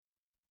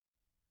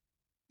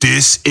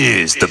This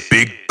is the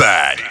Big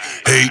Bad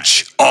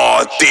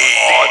HRD.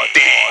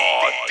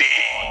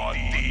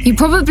 You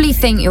probably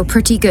think you're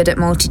pretty good at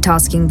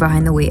multitasking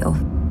behind the wheel.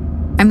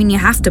 I mean, you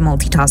have to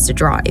multitask to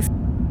drive.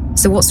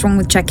 So what's wrong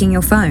with checking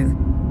your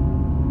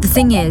phone? The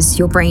thing is,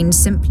 your brain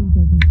simply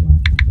doesn't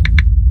work that way.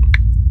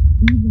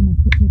 Even a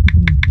quick look at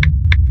a message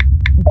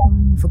or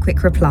firing off a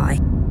quick reply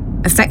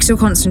affects your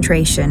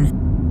concentration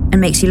and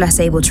makes you less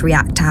able to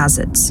react to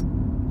hazards.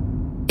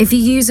 If you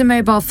use a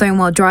mobile phone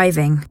while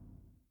driving,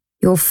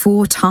 you're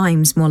 4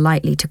 times more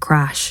likely to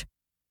crash.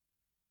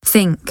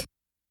 Think.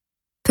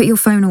 Put your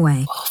phone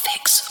away.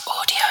 Fix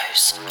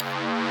Audios.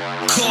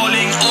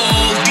 Calling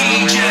all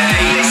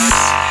DJs.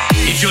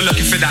 If you're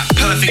looking for that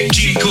perfect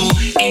jingle,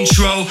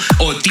 intro,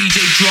 or DJ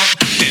drop,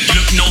 then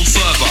look no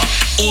further.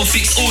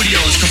 Allfix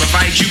Audios can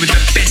provide you with the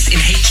best in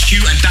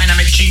HQ and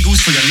dynamic jingles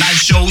for your live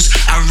shows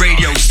and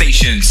radio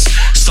stations.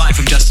 Starting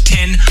from just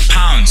 £10.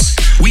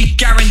 We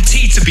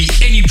guarantee to beat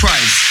any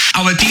price.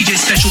 Our DJ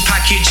special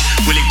package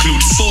will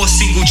include 4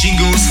 single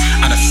jingles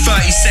and a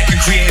 30-second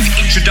creative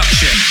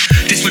introduction.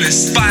 This will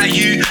inspire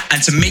you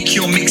and to make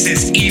your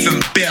mixes even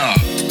better.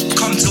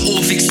 Come to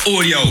Allfix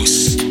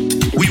Audios.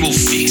 We will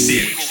fix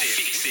it.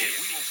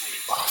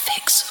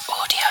 Allfix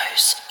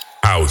Audios.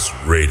 House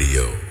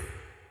Radio.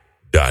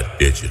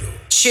 Digital.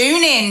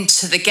 Tune in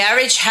to the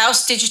Garage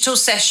House Digital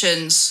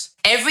Sessions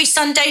every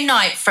Sunday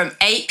night from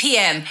 8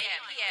 p.m.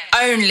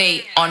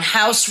 only on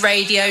House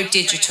Radio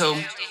Digital.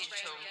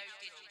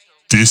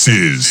 This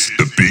is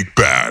the Big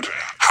Bad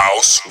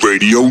House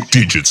Radio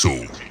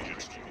Digital.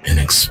 An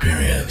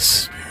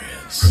experience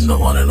from the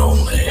one and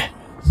only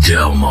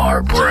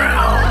Delmar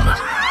Brown.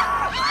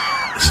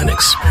 It's an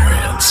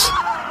experience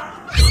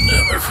you'll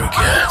never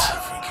forget.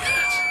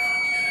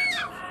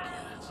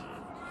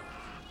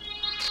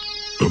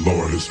 The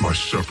Lord is my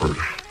shepherd,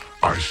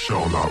 I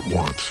shall not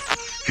want.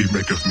 He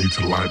maketh me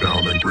to lie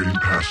down in green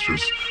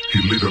pastures.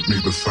 He leadeth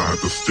me beside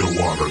the still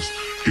waters.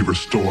 He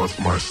restoreth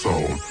my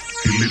soul.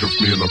 He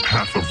leadeth me in the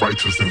path of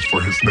righteousness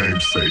for his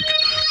name's sake.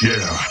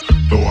 Yeah,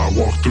 though I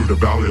walk through the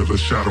valley of the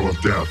shadow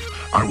of death,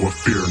 I will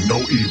fear no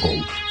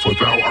evil, for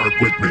thou art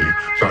with me.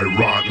 Thy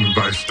rod and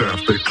thy staff,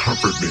 they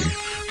comfort me.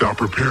 Thou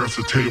preparest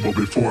a table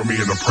before me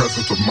in the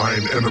presence of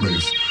mine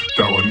enemies.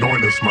 Thou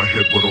anointest my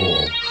head with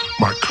oil.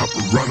 My cup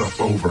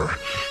runneth over.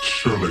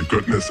 Surely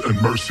goodness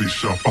and mercy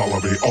shall follow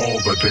me all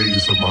the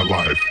days of my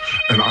life,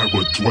 and I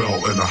will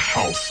dwell in the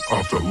house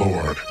of the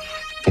Lord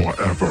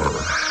forever.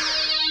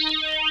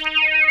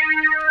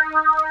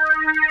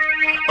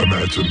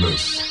 Imagine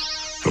this.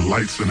 The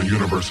lights in the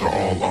universe are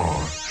all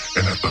on,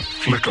 and at the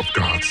flick of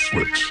God's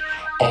switch,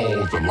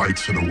 all the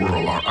lights in the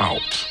world are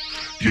out.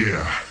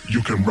 Yeah,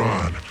 you can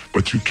run,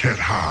 but you can't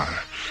hide,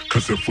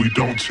 'cause if we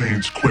don't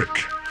change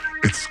quick,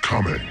 it's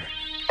coming.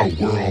 A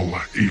world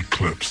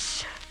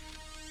eclipse.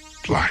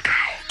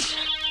 Blackout.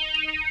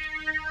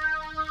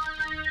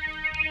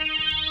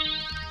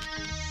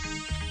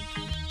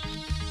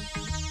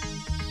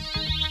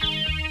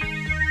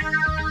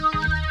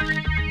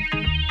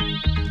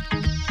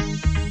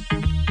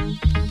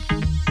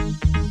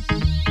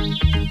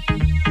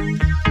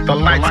 The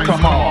lights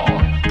come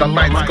on, the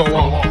lights go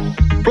on.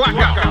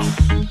 Blackout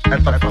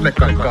at the flick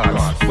of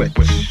God's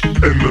switch.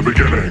 In the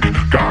beginning,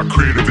 God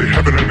created the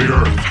heaven and the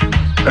earth.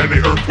 And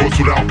the earth was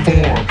without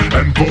form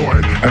and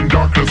void, and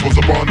darkness was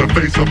upon the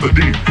face of the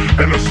deep.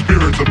 And the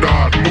spirits of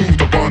God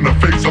moved upon the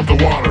face of the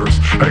waters.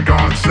 And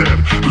God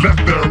said, let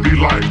there be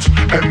light.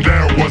 And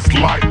there was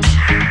light.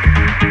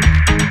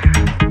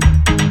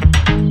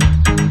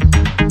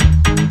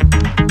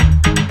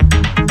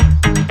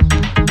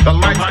 The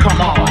lights come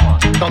on,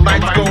 the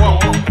lights go on.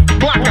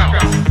 Blackout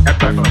at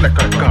the flick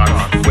of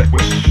God's switch.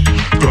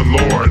 The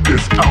Lord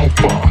is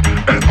Alpha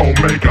and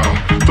Omega,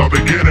 the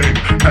beginning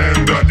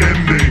and the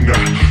ending.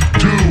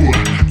 Do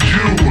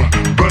you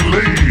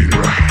believe?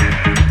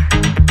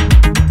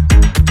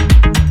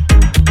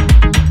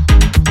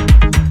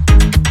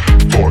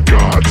 For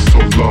God so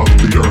loved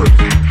the earth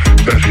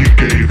that he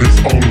gave his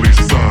only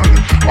son,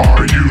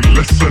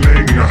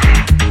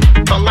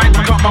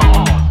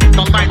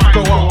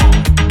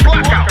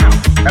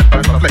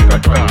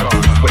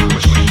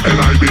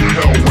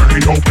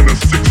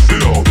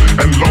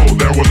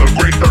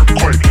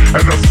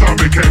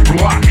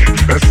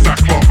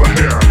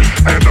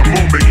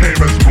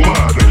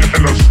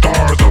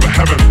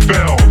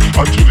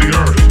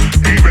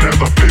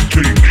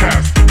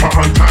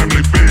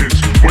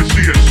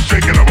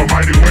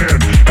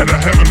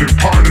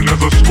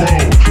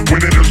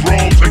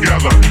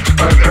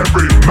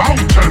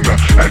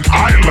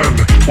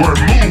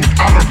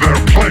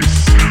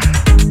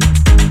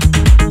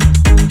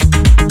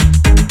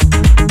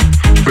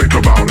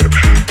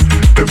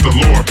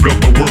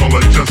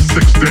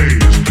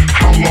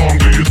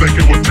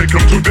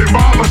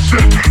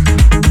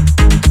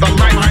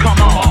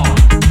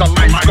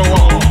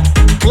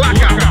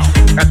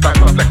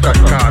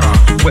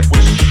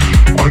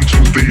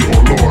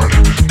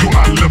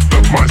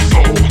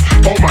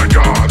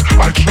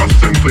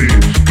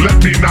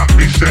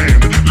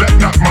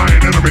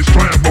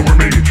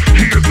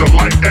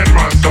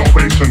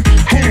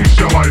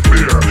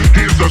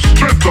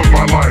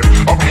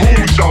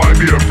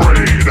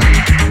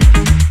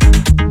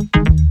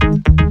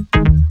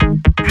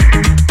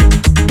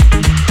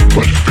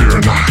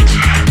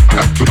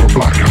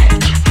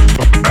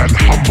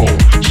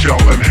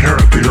 shall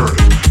inherit the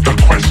earth. The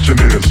question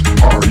is,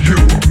 are you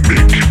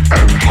meek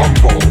and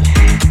humble?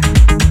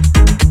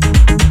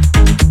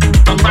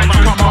 The lights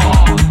come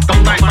on, the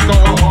lights go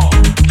on.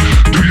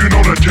 Do you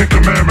know the 10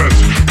 Commandments?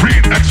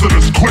 Read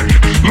Exodus quick.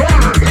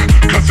 Learn,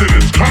 cause it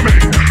is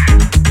coming.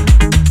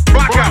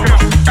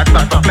 Blackout at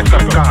the flick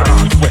of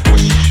God's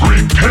switch.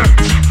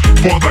 Repent,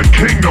 for the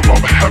kingdom of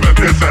heaven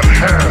is at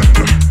hand.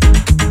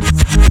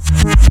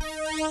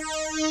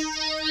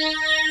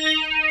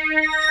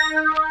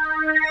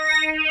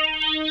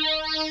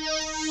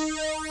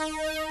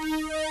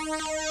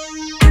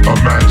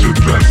 Imagine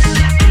this,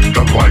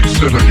 the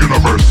lights in the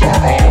universe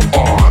are all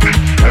on,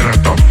 and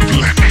at the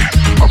flick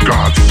of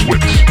God's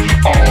switch,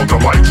 all the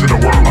lights in the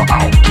world are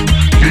out.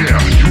 Yeah,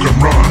 you can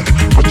run,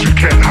 but you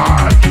can't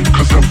hide,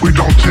 cause if we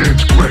don't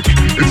change quick,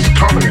 it's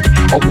coming,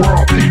 a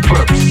world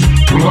eclipse,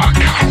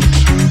 blackout.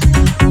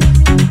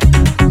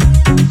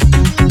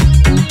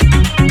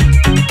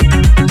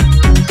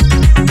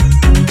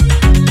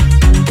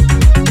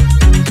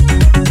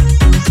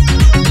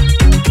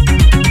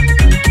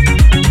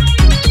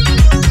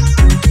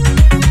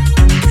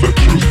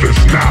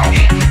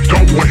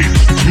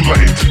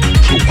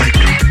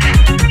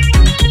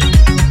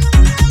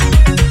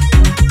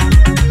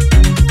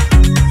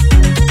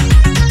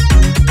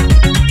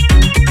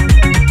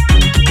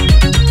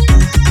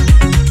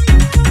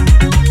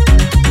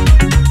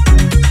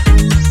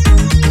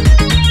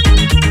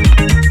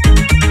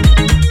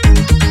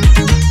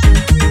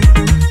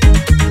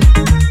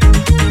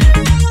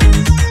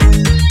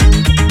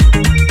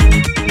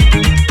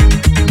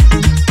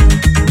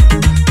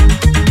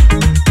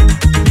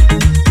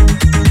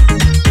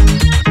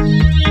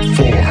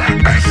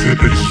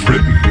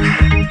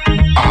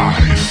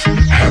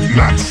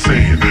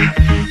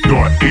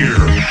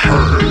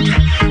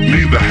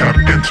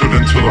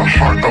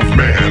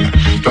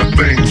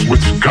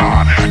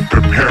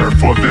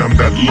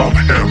 Love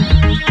him.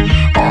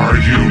 Are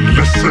you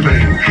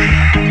listening?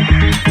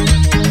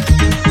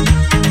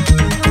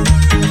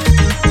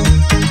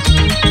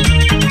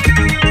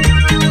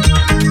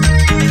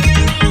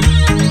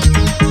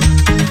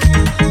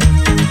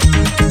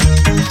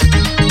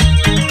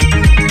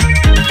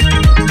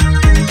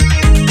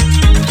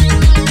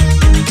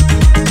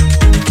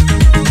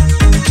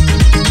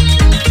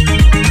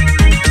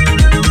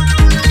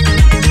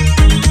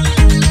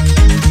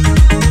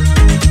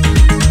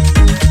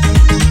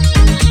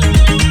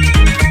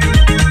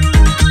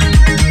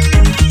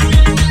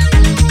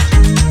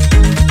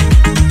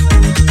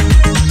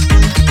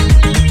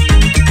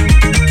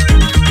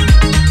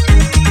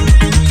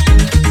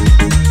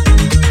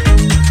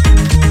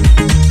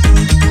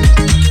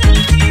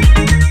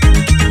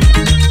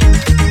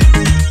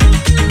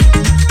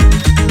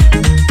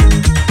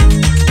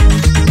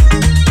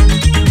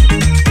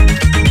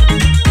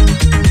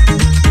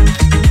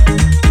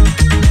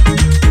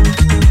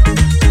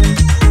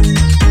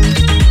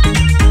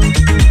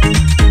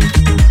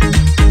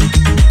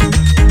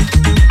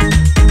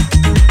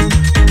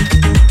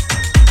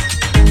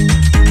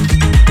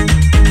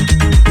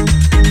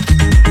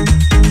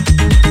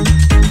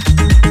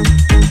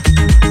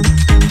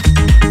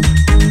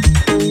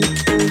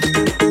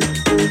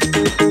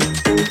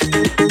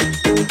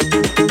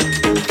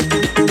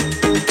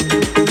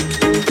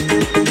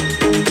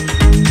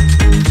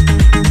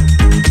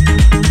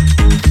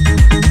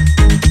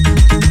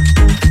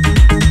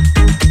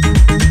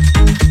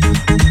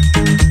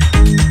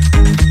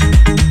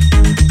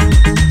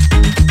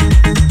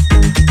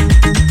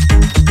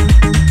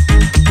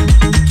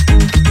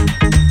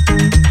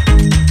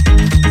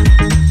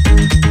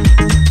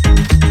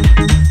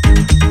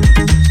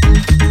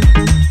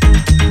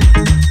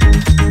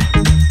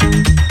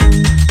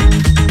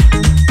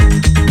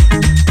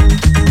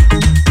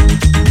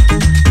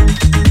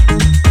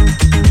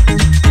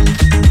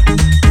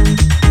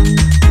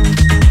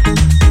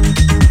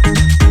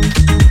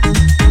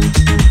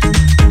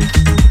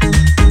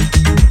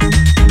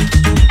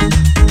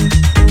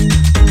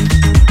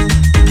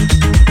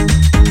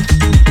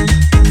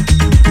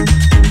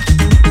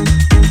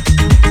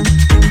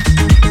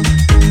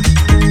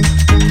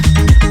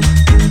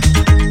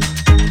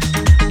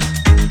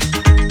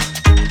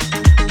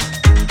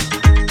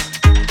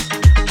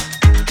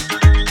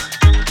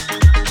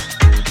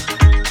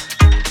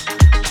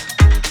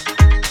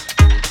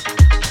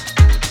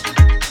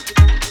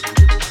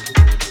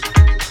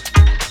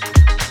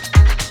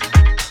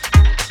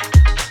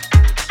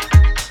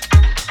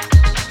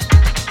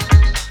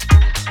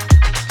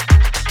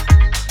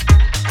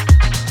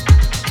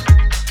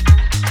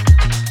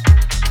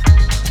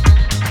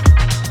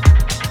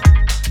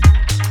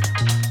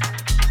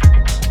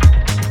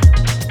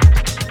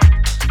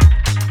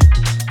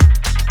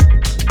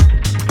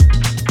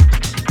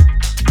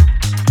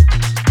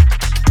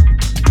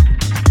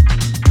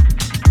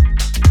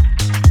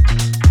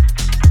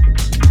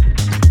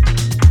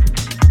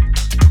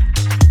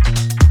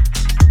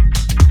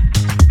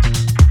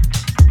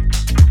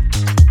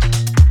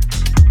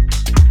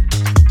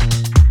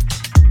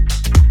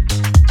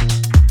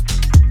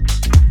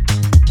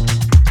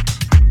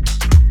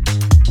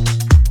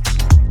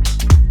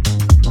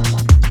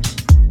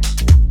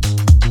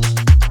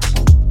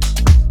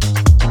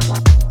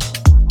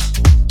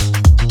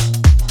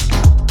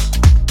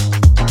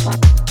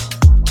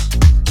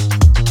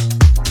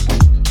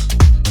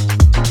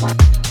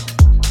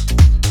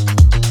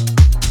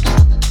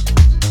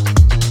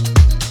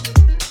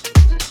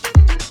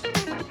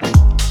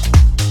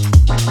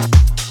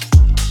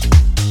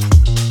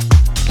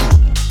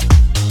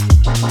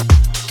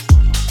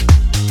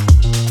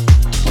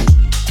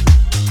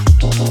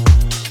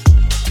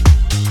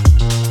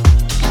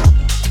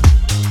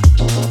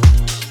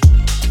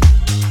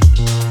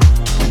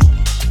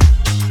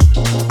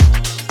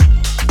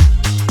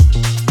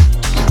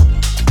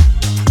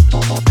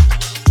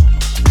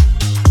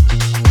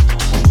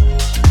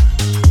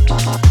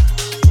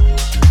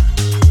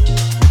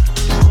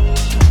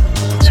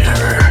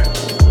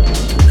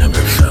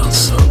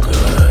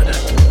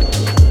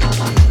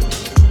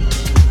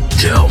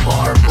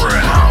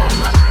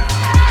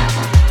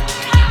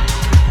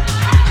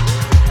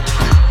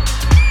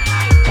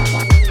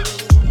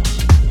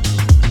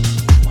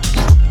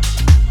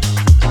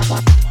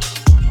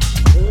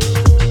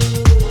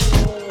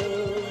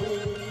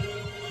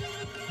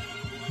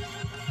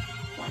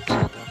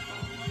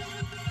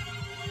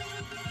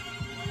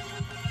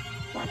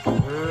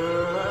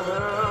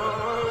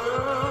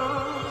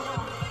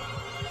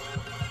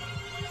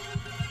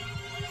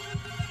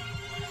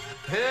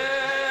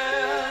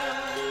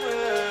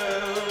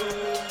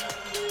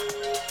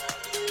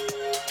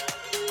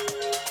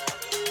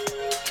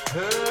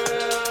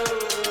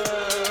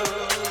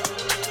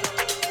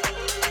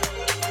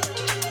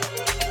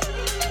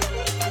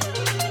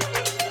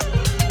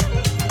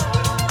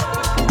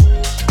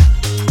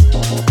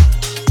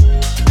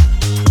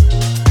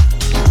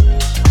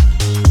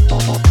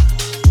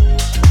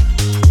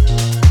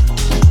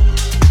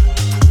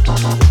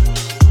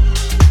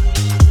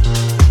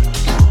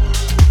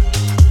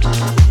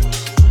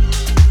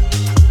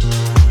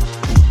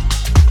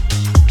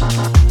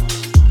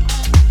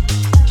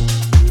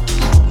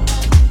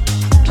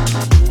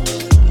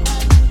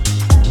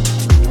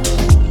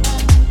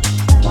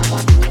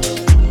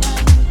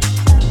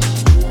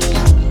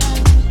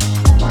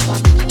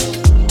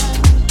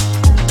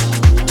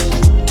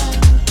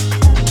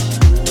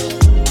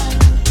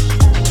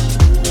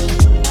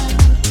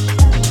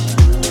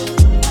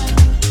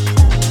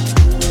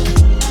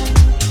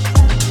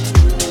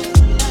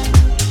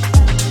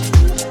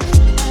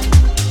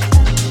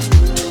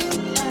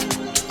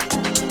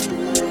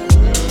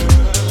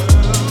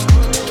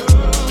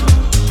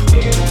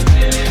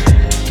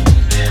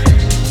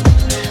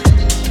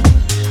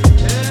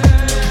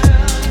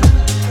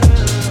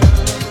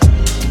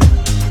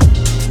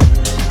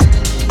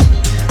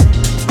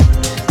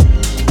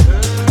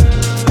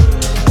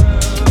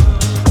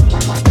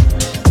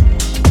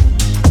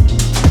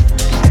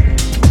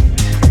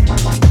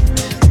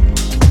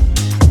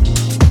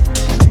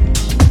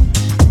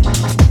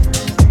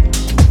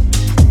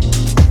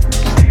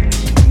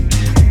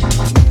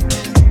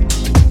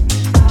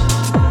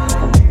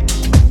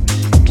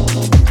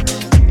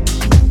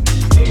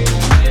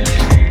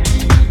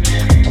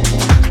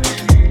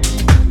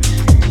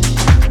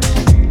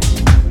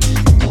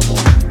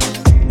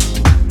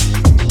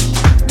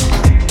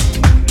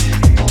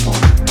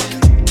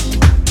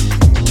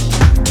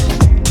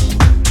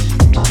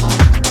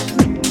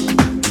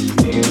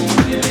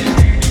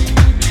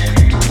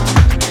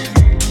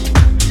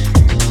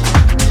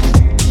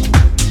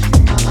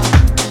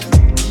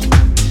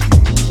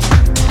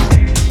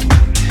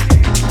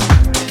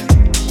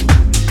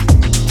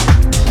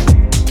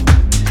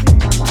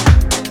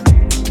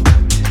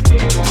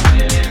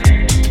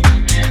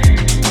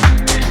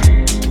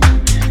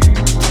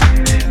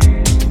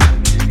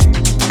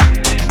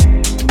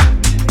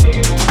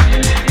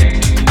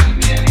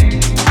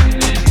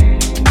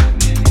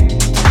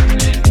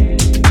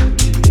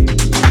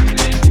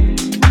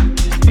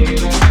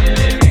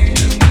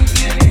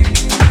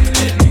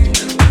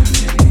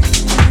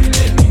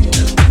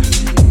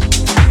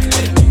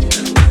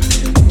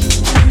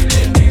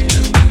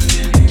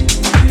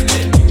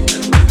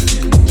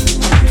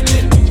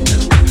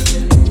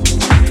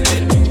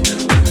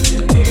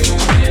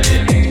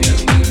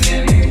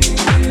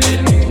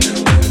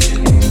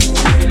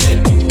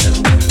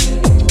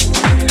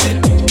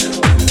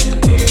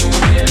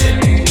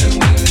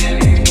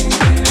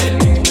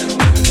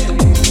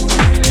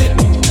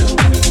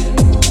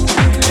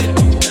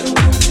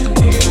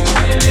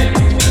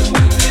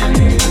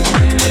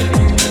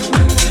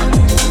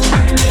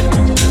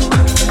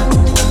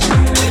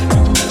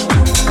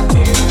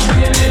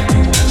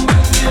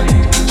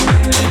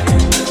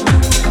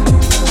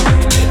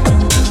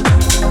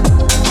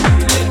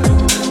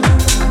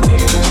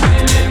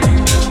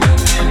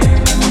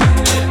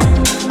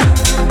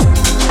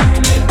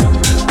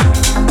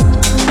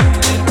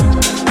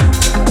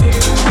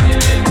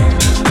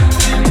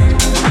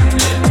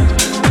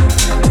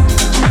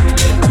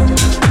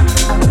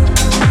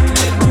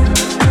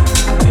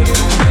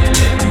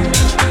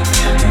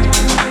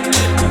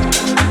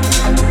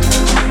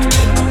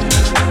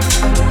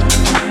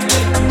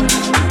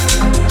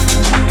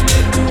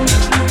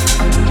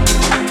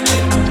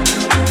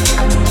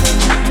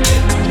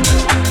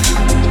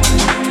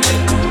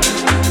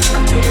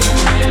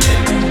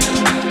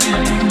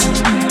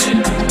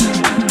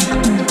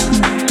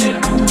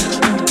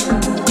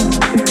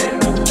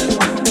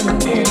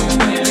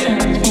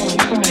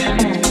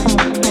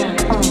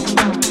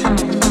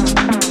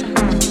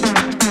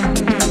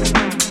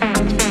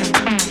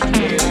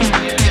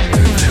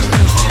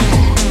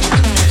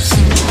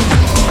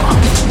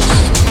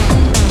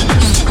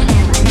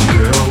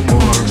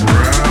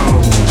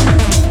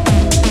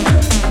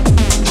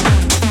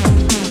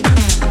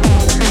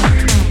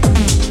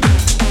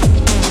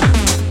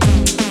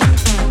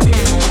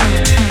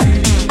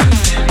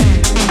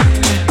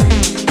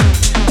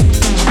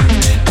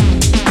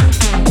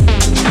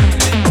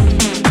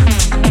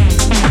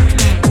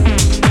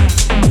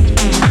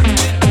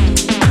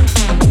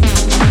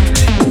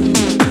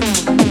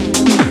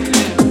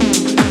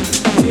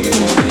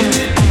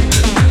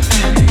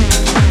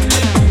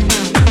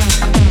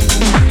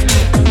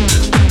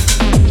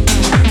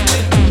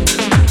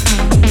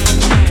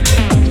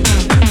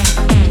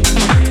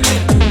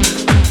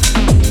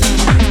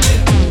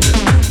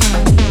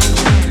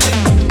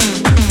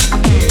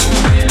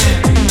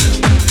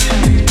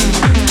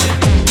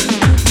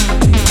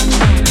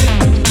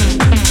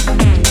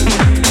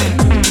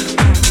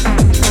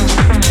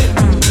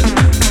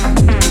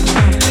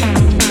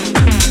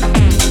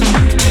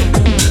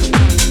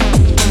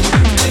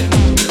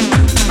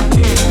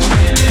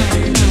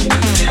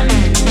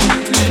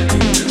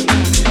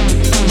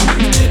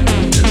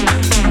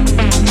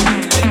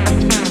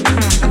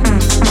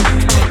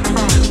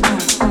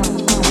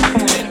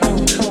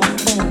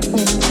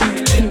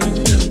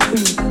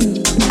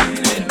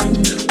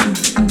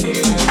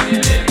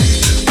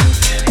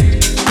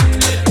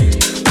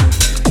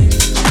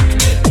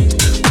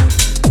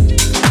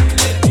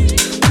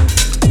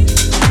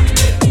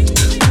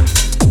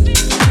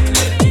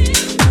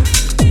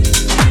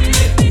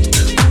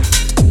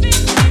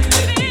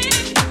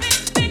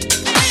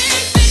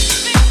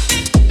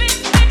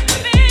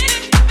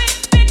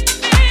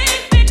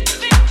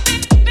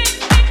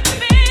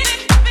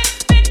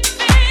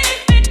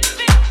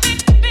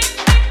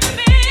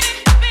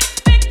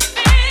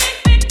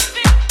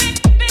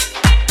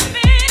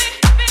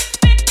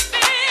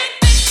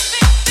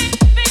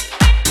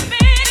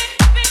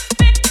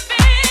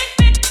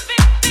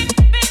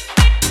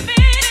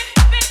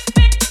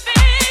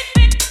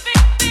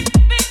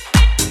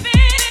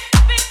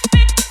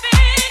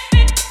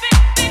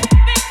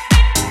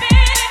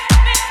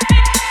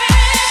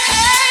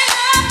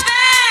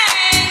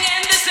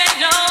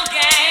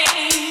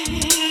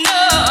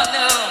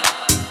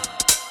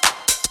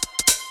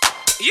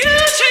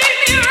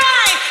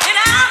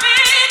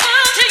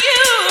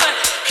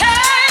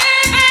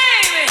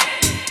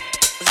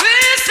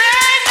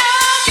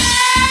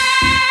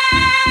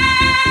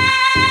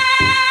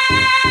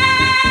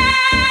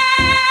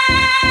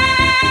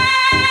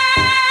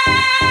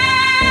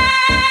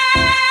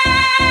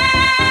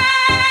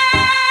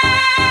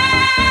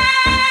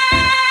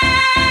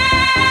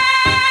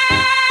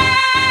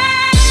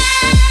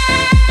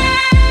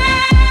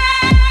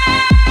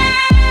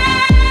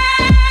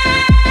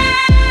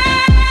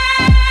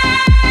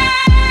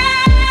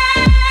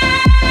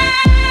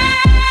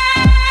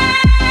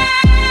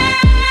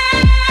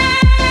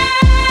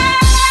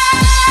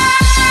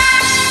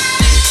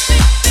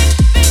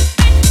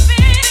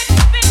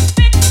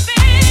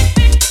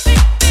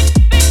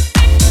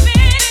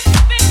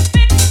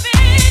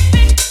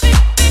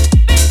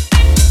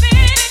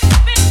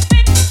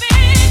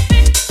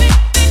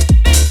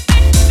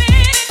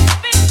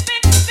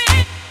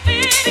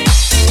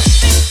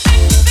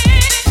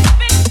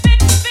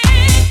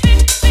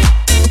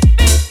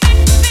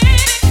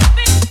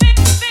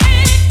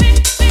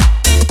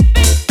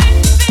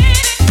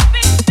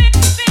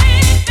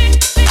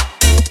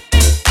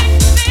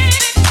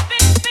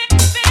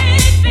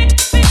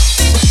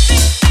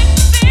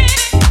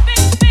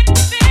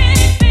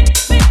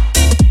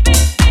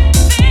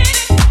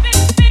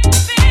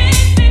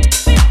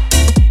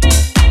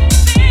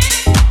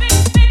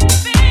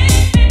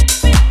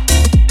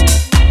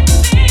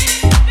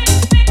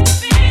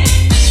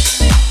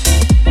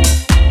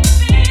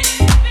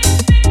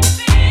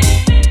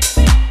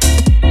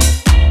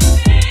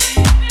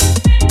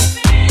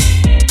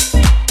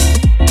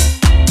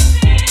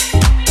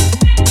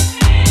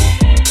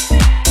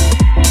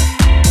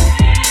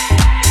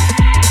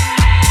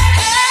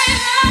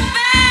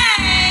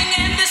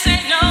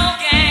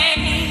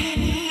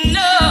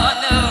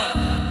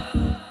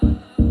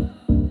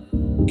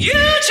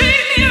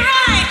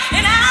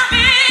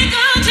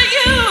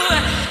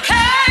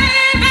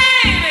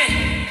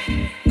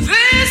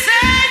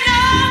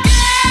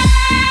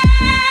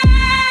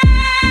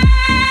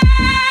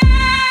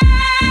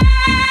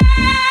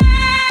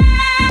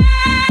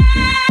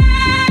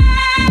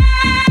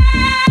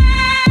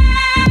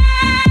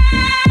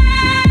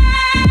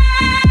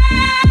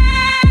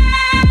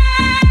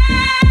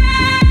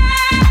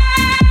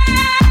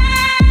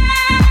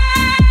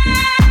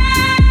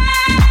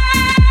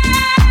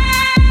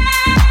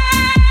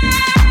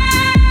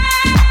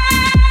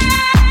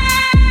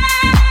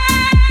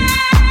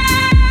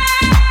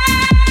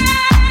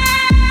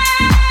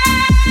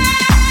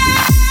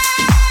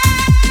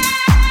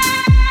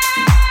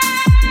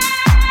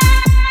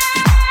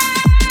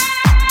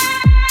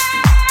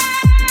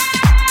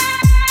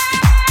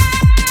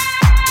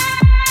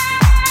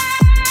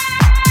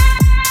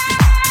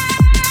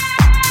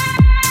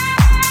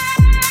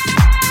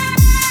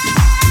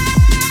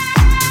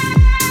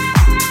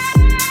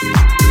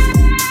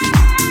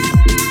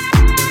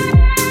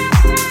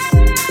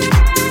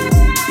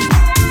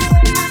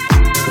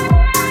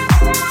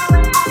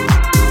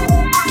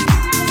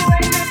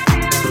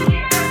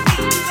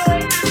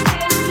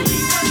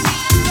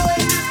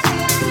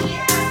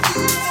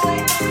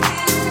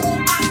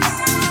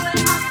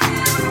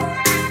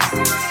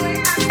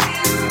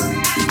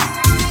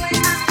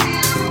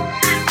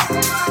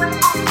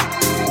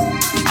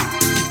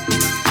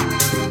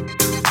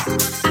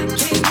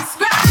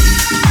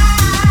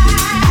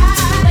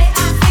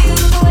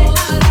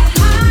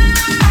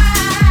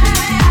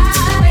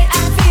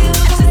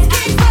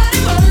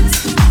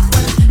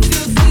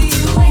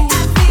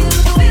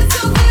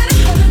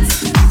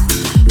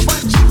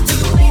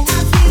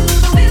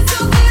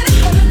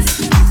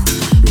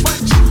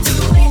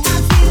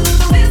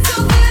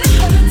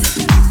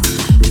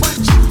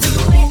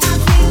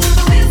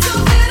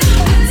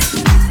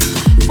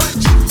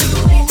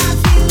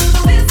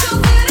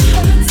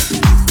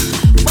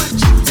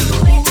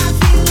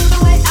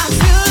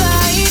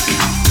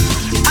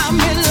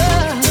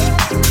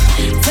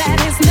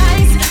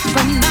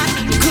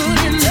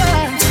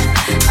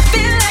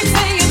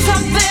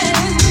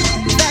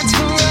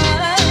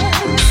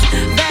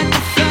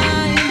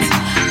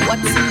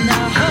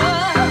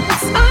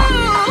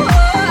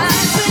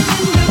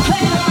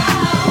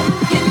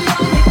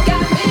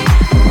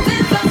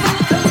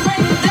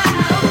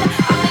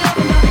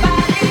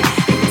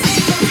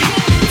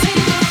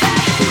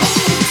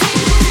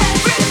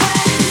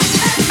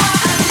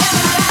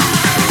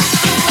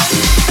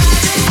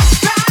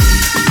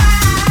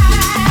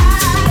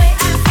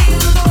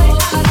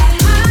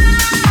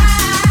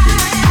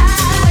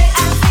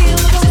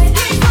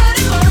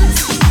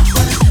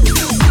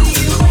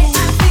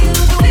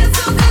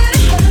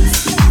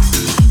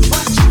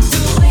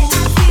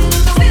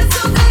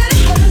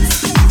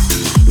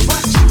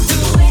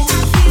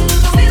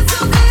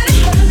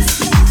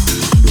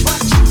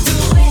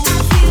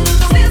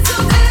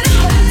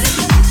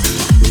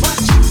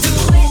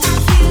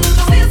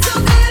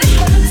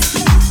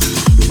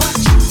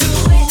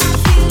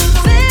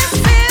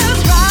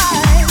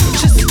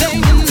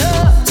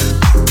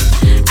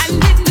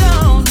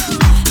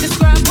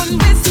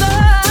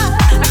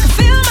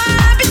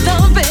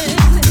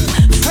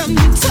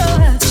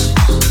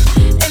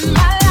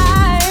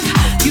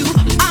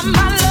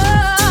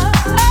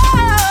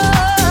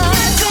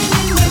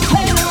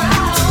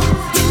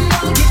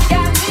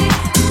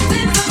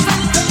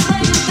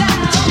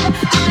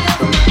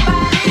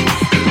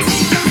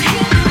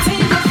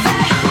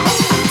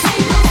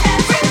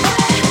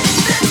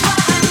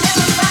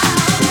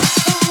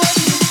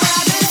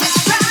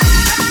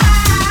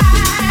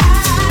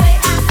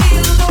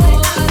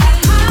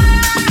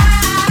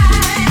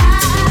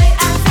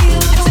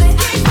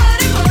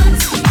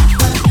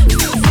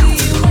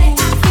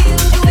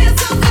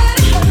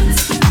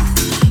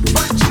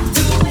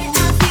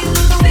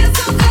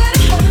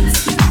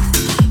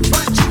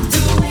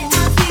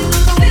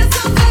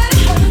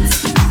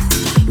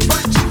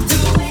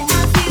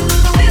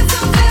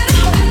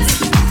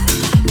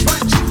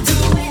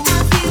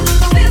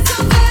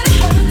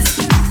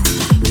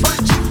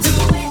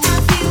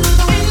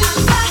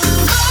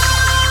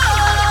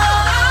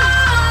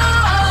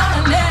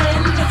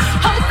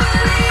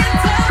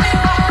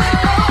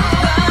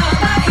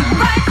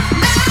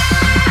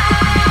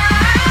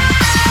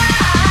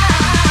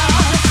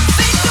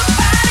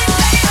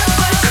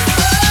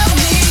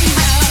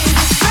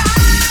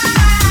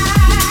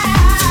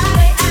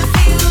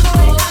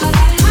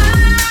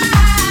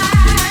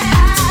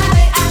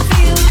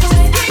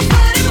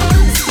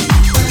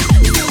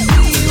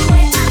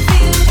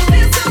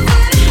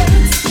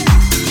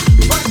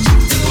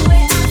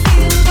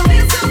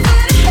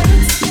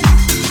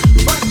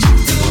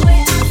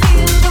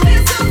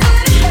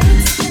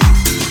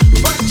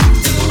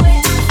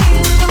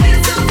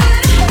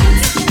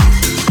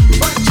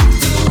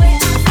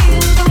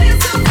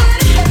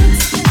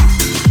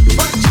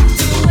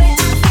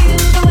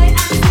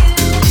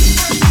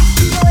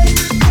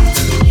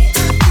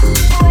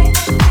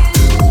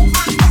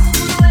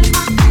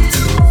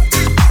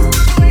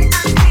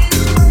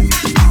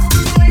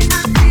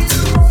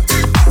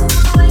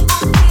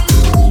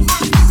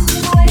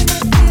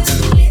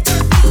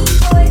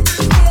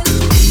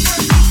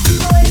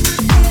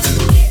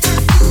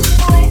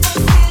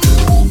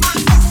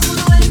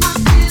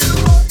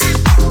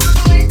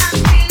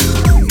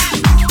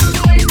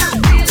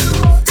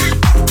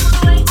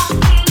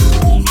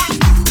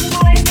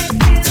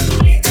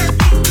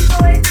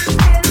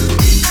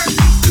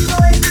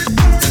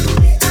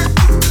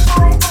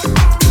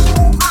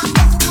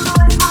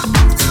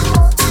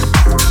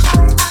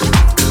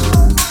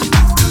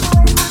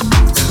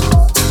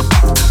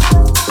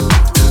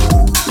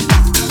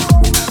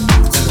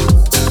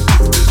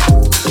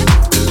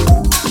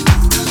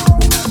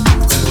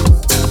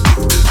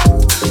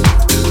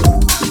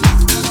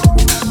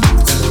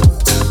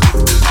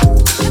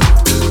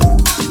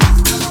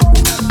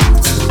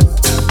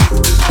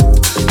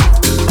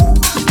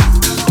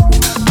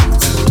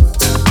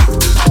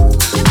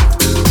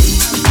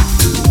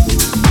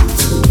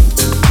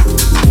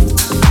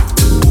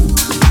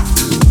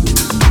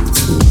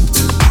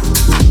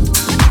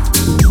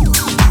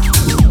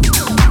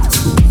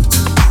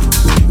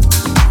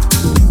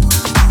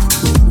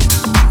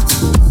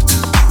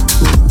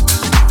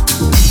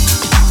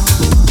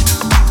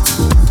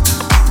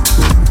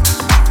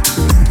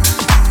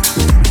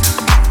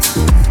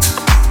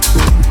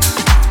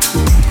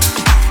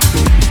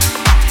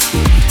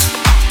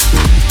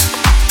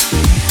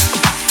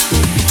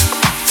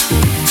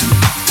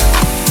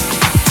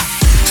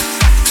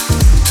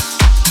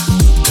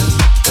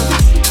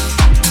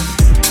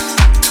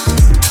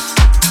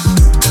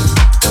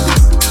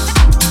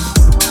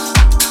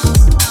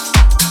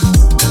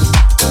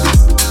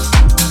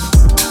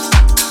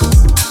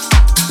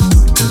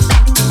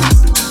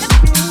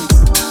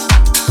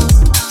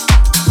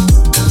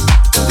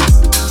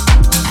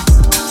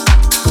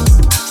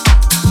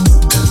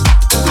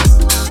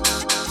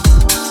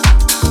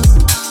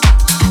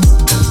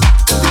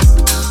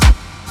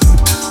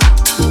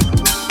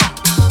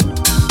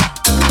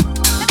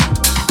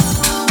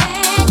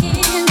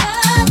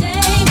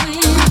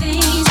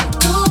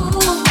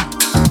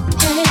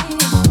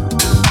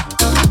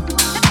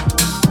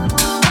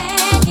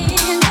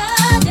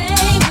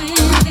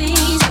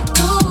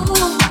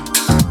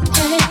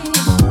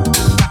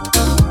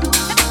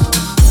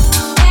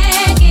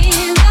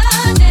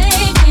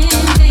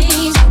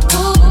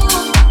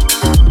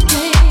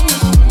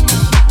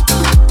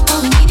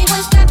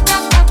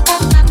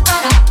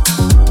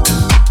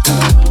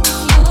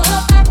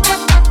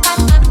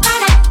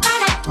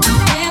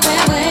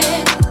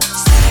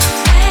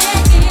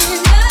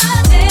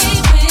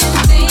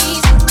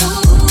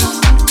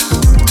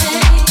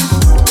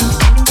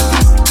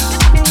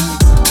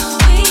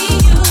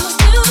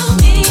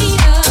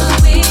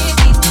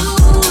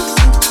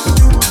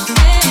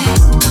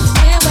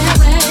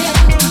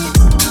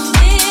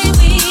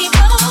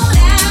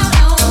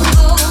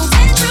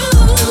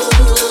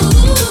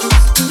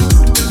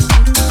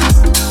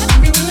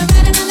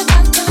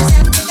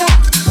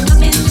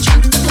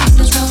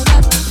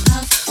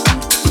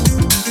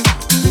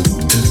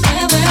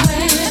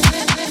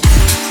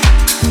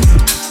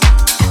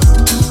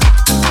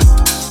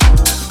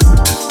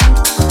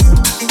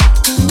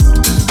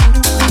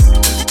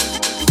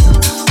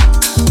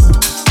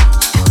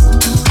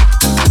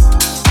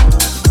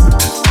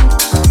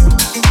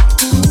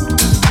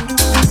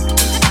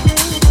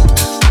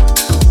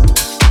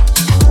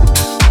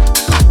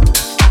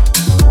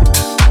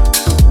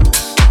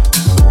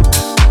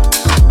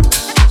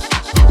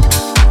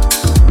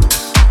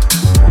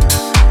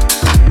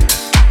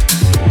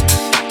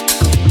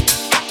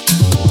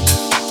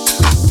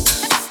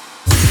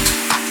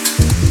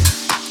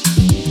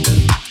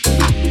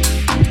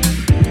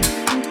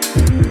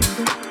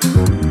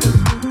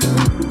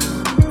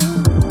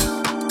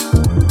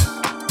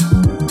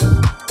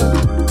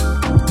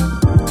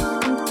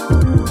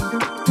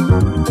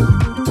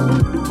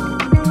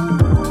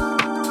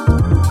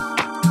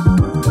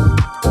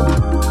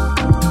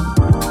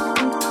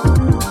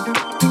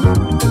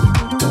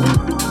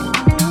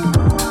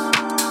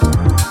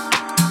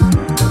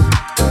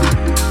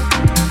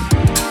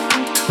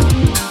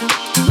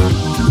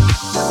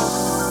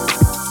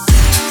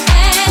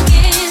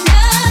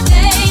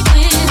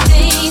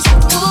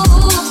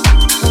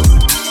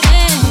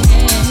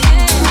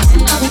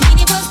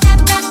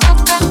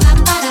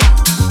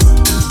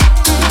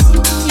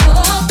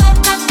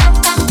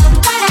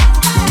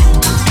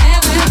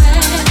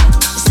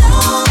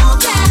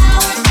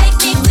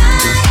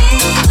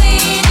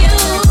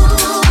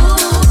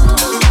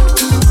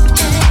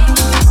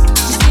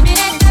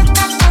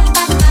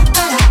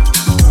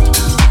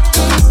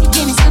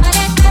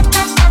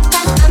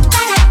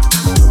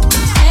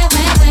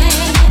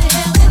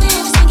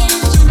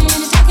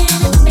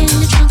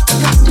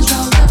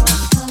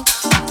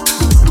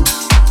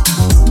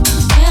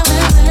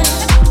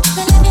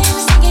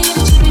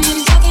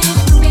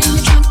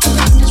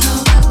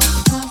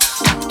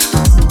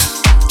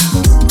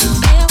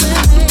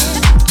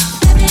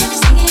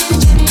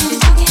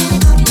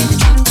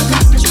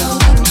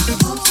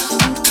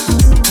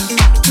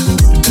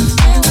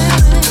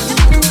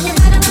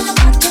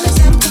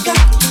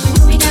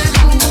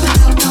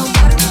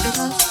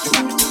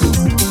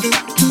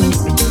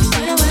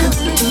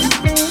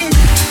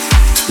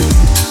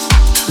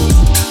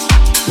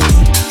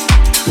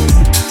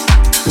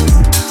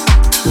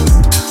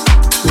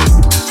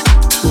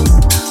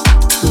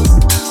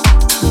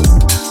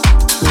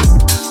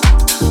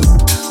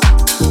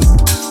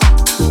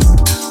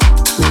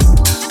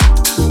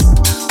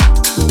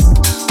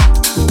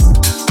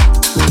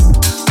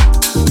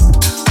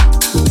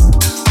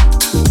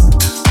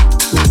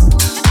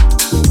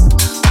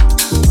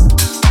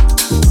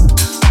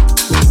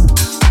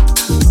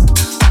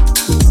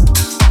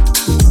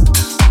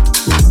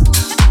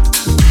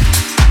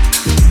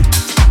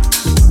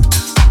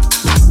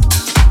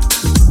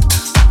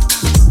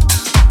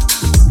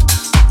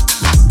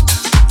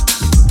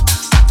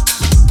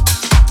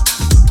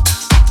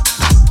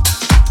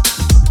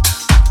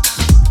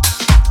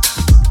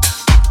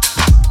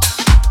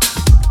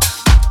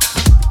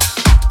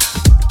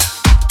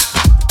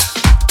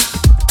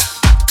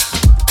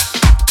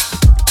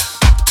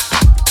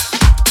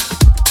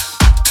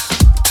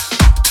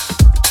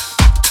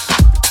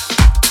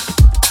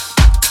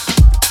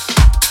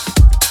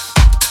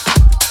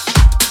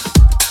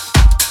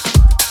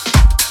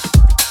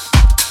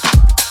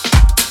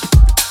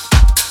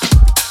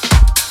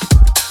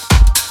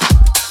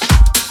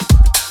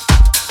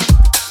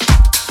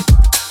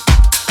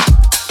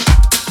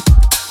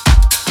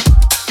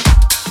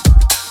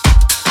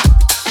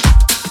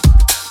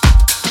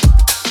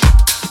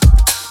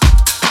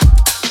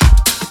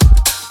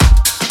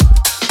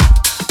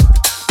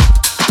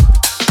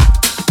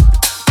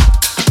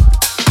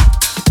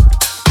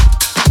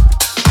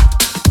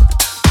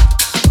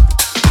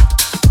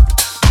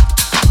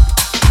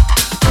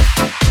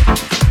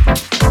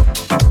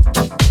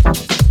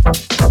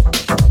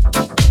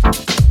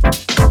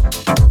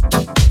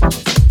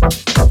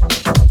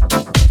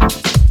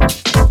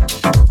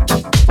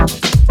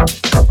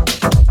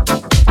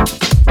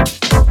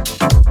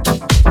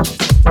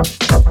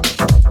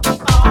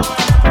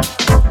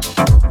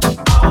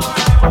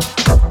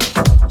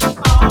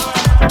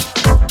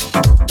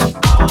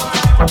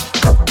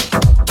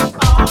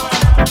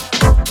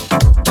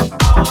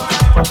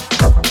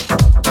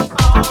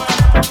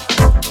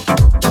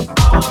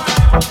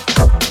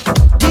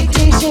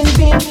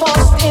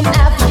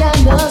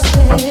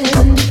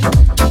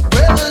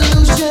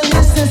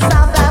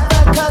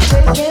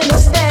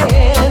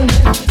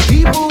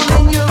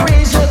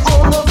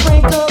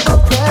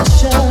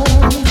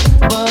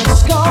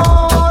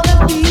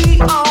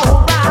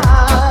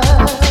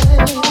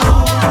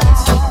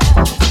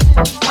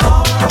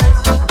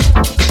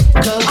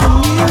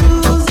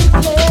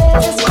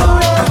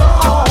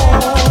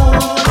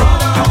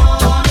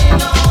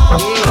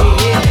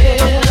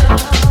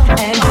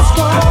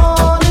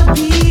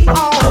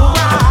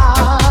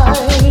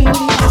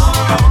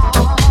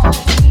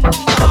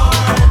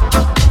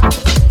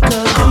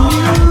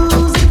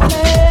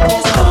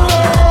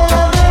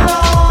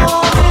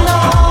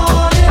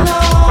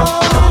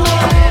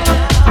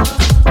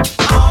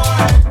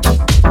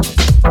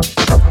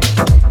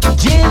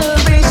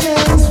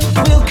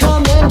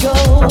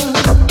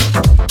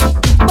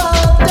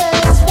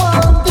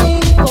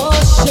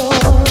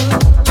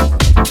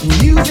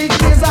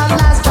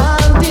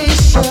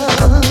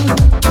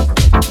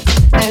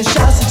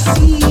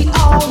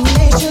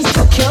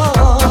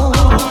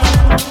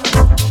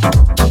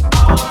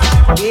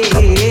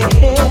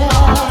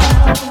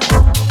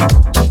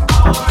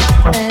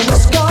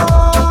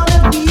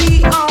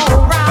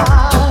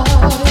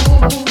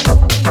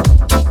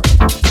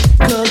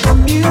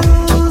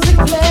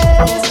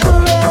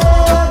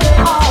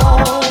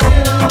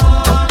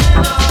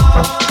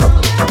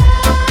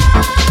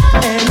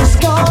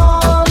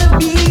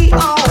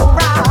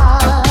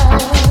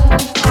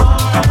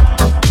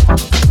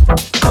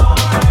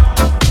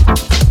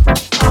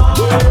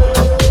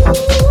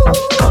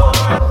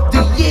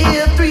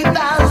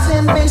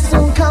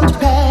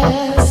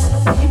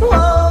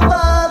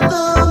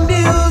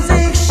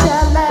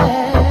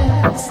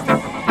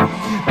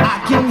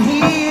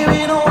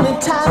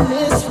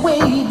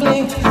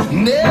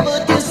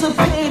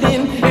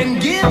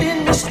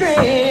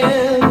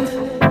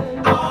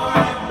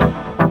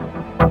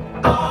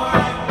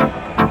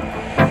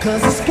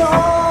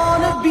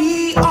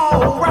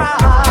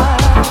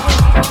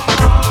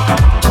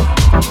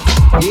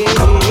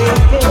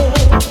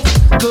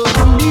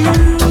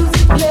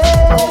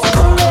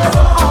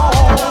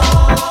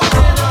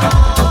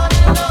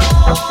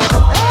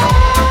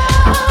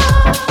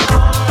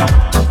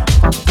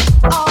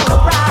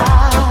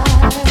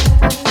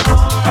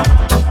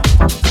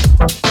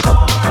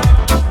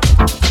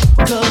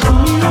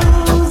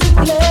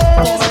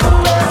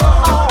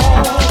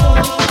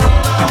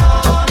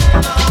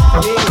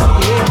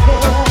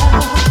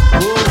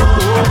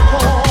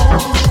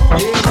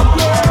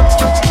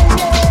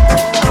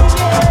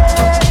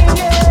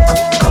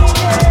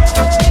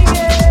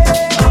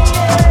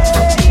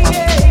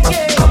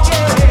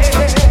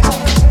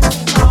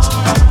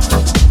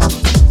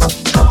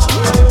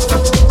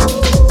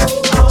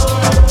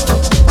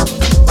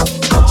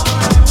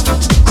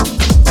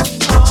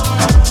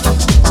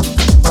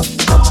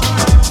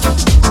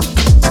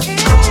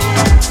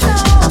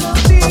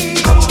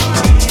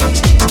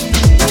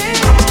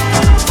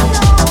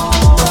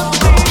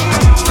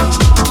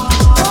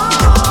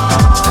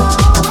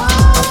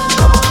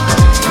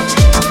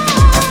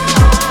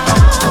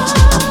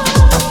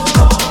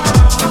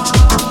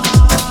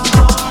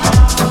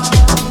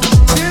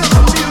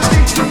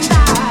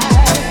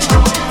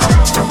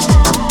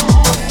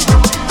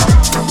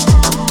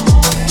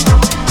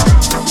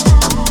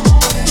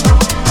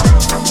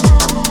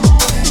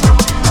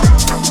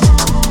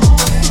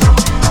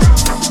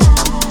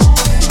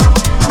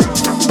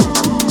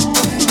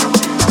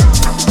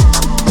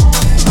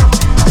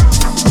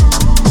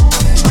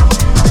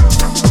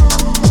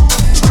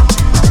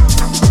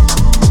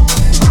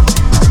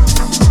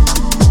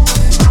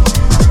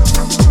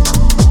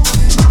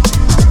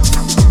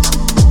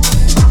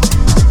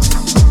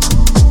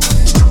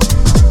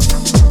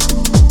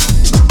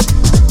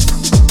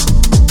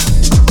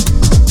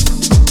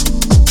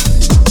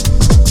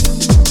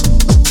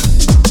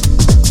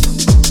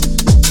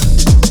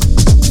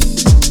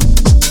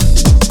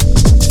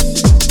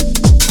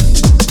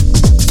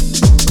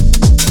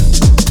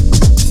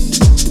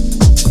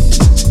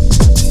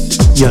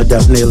 You're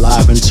definitely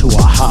live into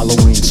a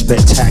Halloween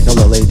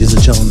spectacular, ladies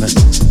and gentlemen.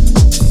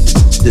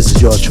 This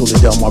is yours truly,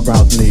 Delmar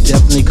Brown.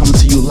 Definitely coming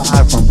to you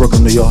live from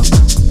Brooklyn, New York,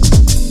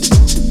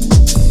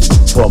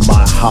 for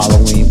my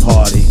Halloween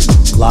party,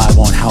 live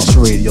on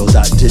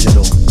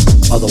houseradio.digital,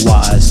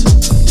 otherwise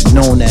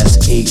known as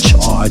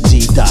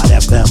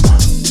HRD.FM.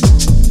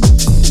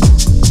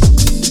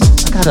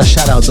 I gotta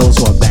shout out those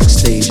who are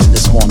backstage in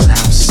this haunted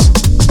house.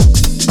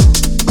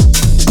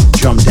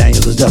 Drum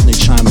Daniel is definitely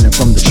chiming in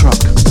from the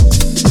truck.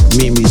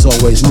 Mimi's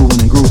always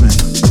moving and grooving.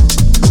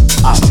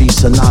 Afi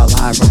Sanaa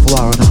live from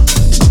Florida.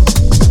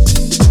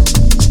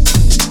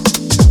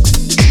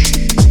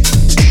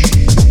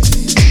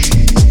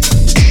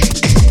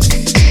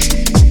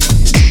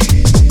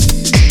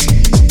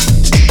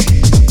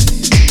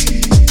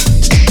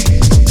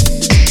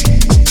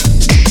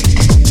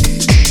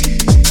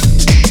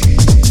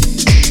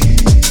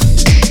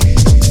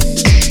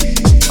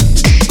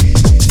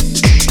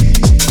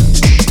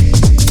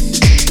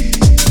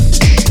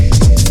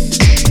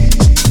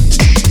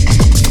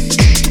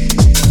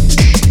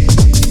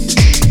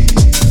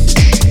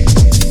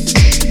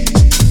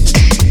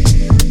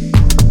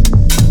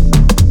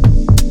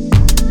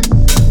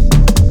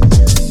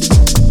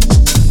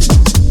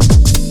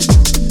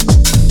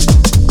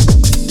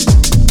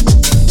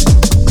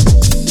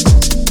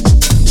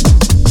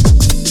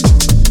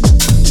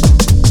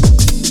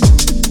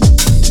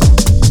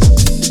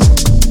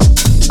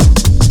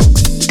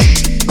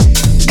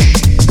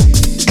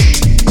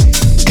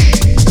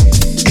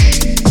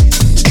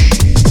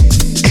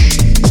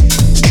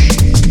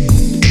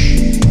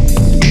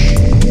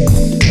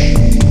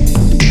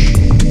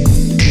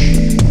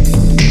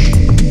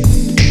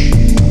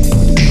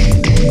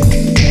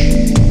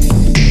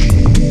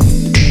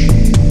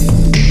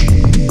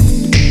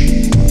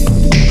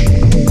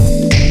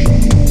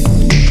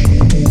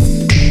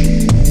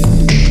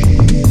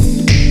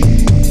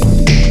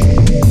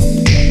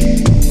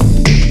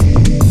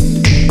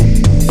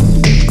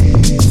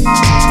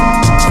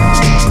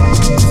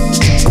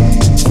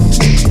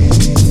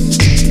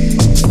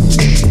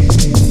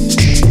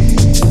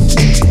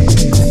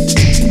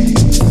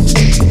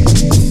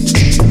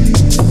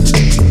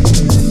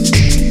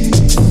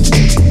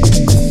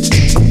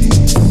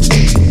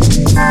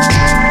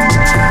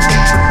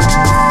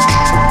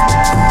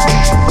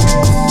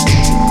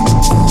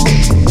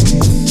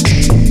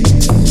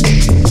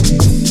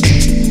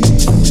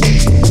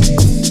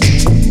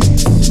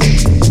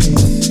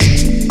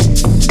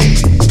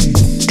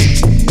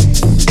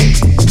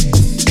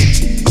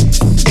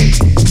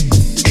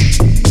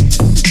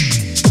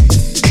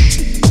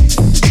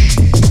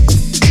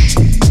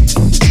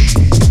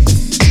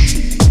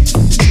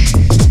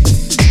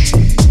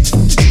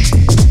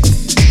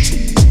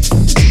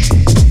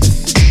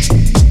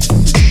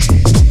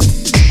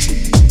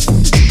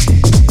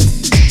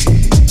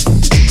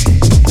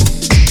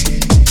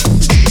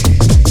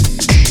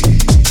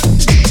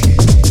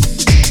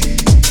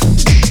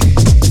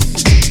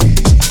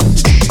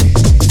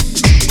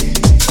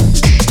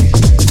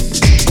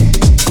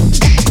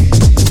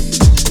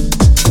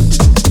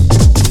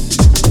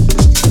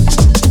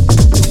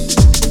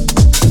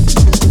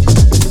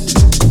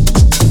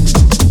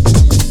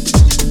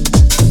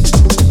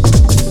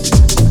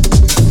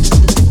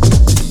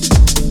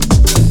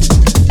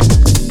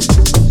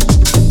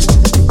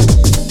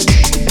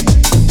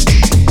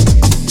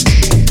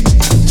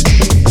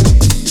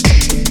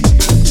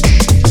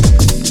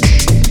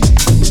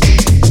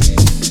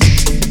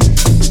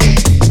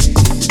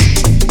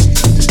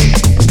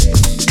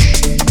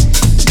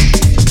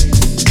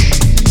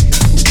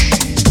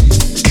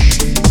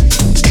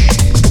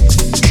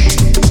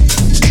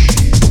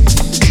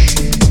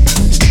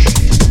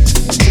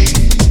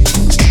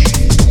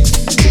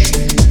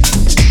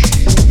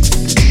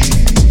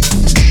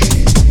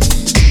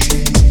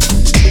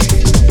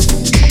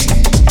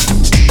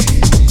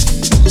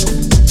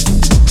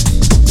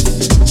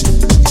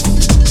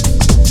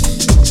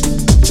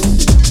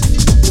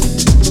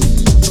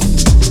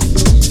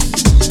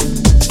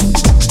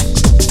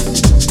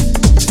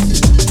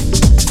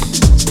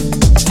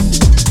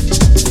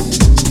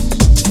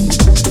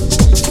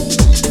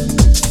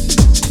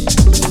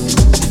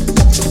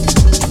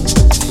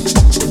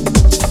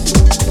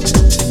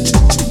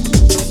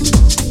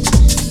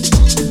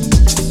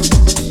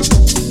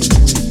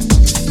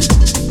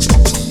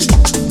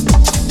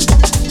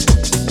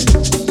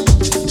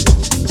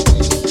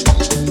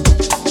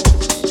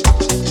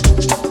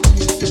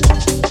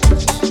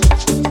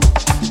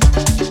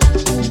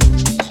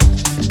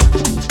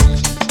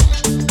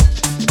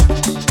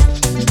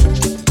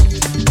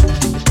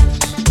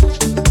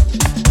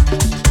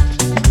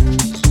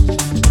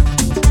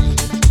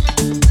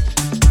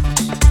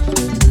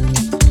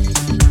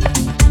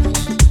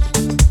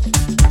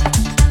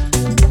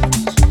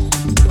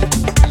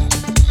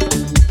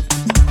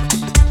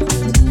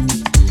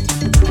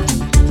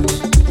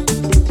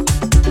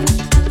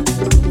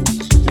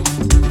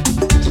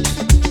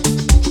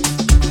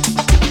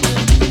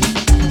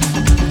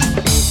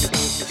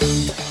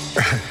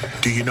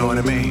 You know what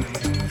I mean?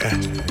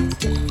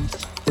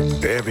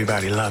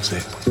 Everybody loves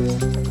it.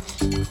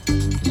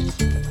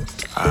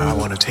 I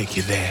want to take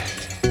you there.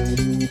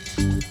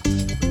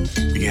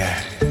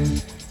 Yeah,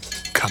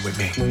 come with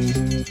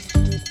me.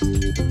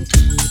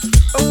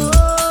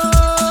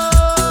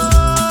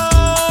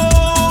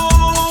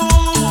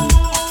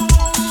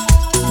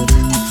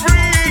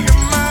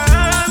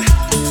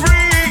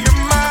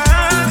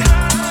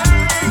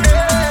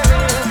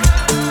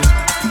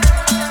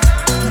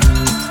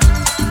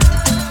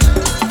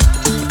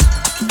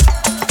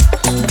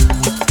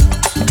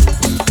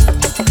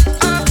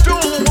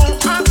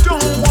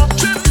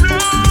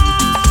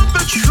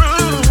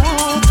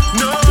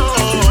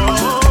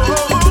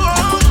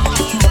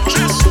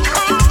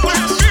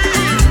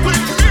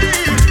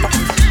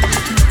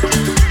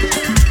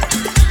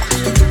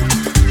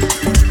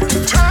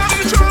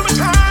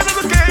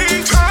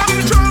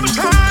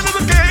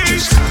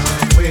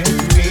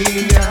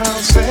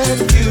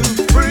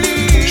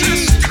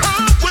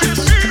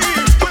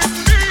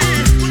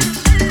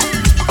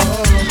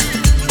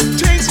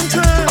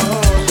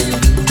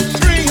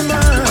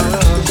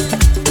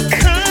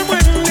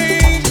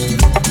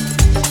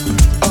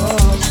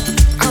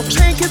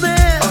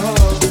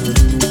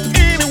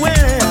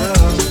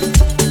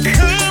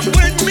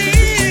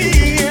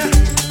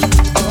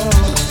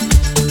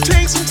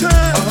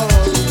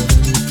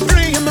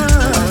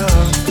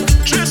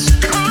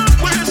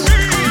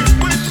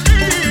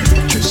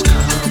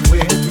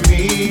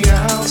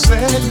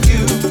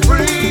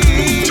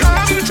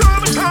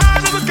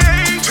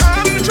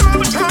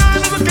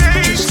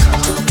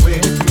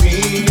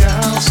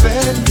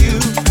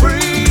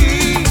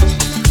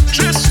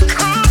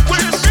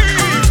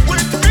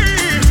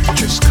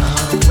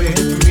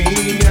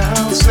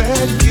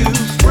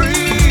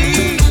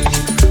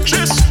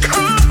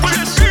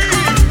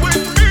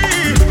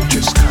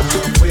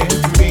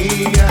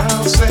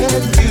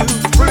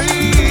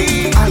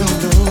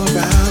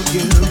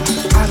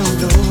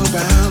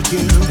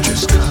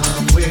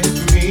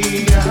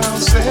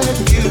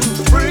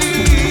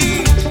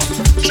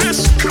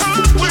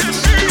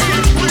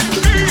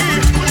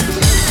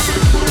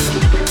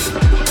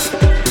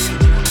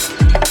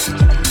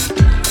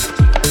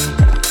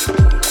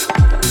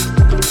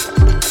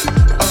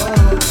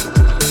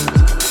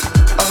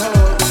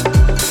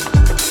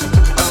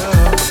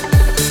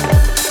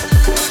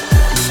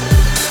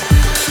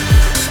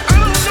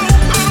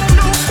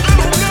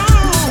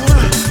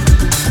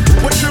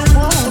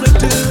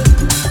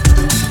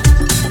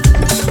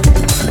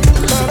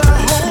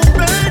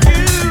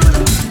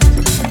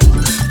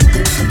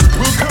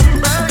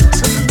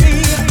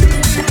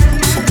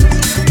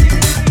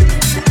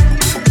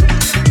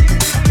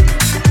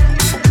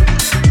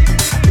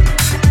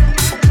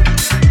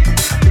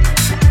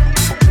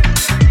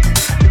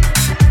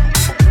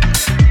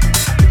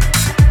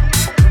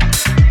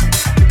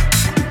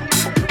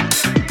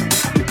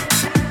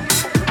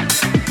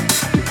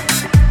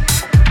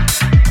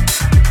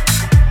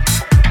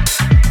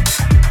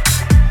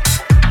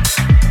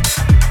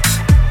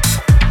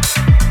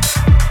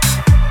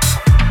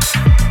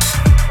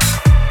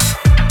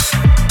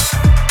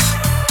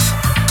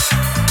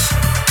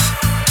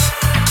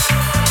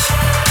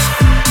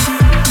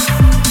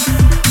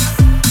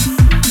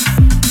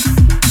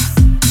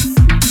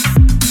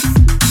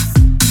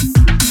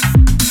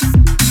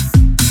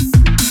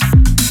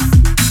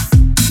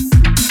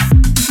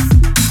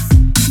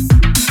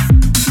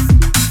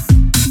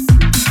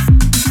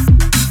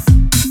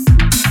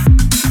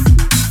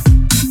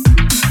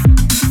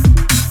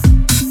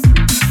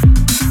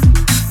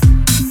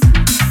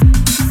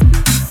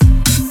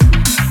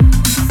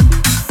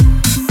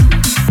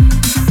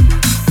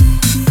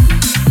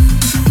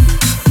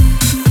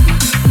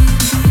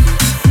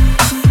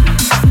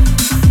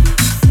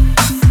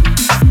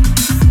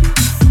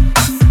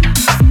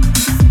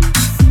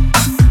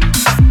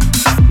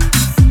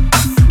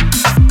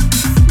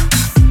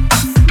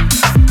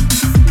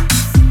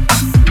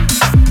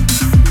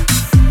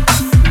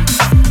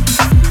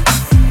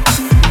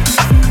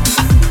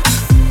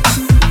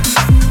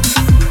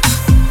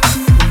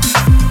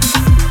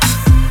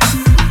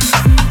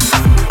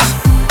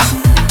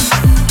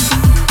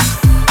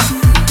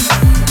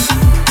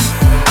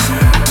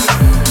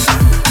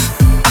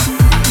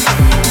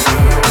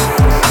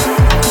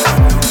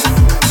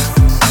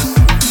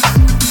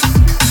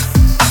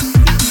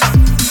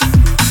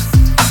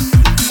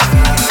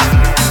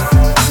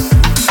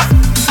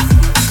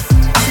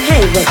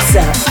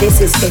 What's up?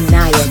 This is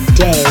Inaya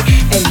Day,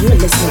 and you're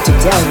listening to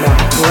Delmar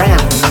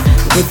Brown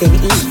with an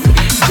E.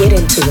 Get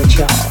into it,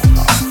 y'all.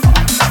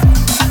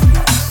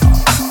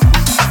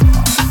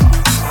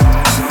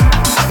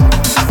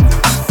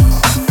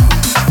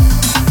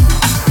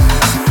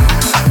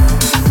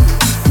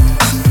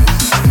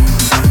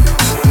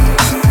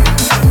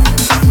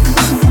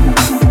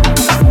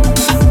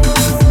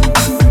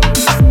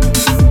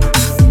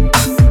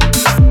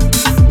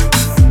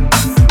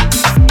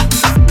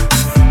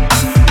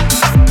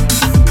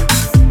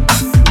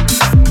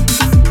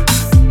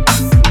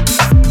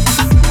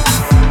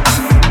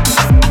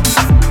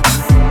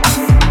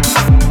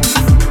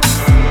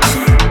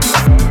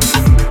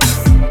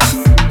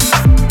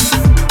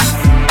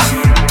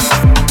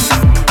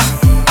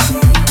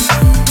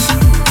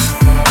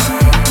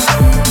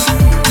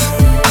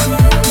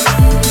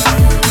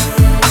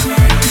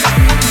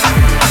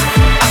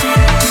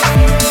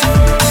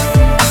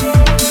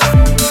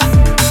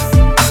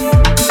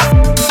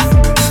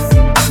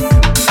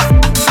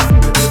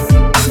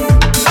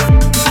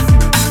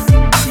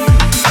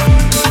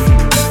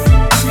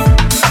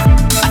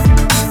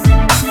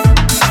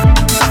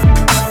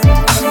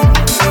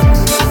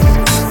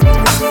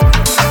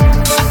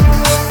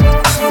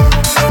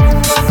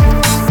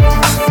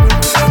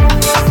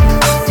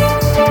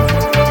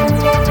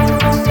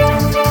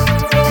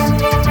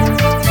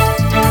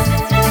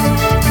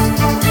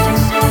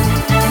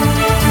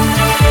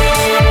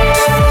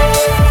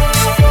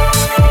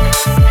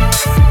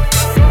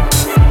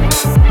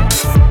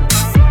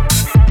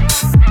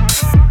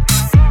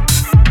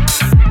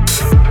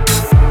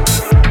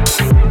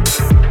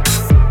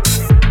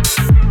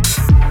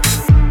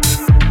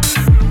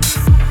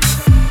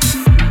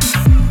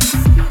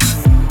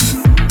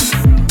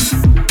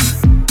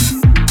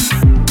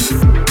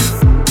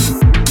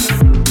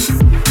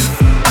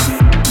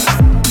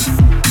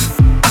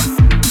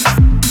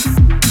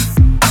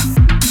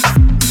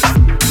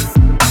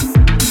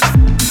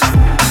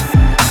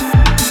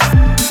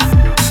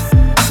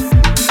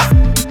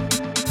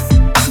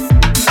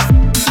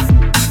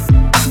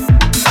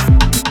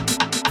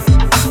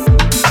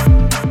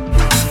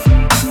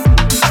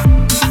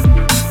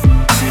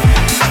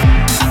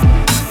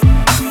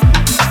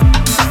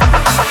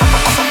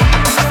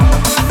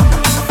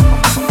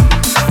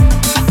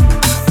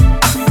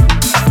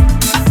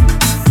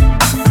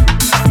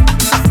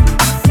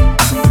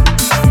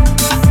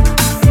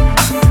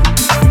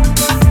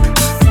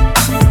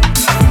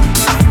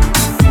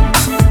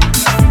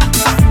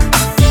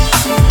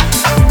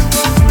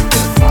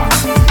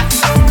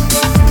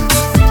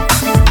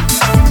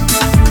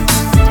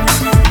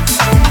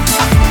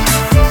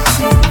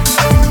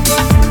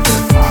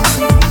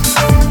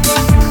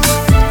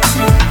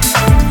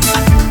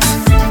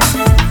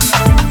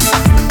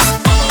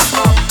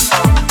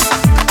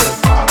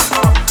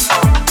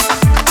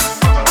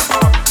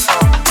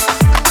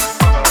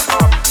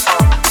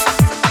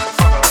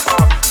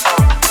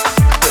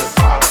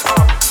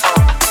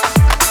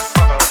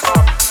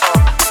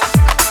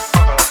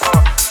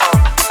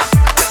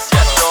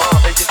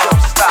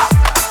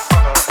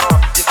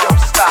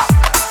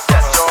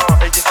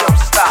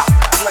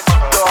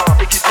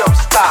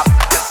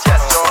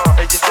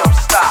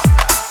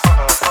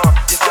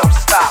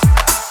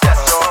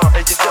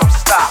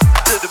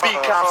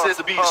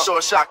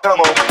 shot, come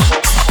on.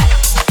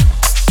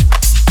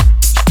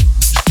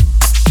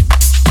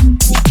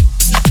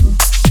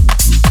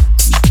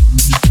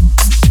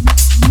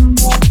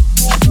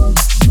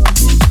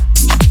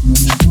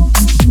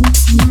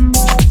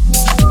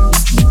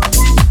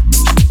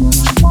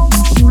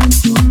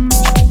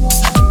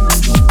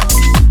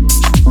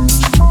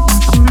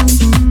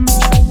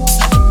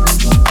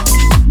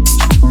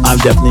 I'm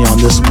definitely on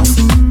this one.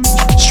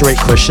 Straight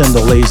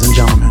crescendo, ladies and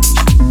gentlemen.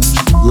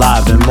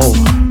 Live and more.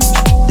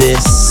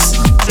 This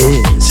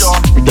is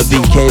the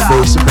VK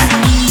Bass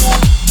Band.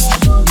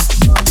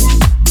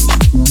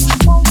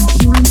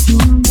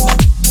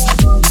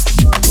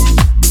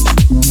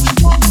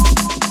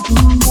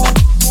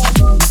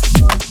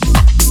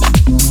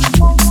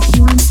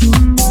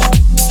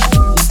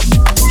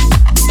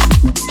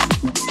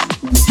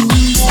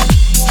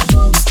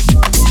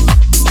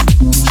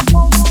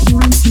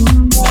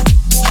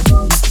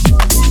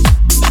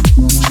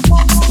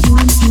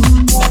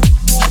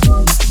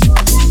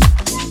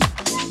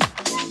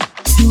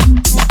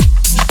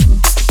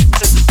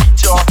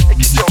 Yo.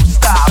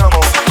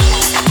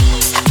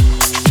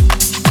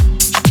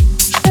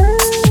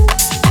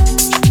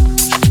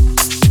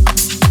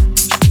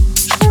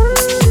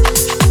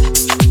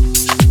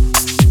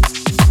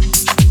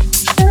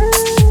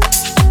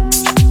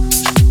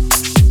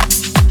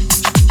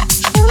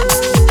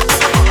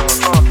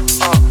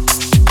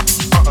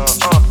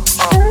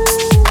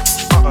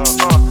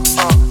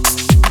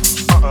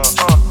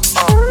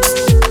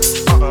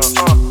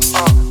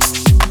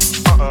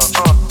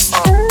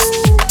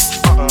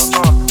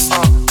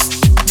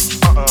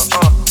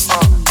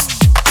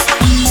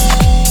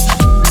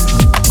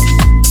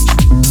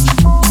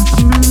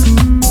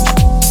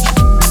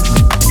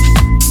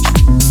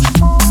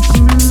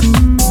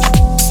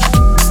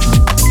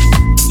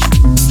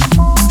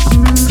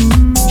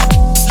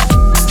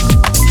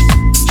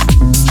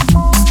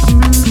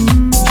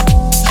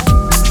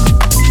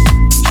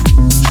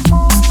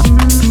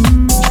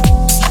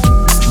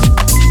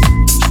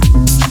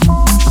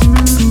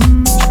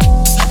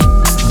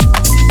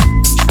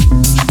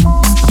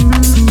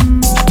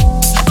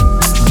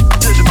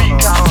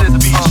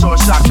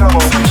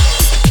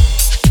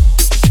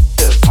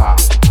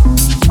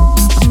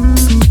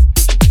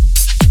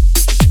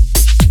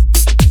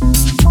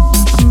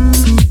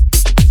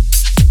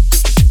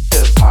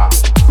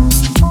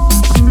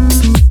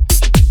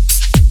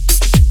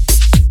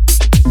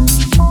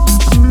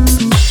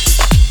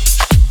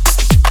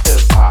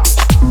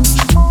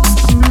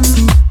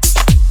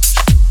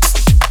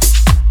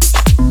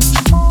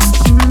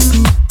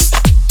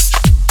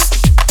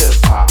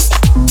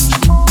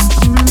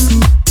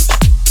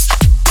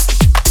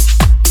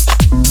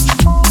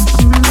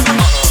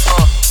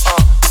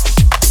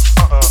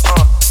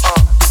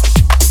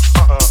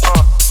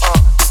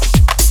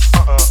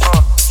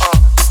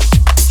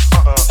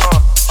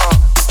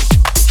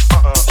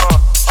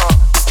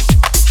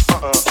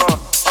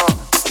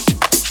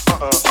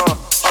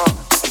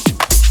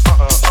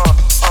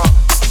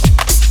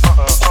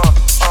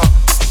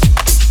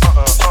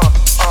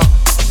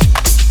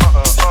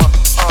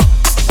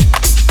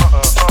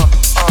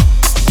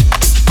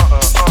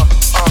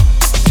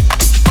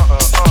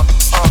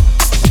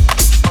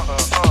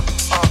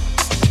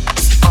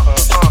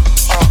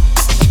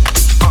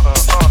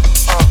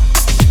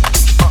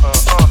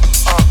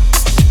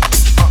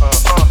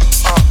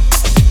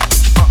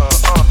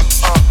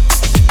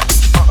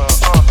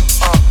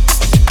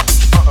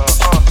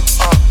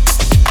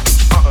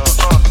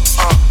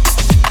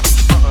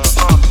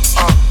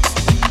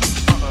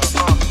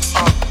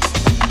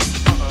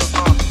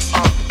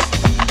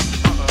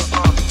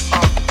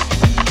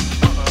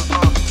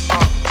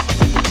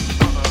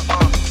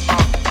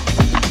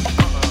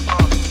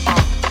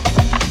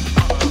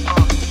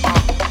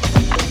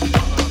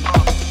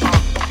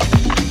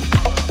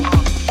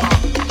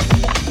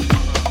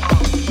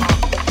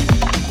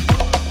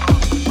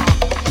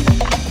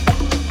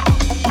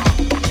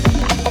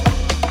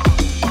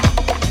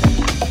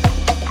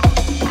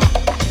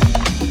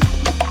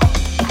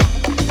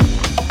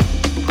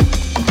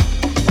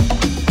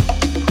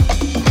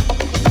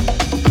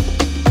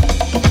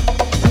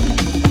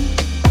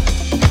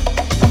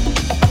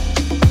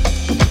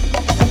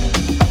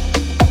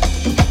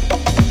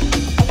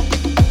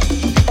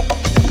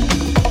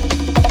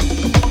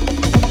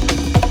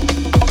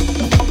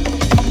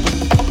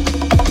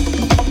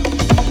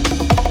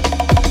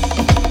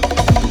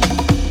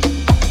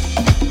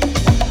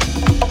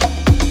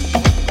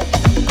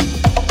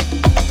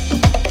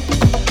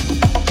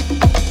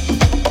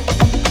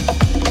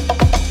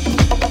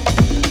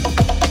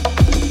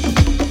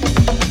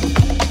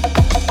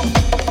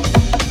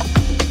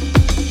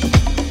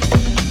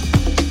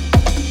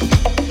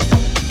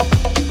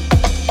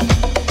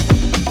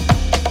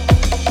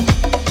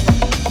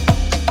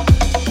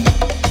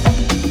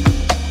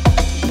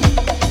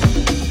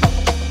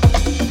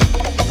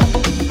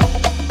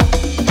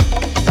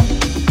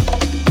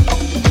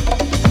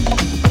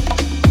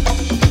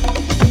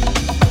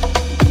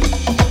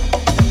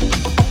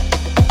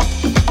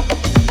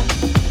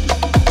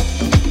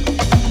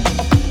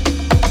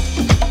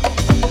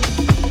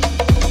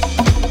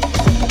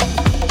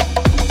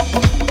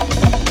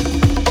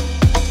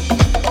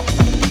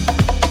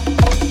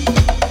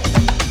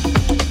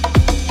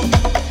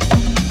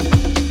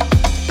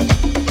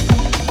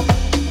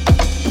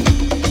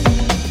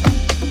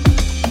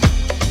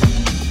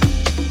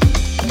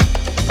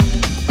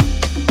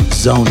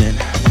 zoning.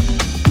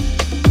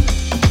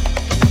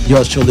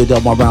 Yours truly,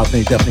 Delmar Brown,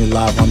 definitely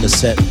live on the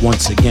set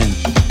once again.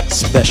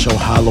 Special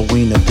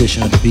Halloween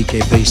edition of the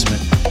BK Basement,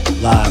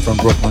 live from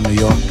Brooklyn, New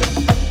York.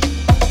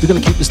 We're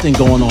gonna keep this thing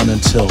going on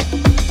until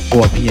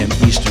 4 p.m.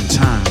 Eastern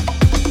Time,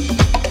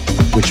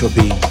 which will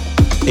be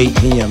 8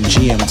 p.m.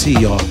 GMT,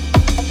 y'all.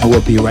 And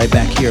we'll be right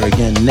back here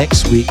again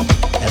next week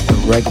at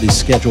the regularly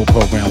scheduled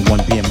program,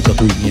 1 p.m. until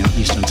 3 p.m.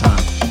 Eastern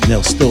Time. And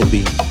it'll still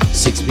be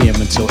 6 p.m.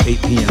 until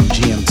 8 p.m.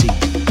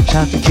 GMT.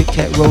 Shout out to Kit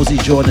Kat, Rosie,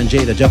 Jordan, and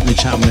Jada, definitely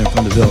chiming in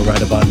from the Ville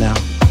right about now.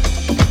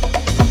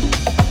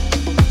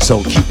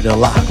 So keep it a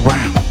lock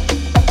round.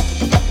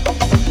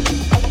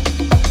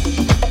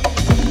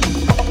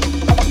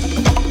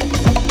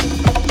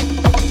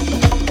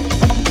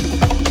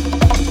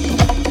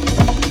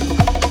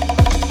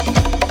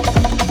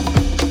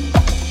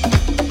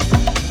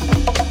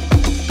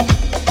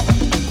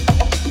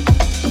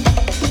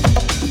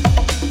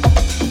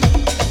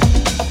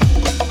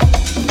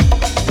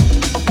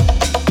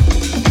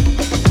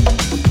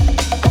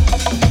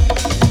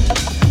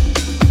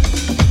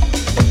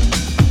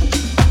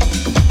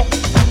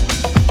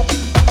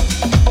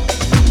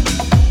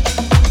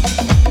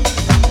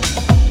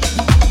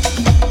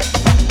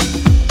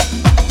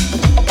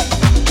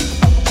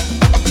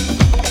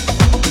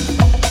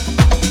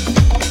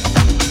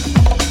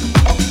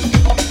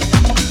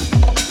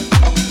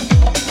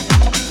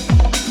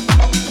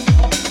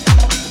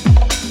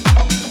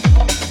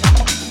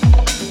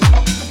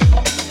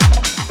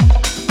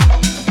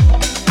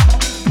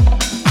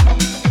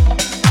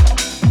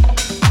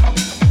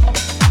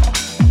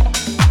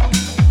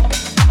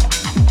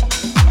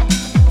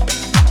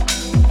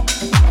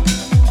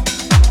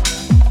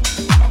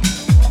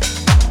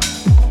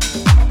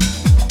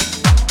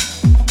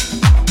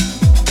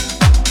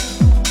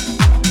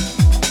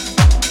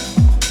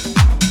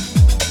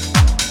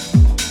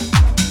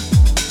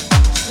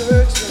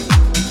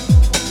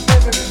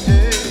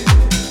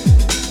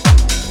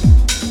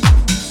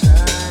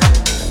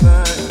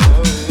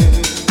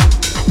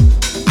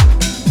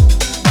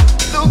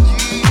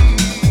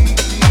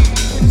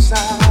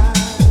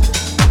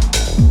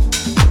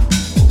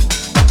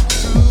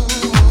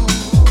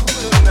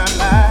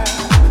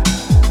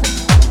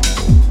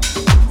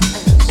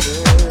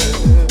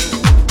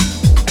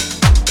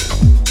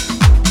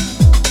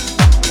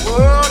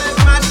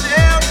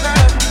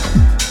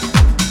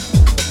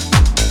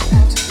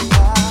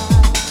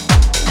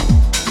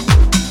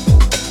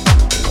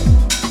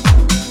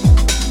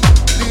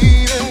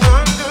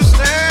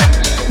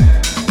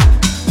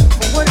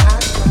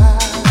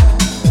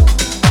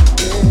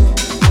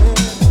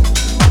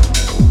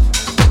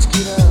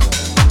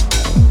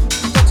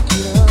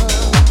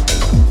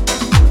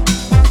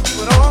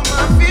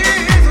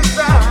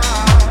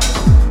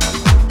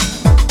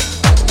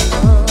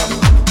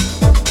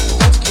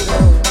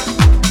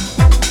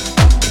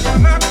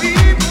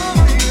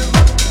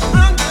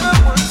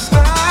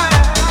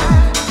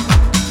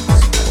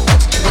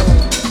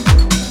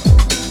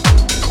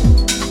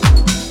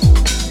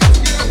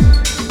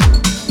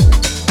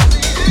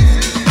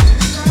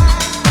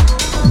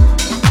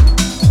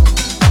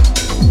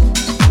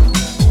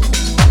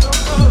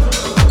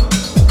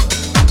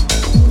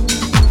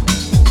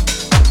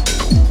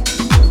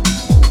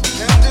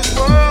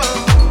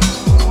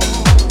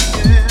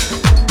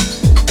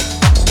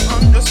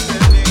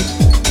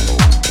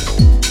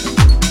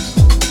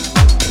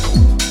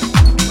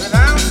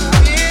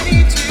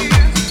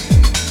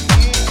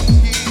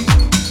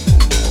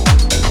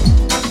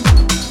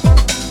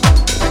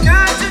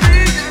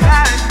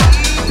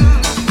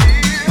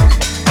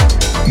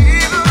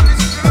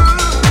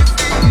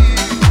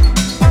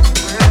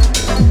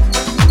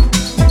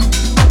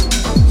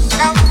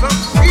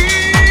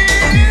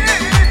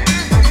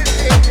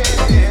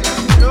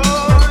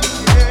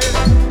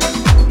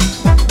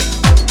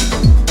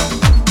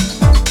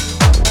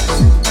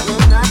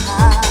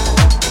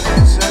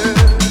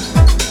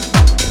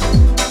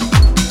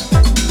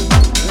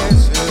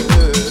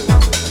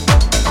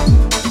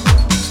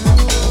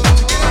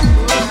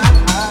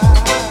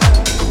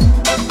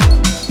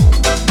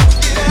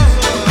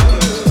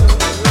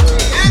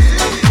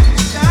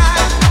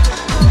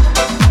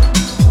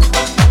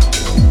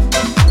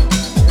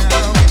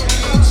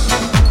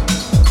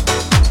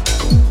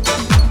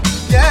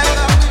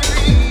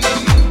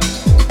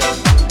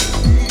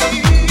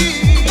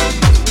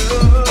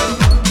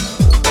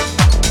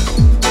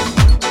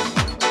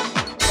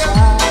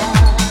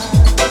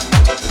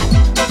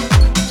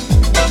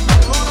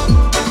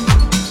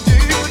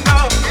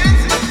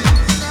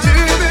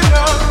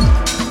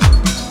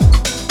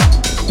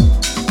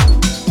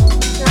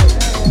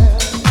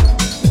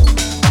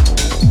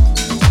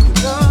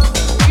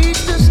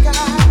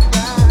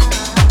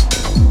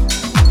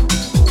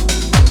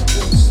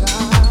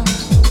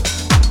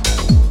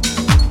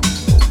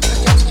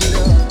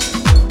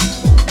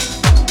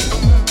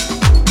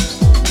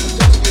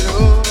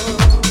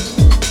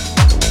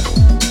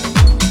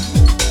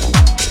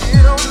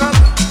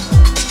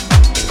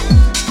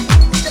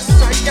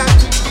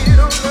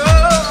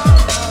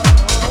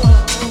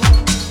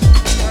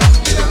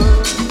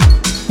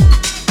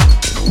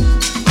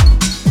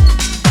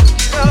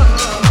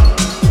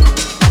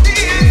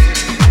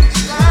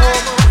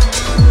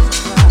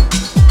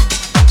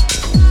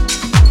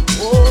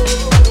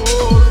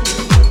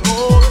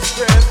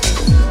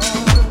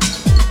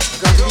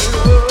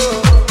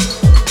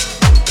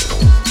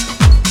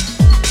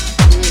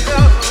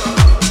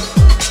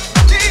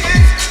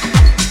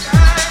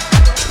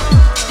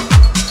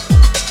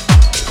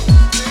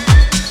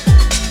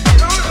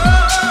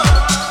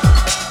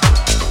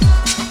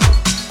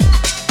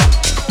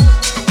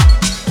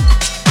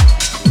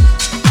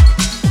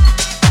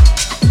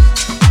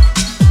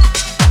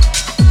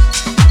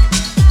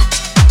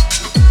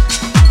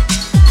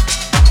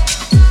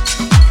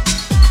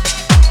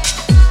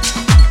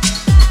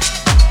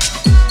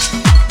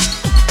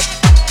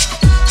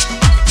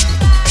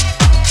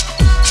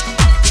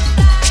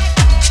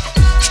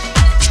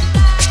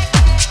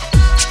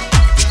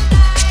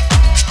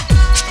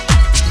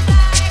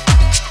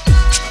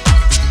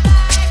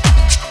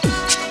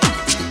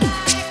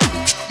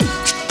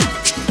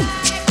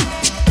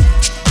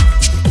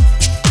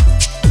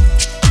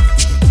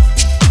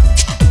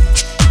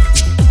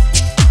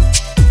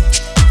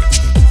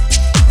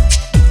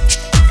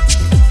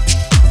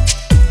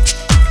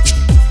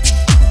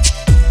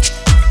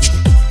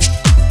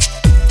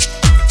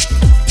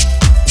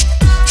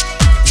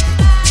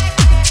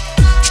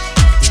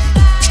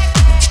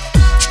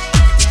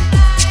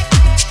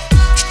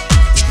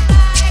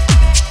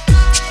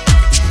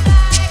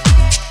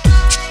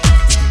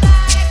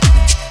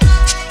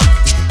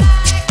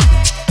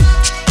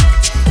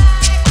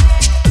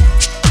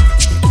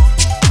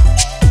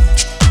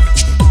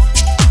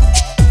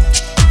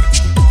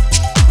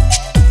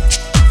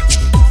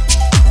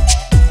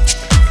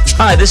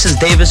 this is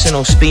Davison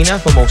Ospina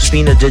from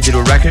Ospina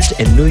Digital Records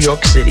in New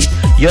York City.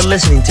 You're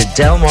listening to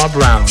Delmar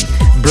Brown,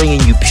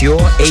 bringing you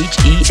pure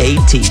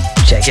H-E-A-T.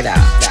 Check it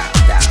out.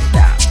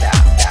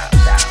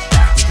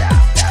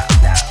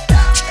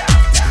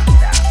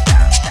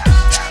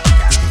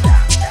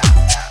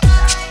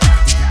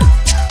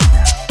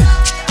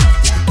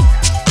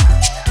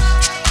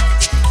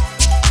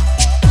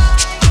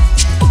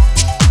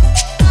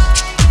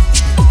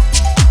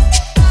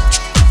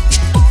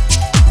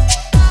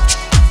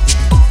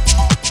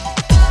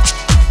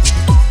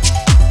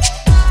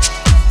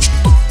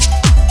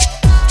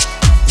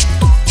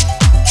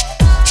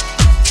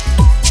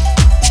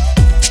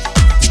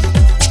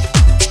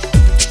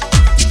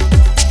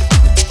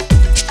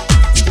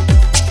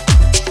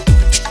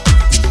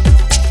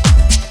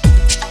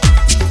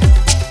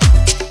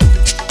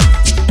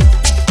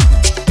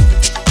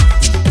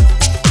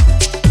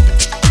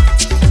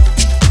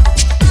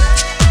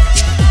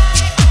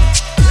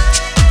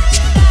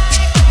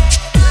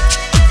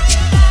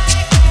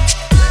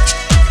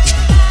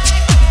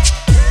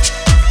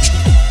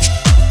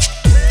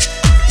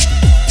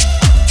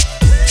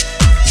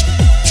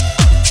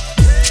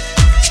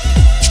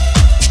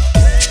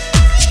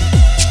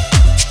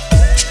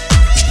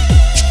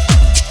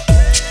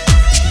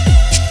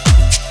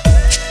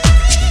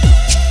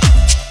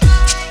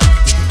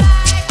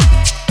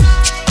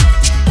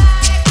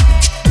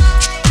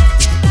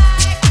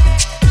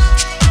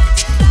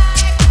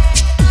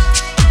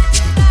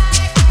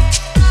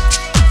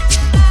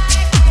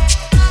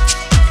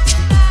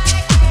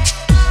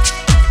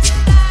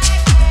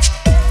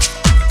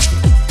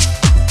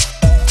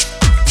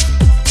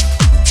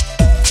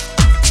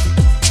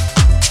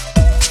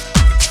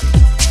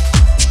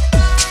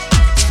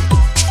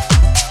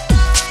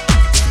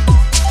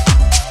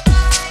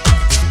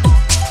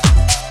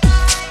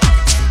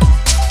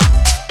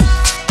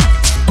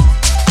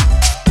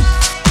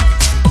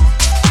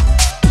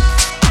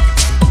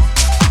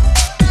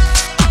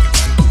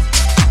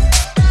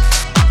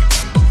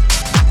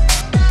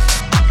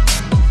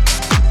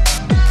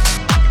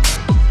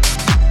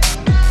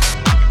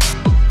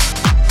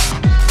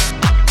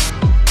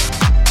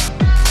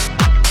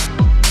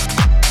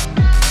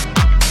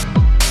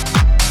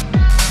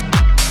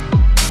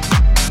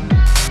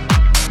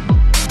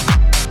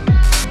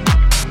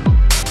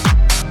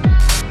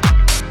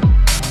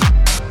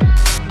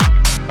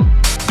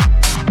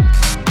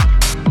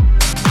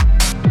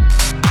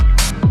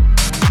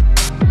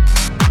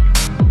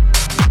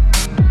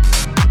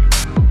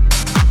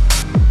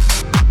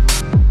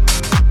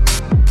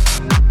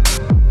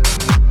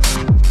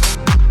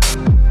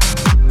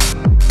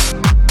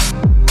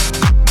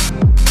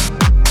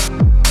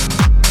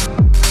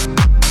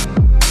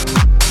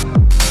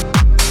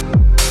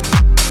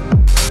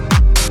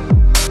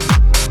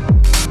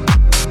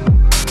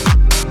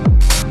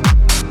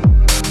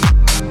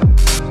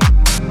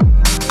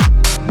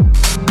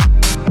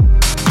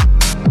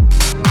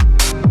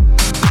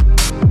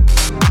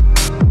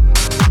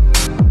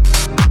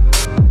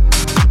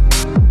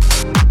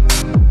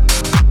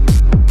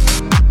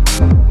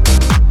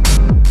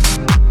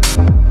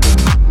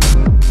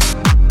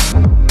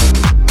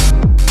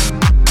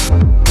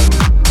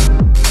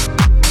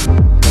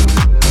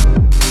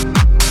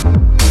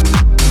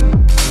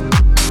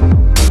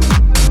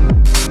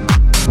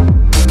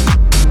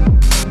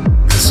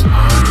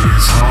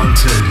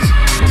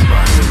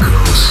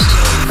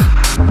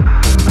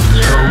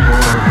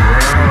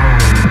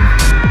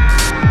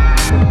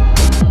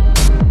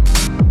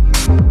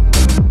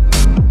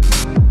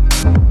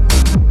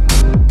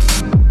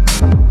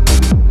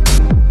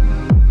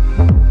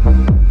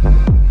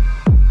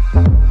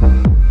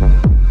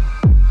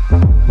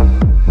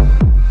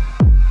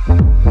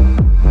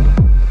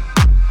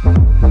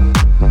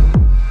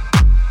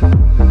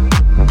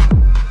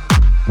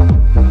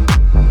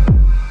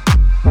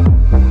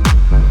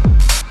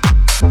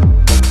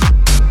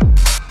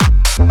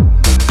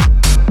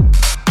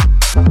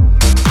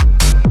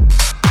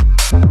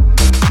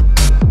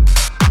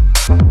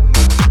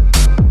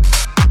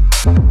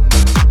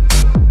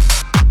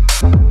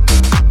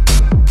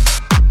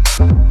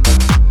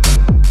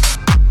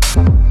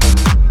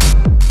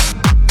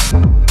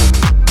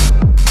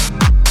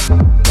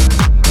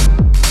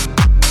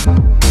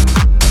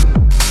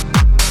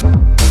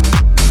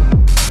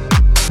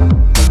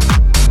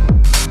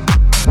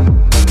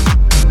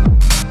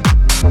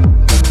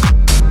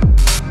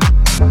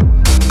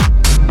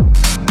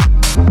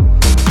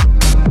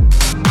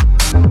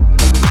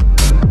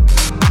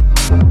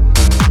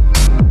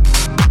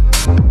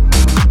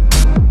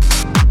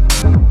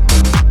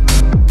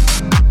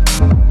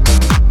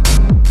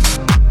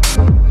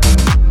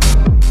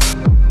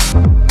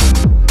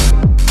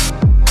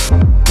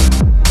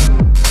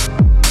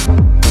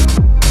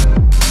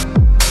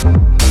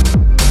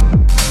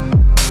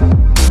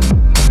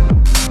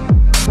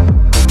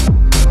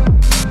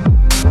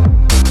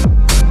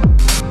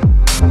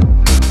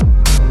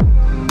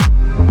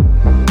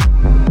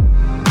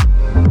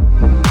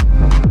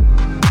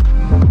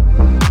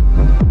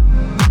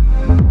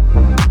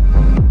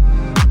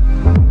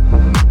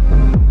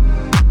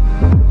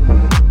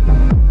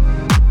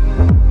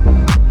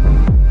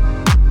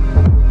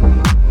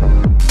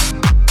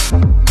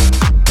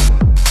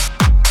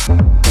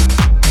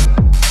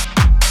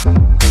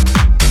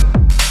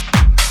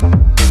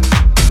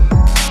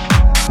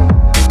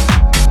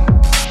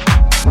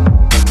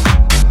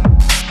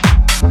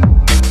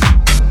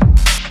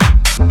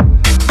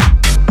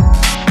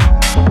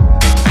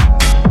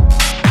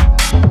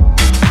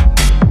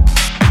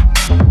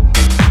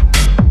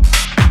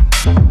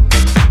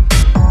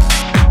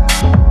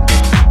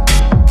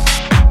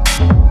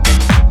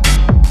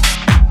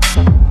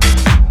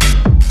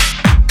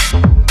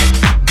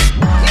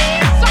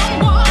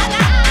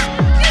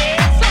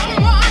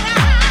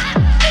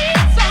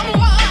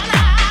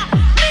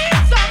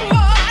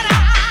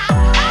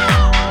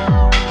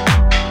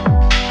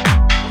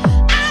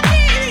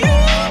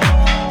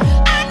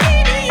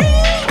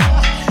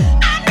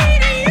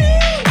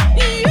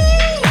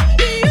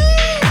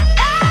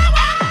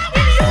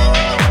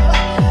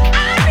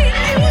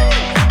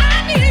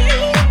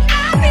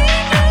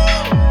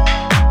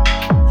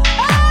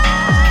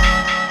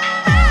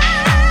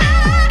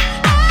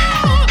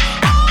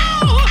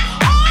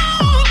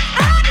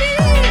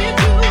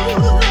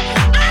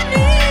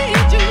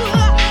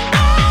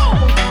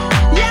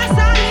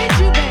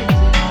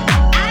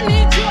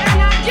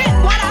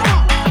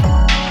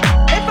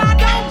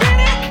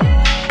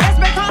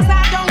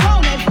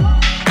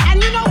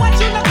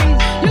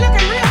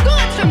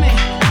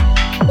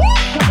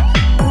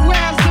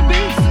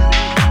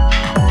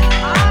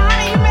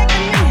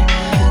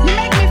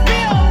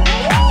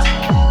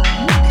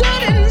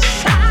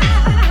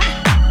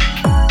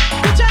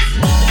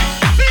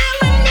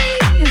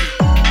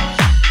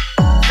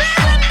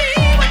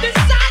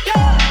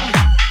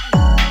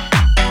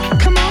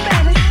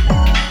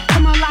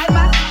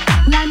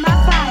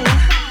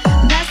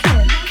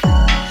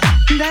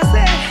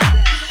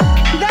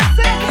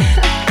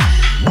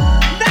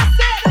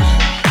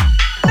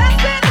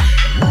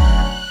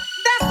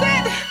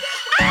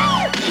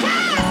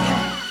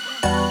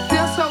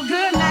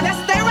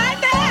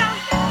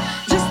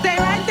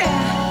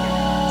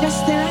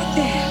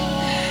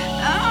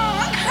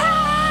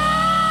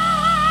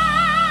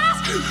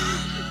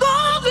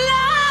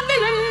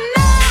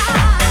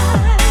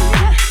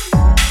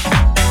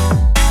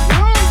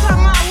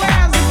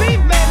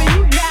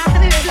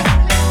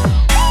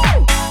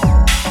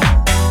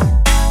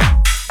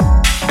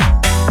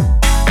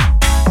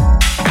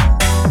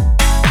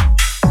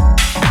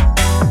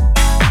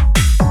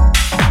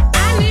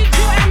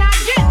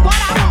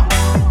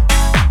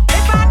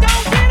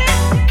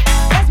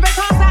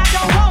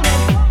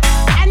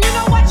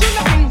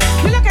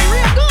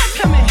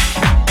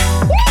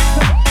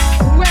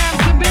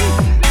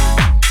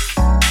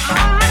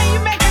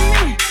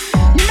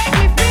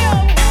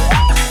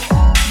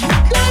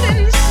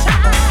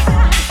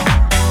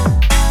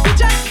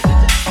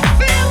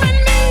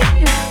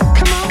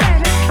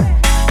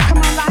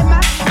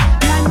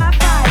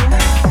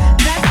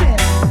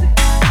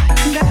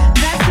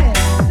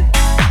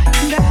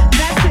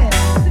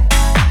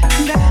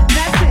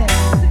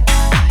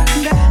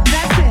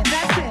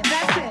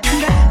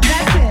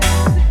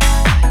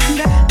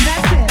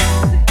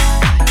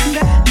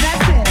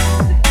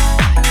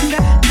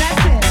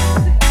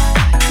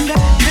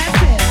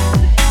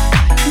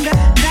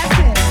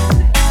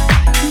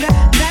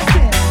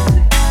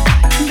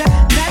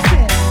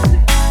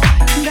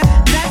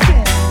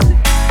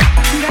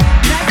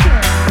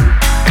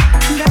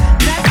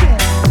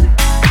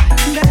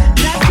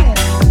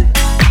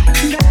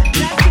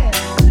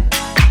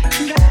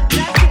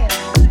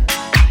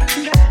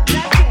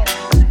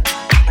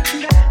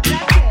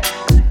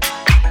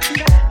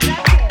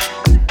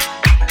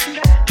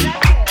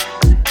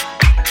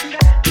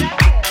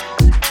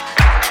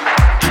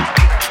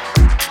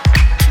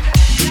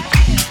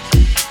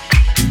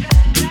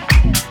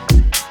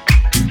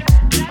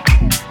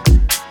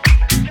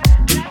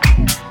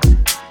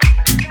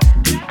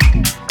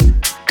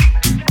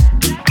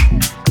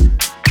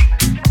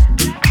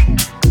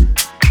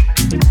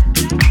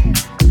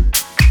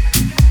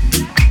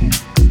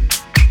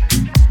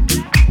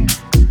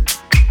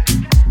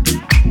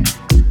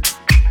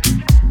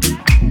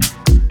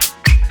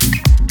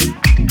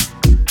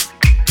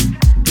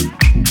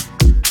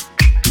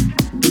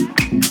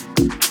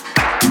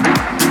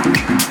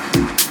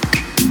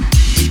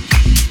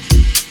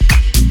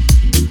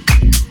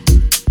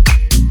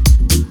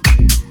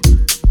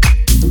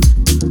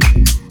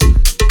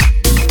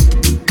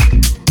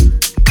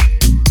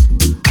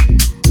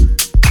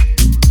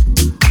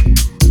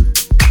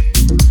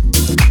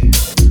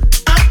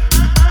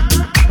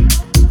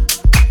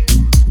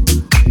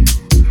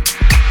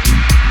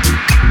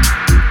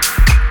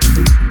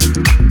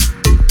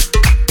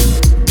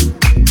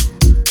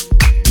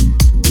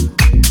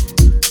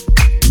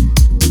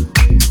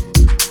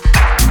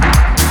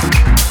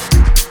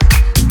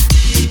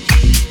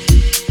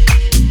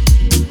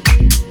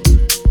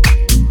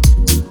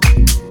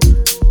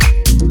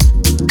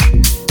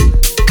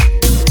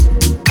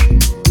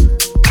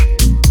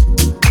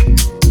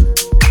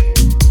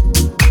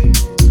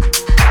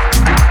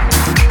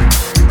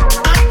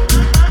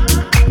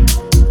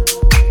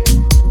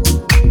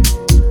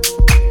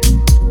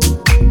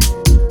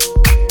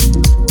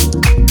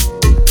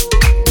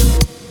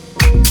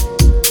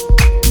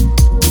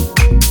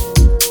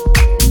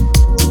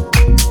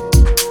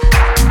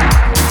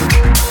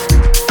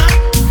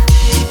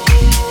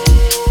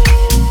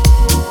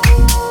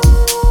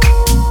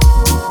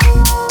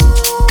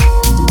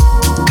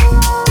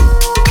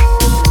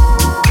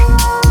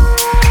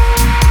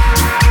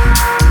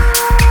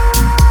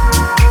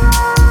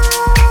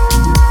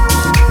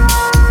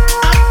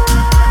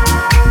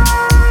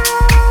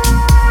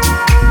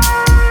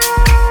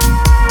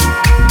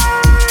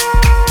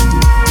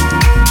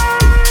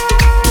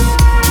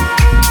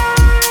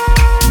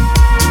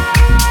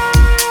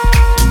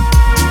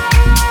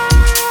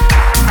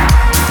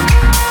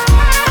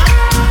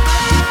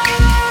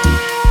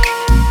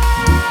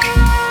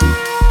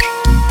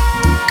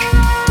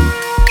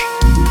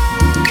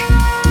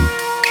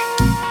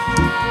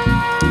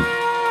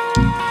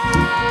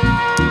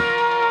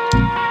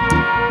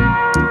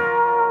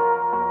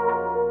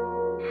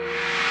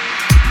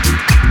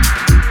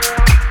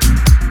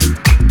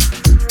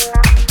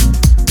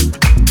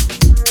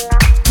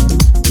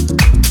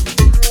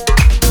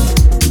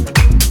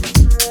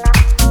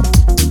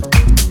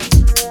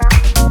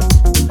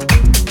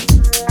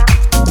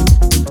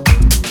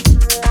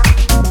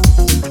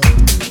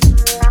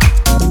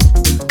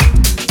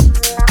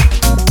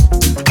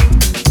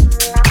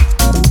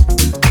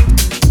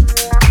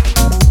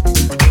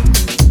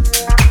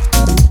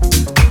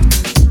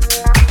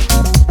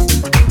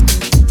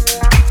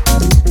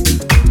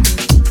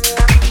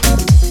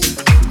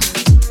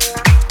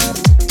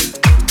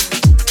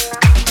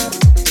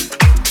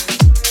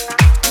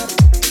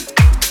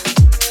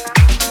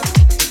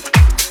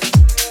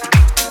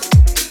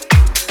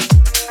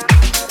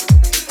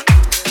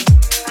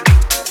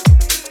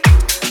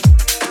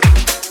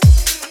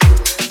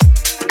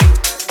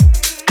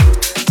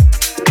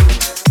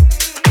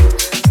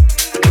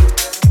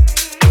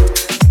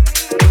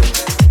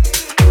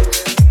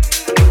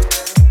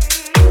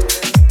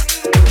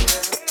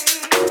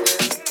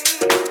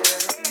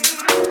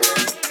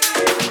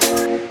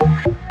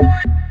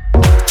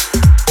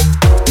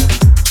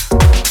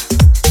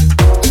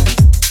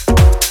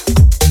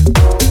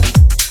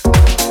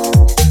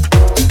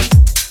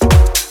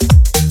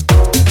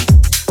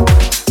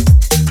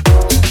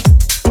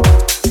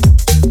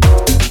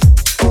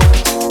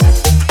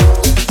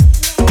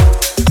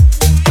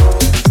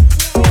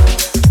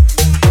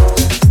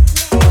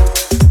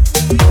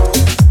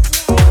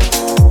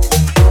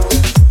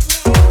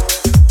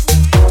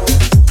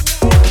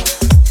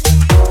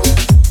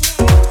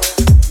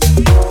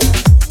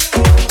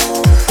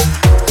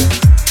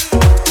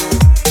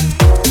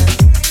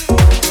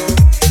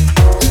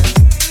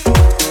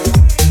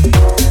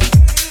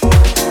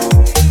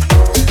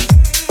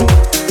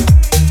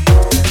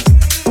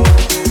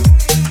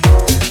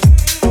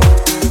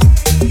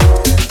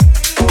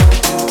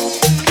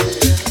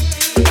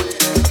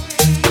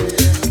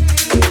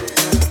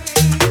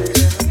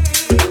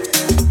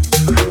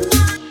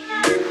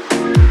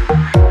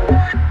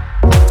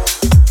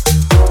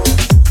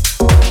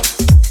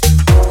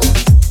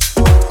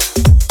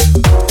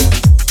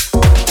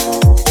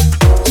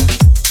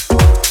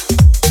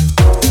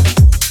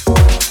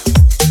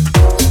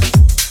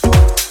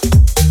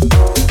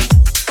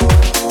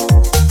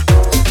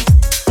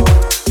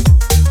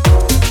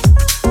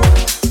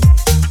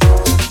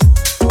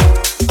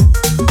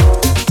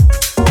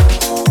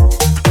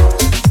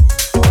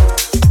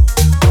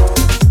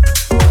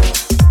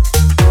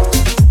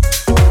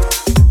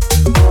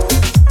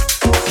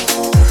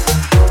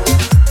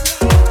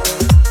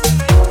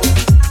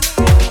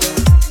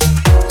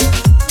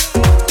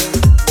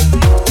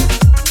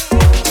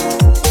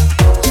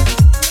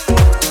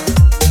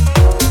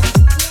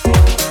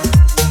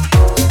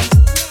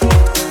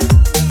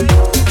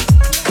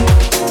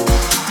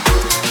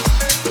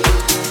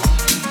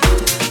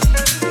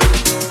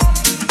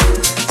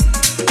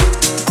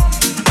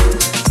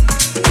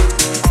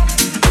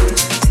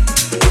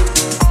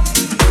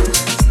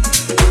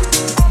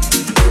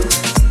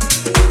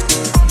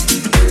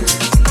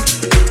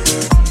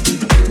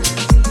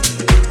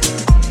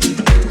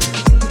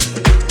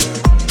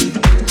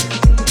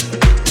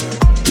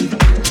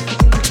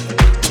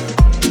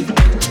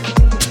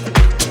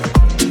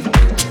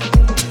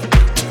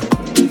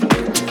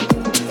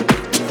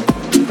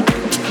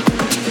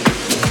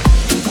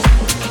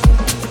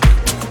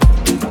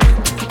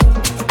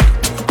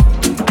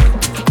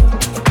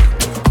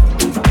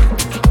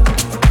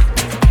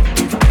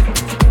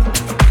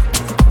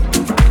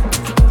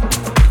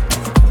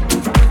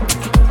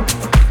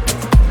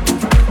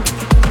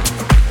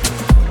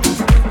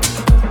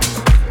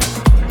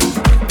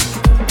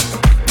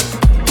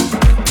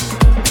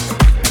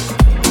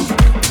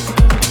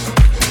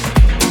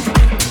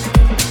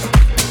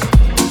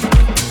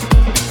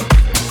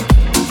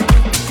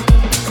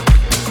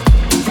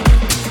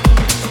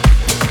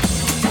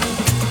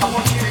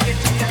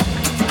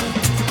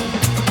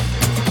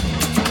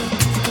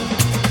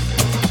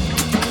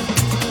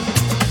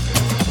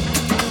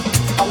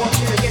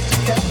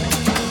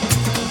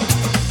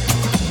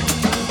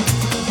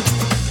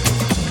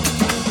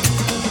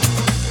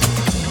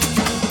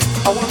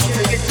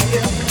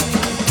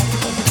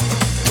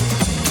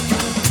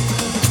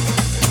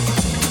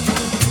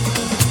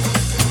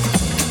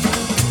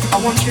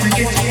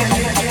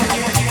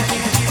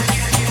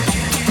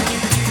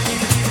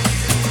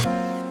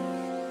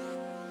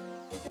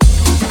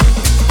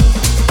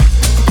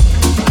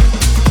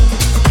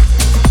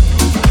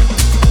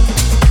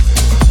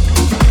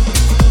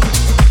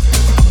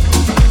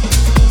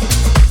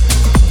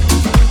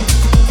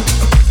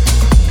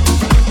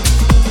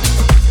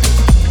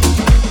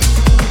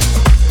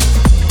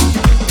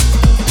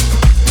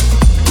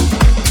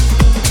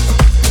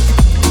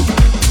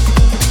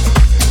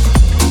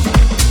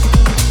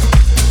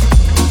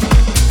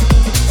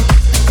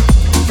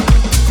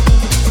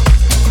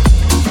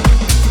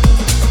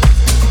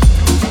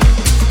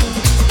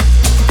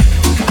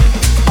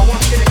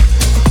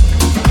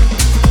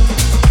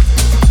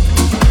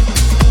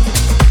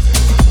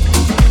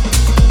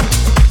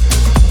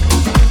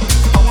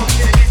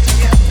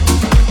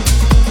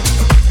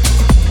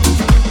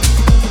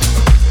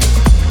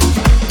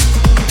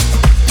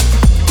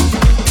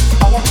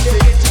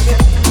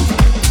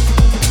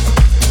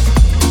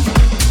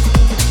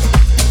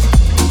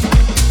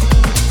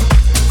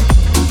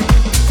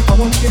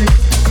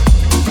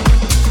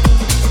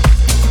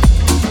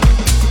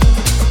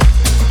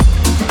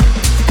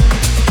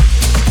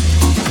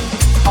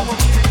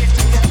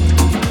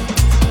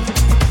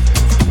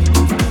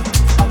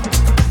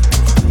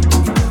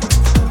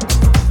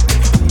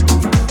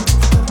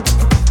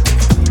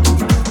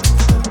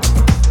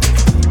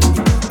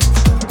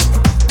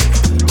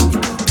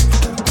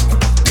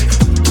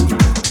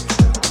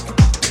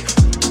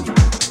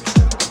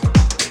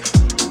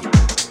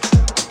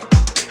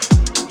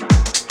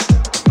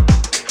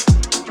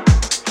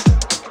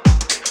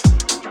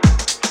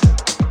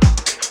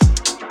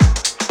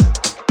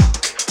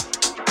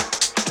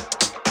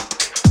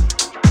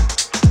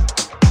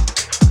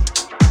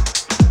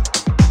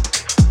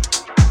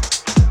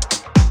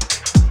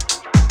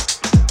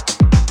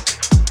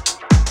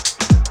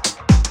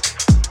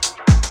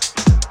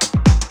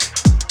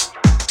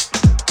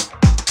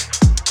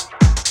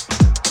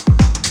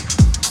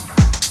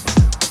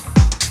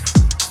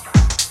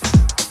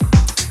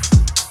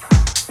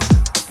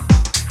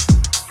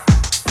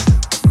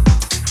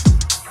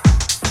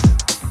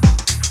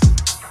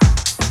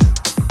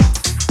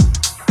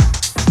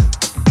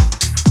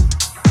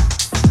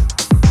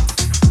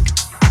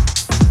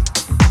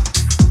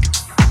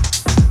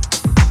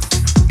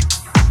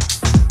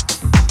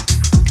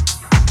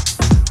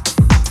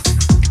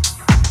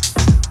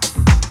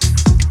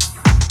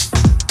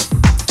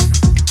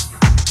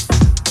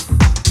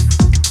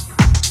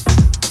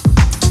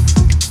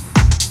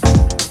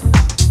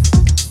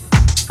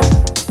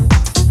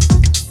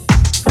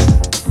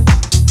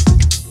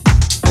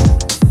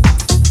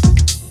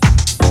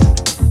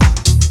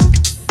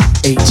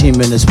 18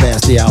 minutes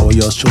past the hour,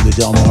 yours truly,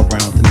 Delmar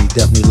Brown, Anthony,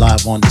 definitely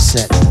live on the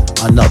set.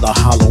 Another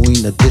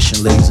Halloween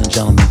edition, ladies and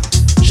gentlemen.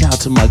 Shout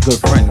out to my good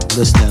friend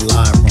listening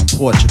live from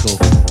Portugal.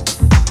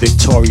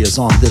 Victoria's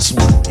on this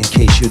one, in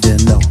case you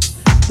didn't know.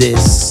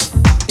 This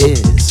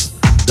is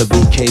the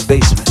BK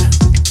Basement,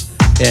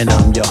 and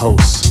I'm your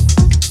host,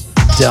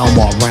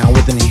 Delmar Brown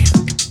with an E.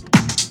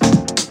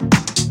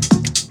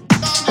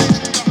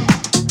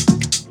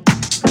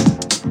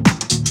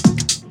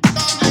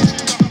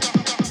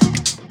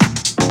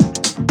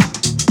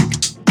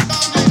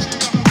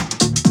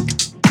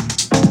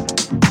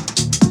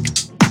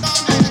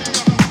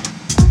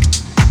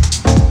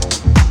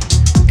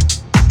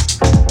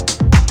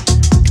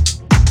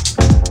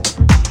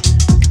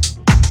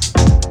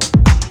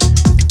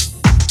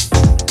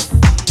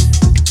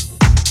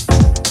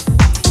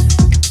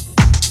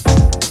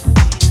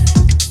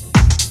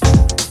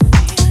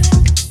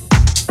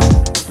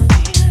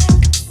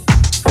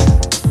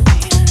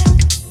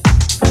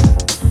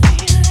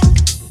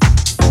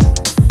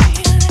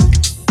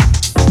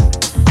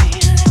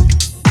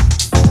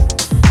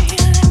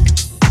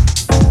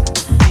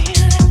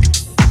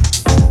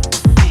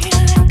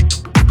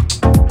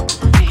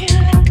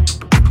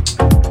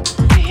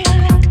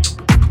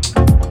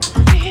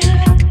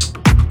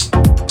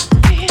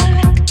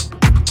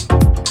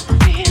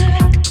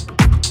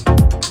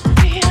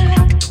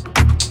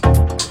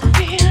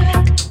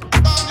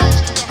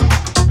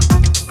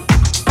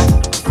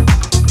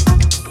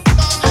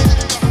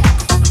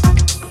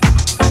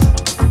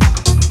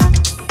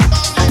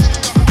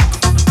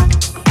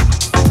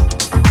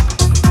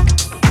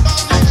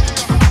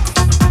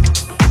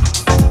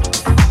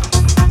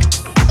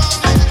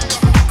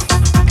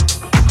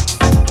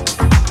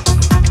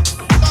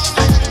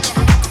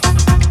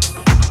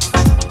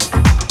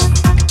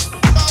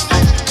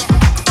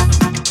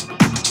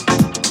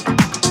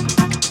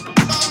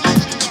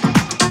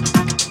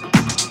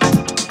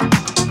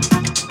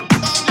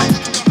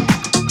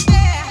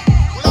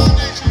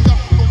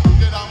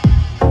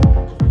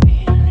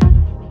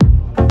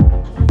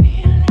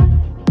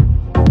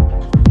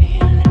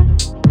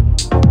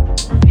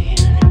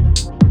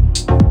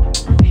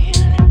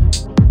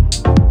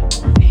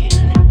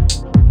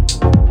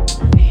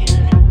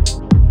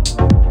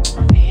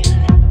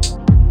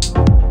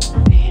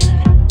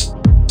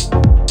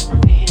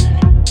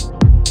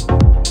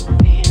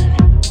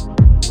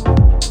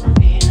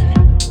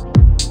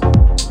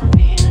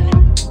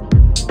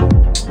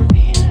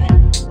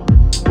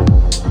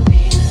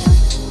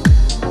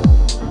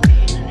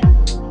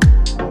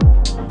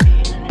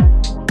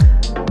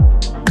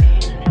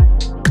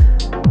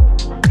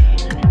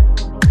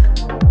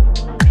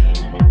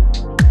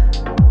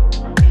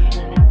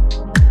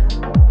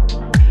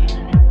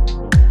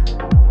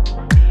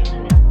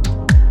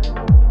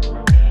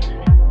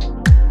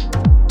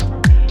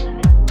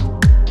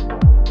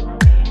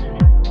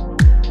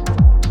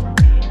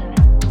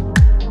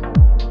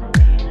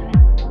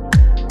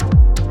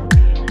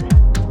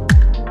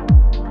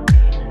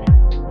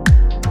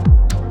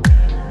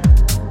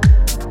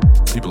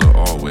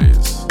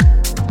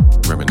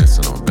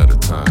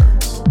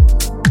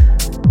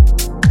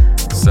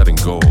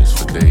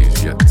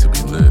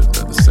 lived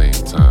at the same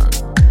time.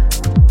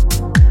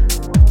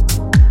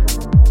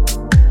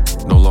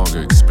 No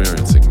longer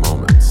experiencing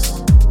moments.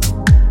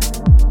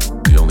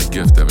 The only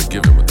gift ever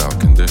given without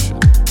condition.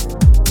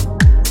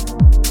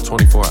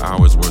 24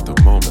 hours worth of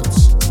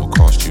moments will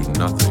cost you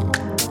nothing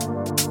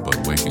but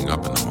waking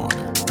up in the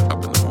morning,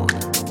 up in the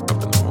morning, up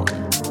in the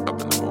morning,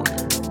 up in the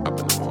morning, up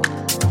in the morning,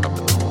 up in the morning, up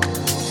in the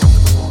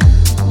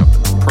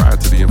morning. Prior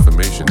to the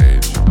information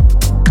age,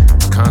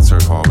 a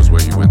concert hall was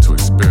where you went to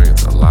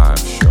experience a live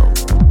show.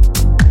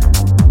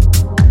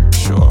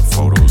 Sure,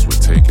 photos were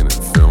taken and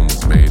film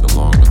was made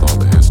along with all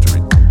the history.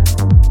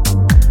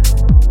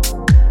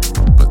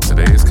 But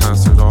today's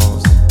concert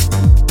halls,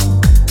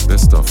 they're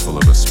stuff full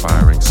of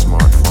aspiring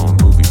smartphone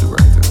movie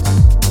directors,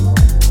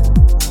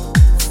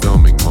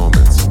 filming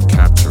moments and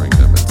capturing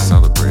them and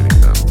celebrating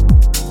them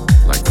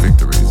like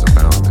victories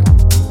abounding.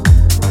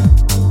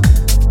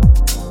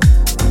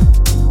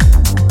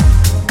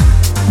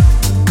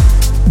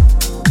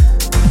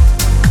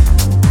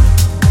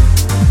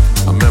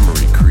 A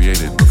memory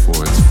created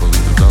before it's fully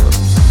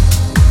developed,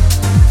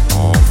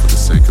 all for the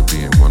sake of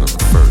being one of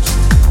the first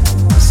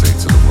to say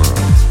to the world,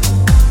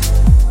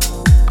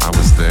 I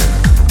was there,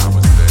 I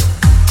was there,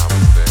 I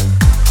was there,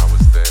 I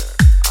was there,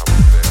 I was there, I was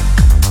there,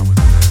 I was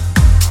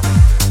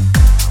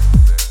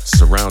there.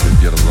 Surrounded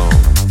yet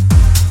alone,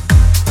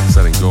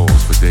 setting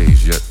goals for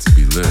days yet to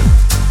be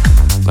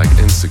lived, like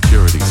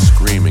insecurity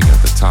screaming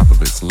at the top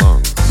of its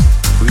lungs.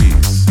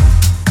 Please,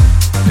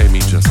 pay me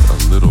just a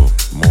little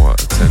more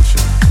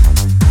attention.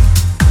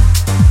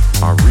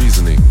 Our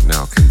reasoning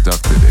now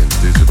conducted in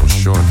digital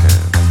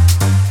shorthand.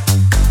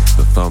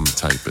 The thumb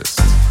typist,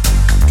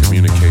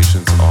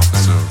 communications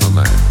officer of the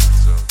land.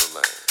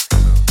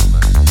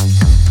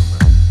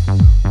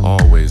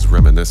 Always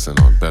reminiscing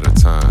on better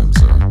times,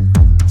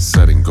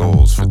 setting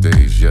goals for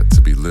days yet to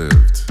be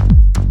lived.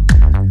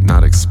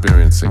 Not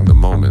experiencing the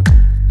moment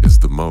is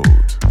the mode.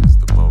 Is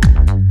the mode.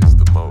 Is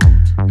the mode.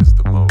 Is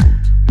the mode.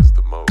 Is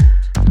the mode.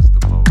 Is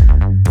the mode.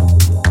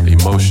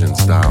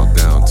 Emotions dialed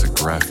down to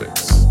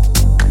graphics.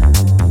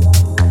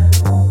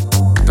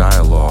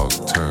 Dialogue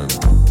turned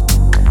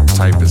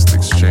typist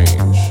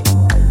exchange.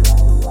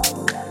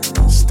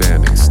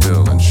 Standing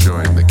still,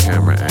 ensuring the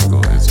camera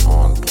angle is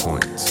on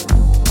point.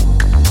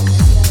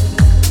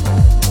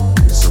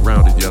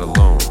 Surrounded yet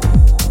alone,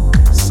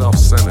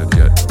 self-centered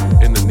yet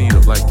in the need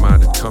of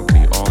like-minded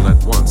company all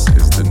at once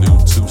is the new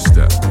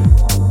two-step.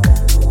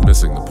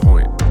 Missing the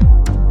point.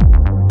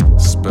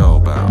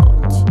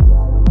 Spellbound.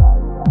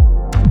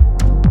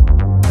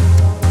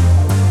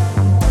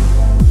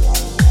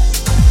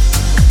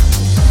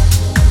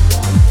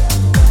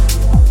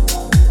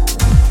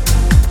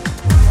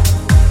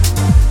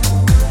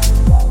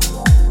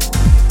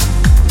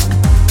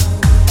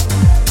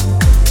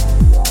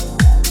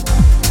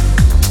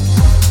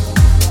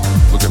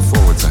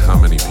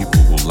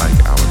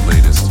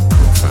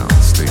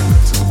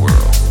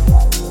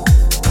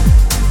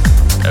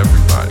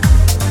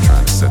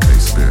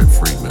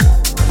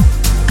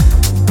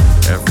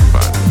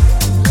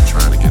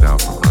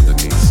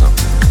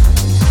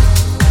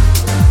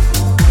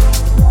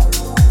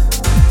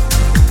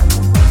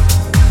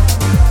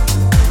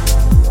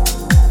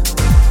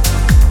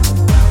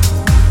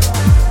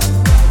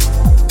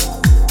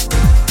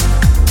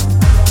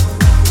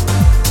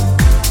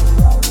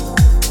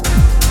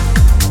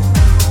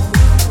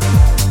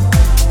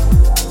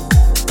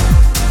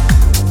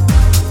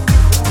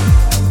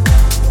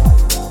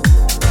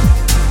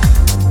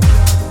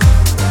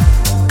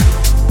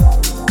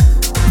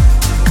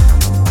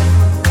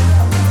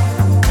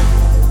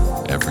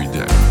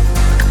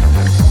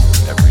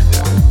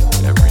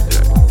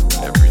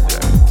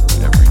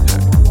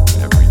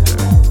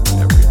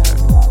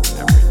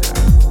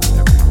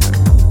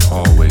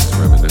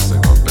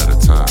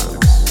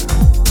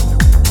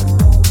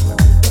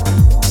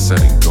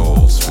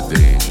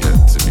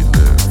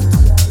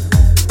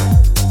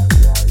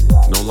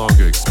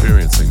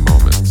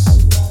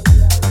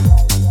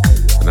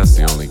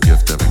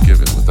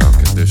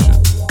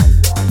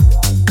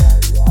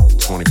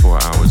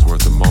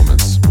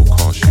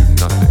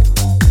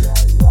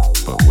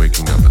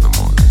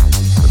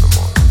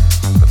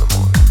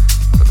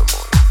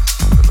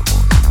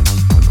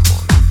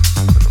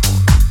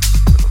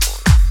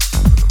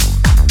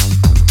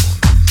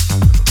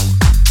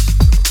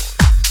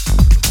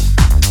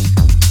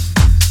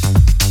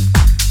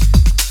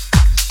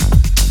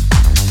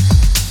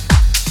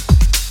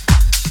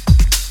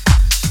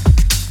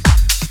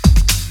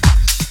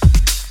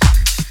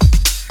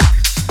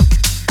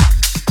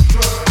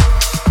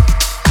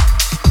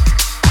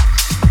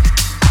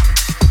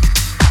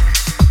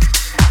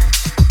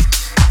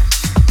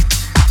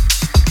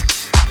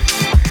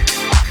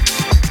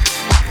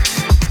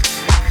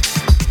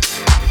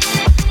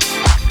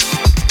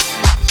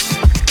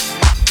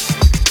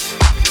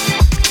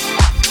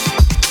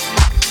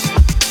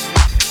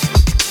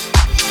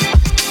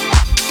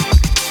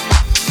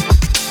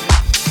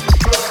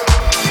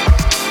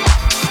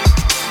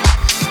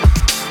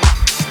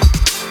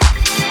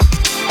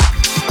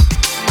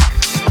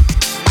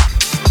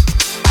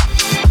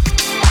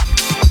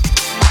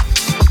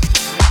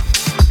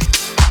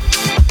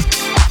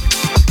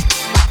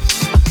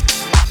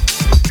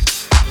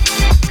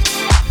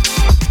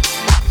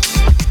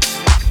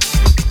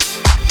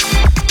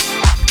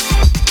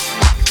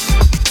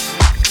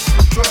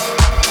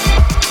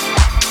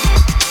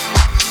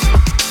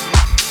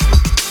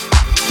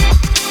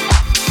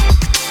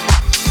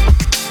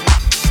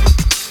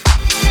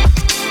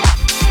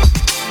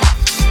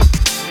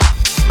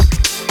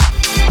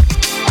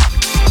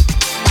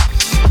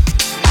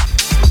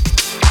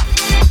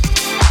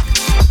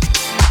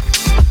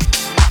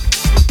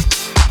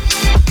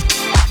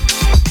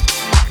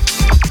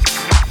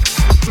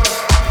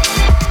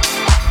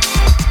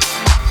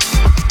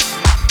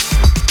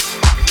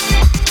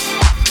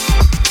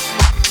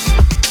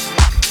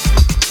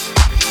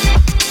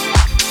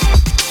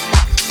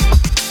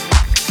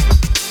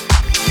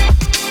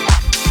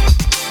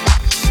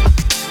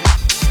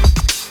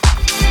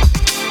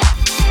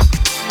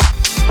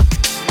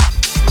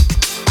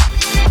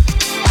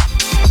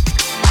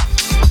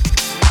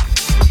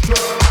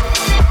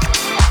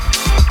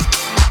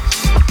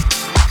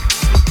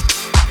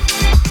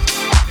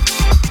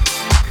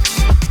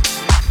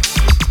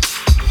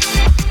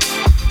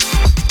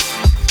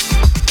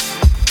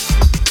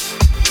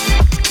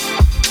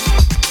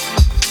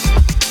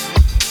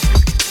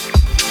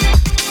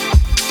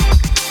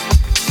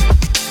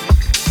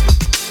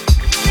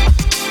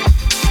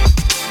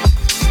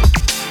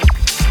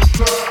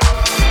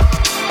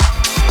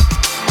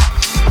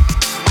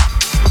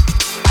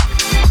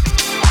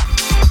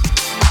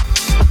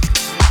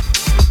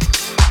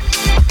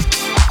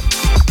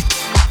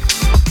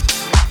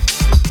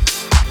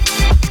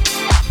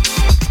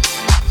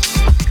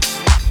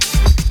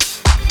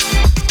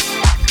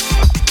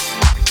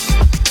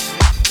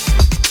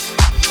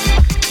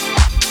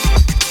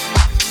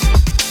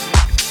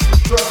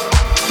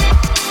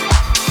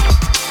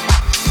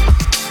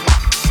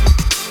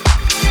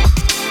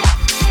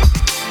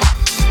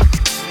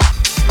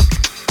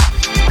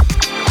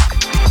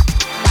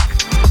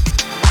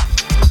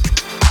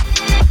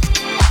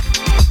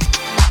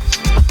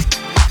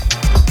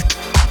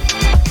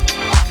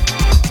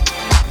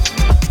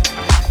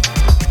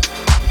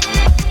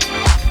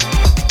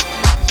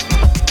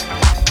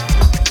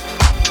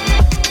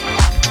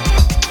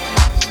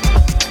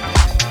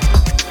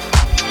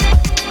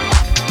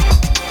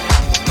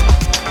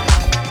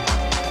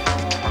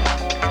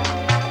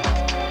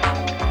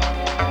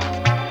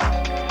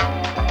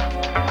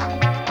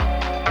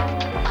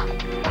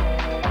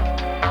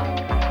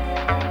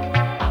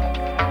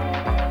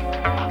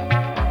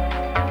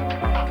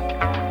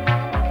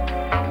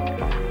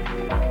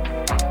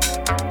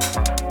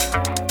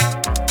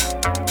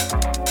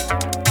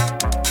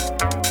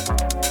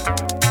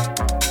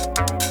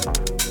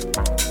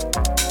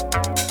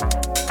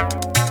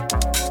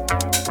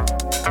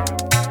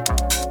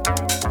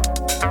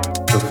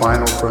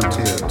 final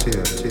frontier.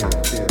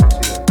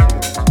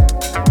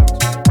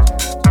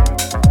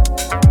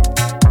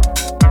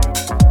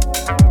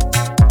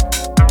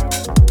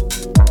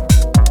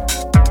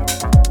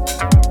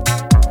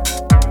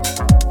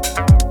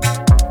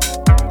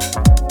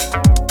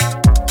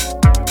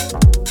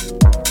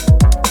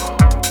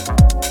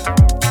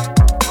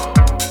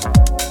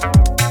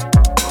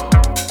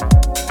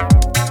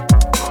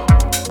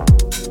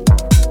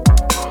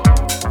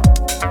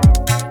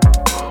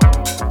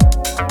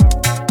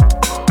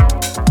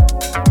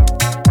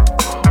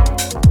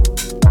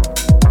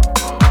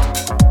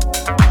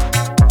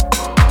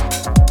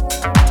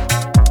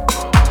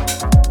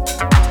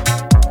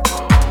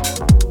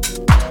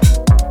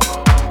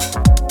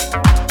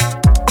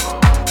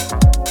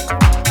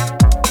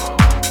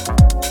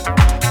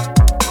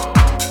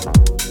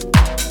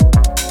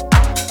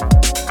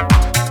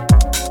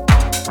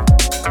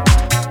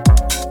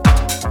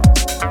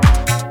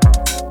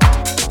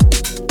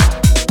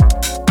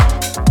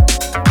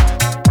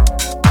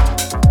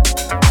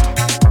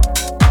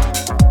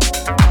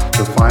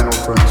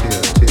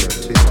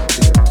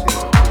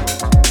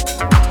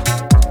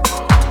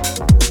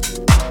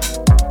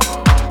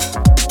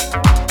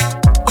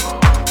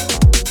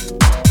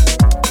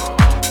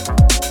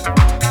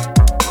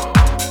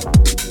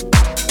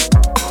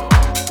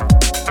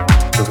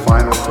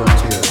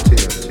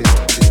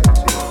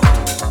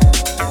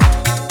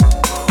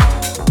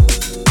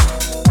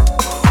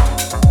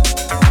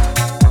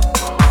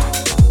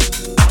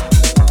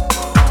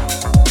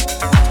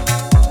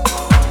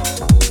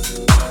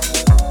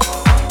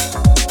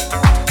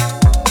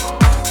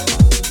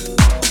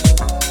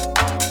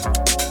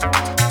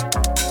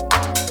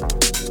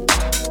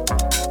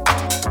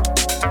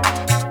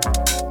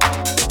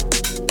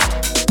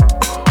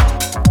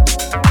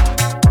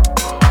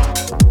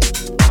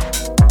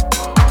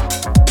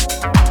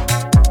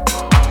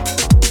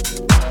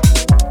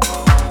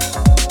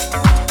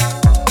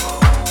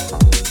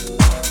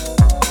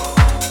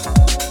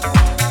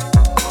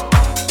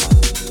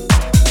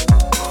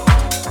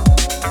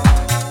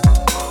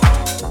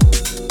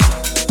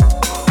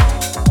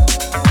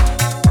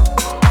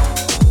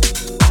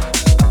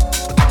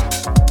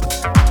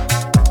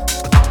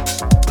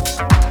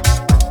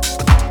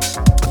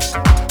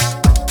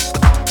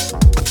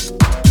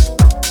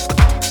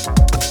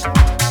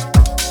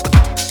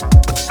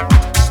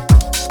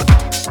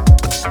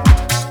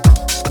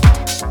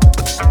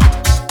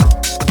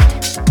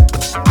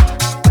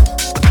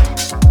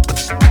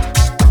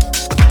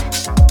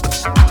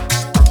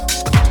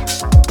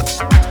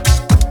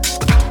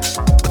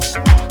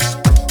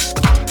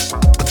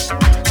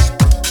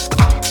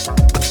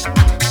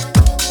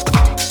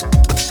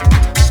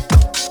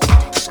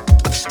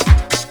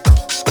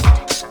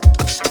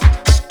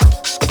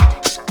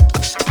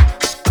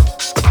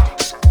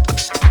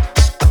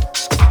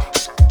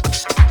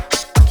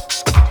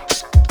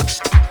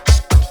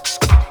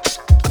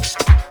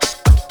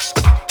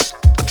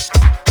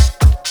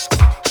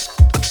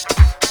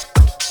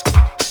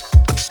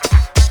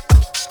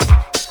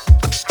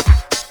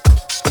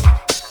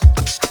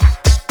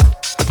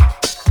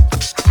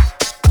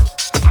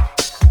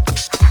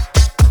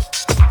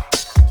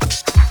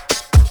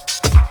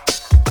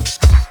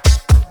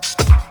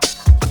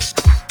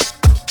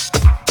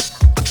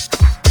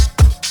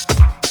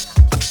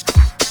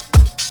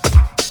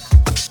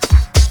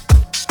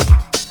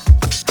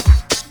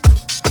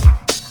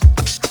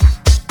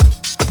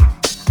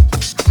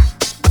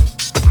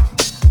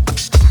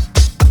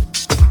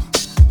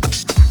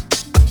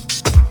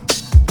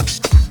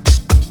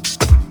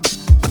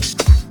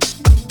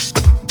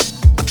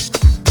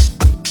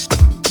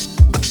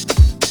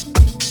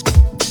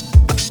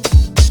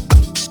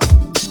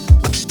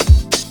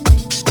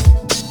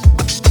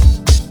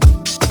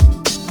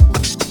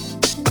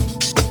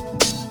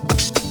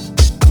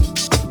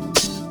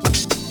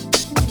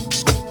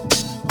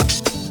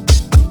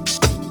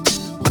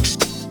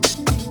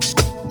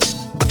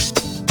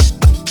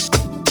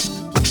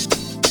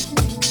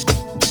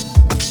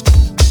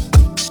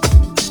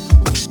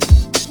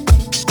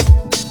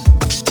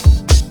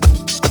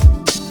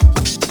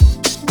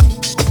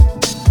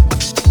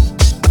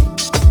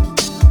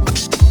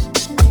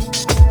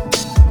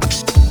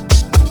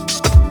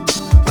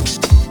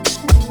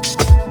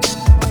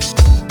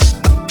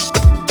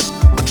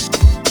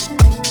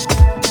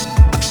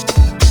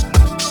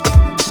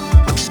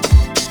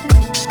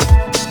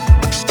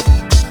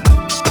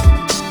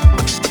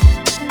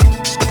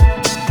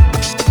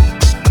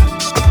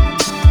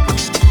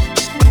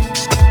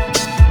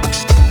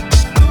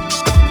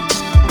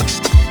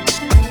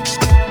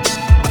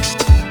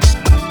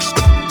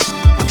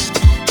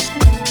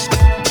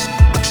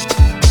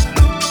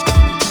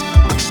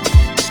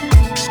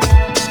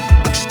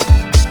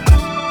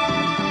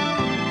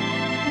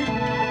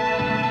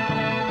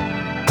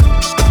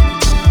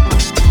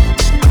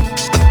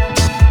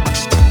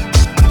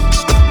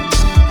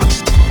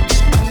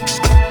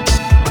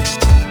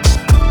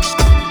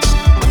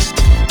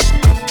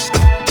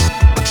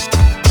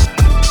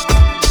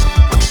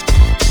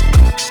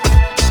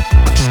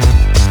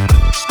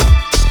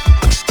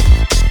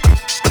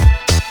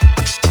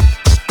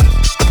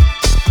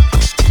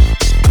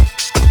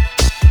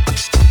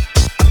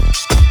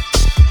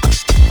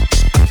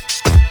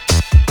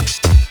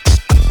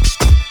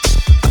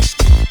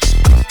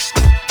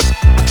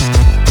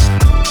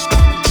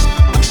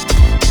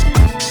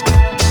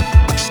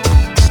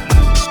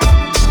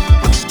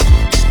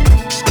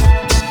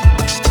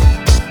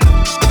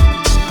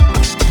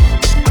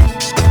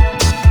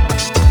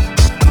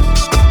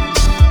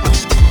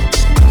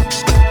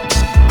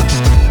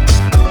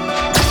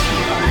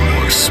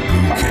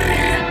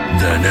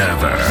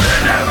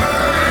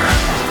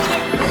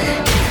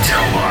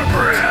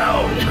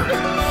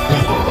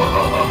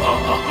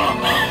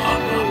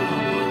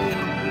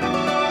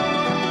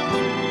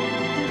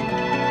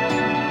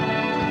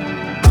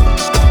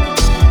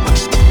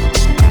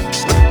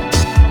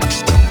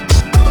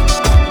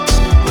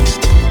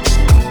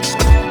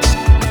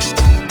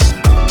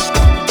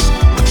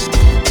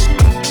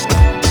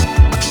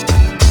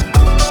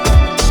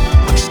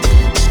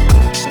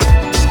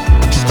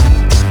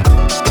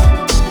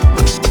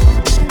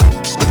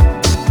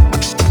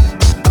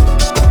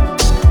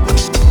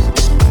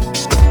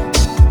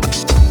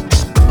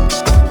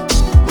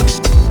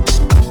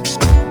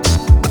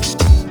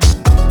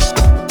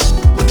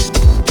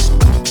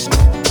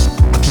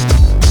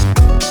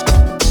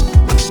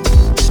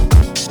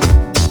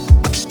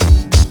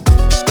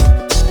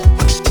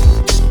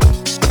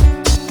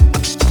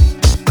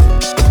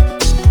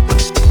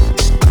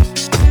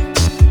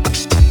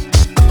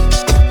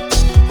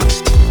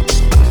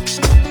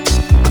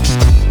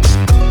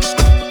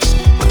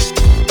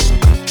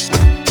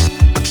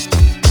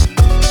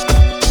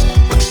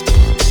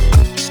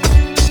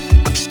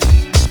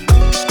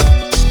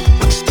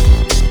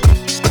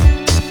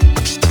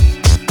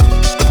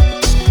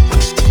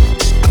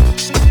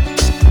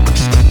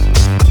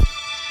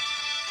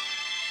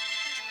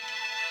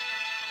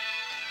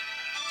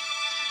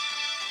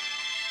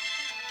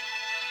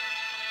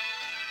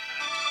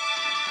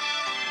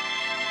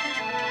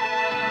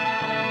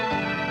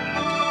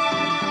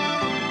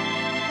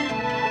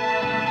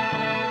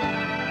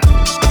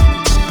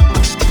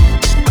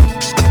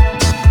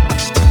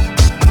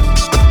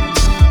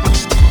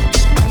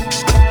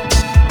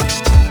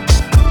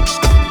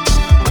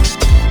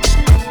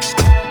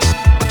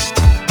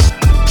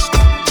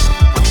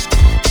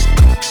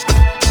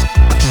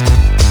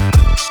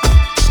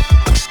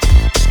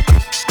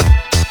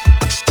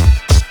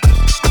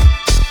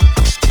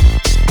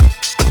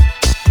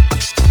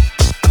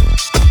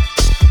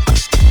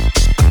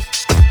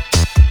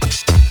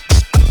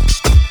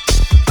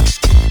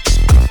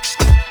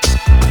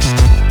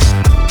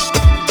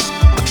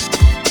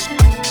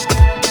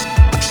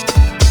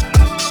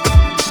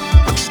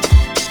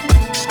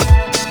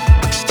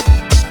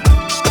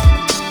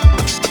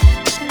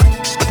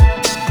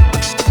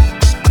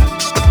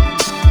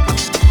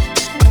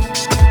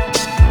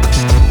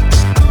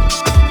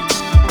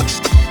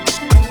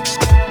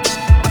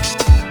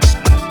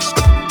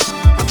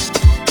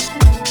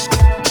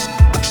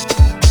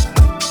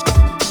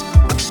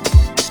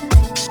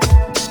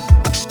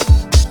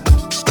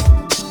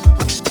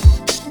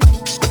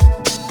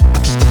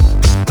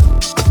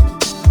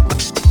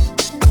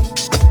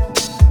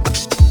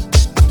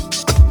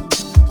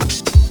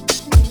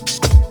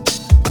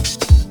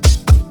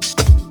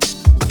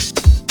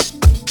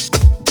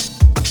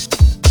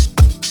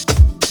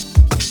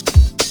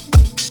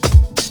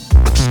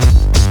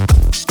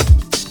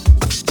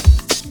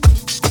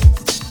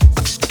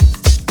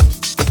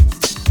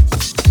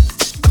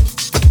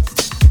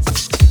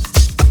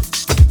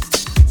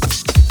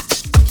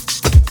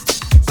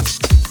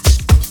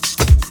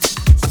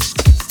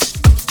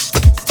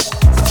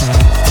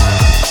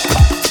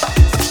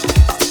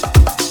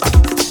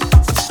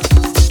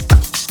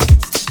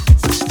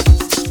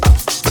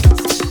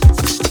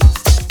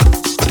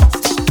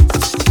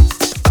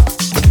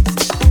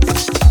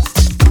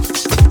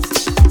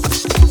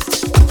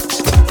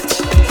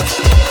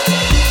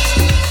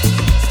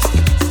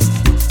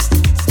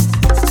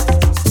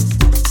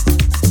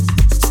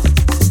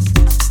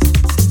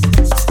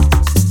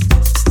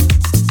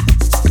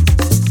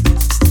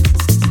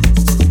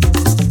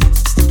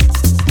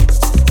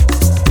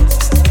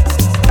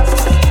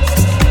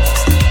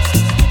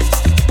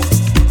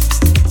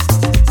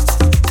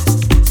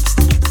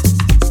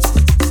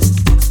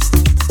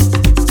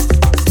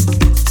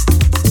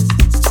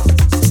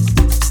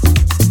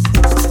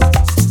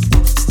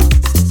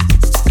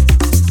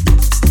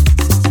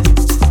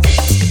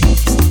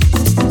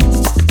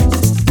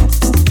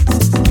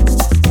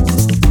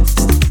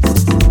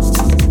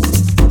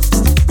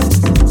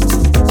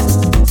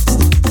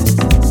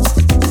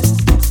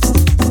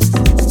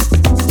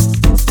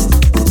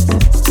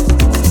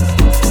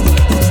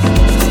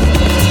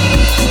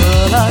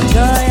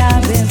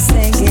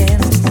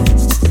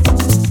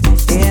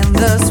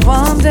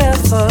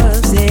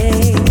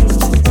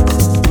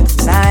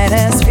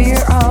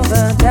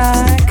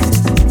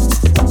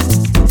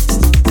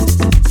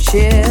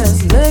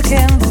 She's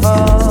looking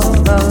for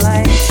the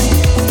light.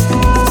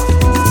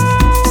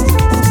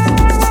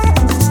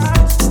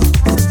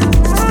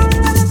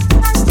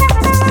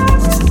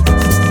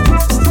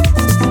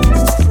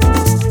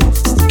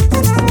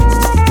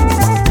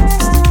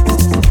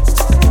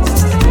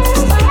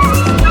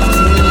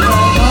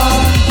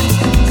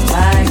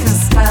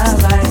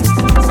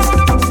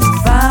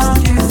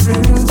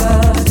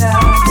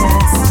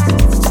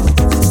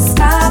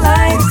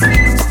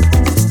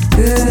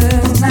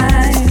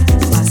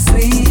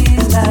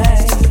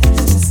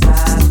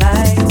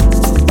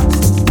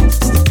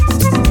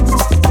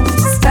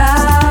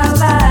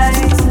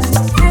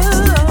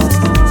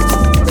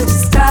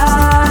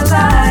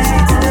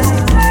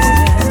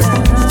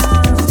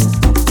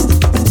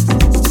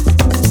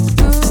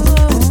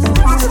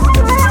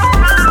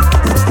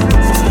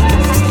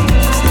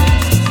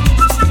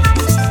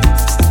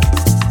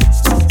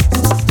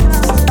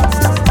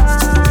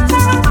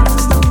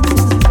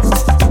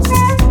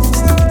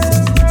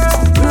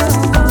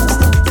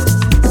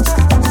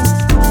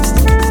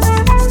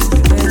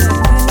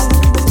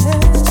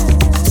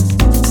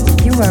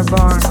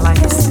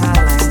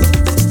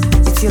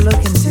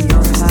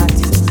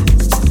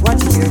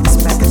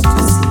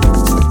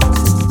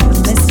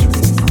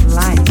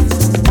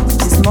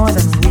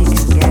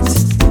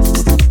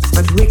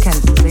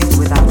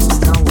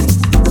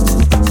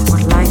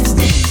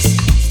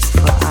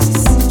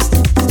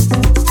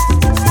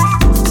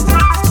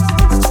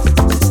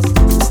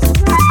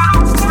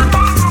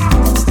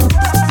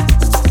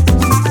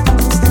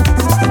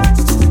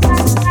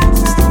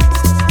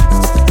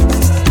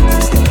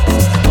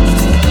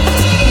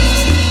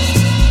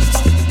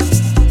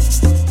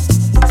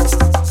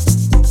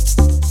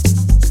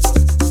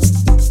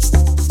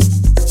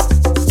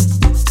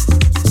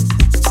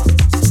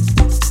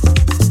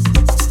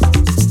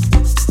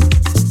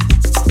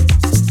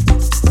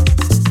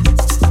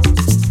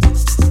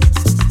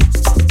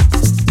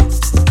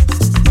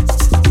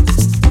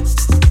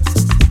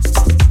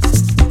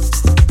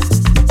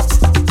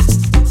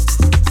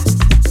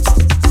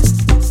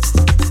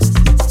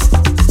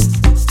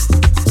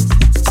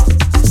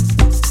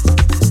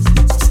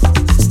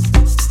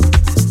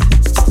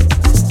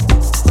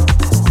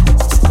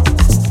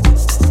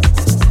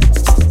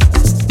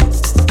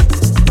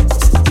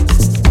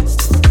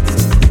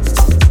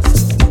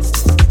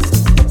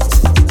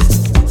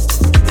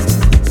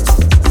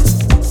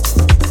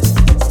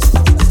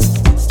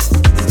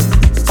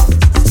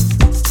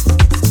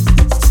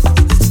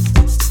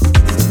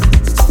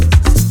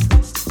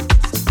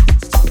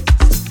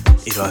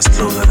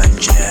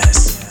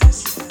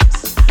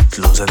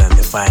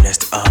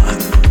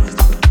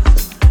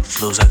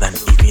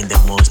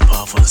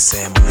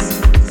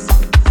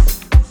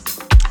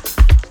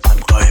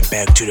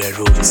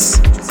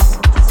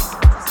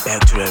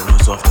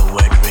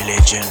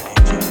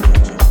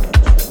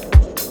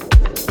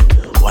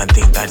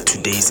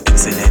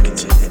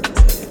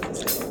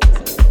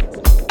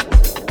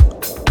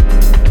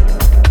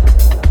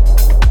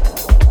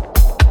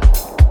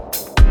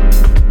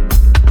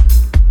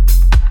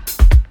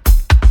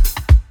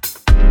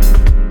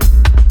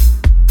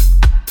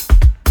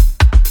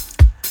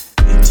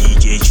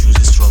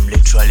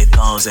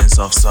 Thousands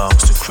of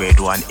songs to create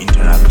one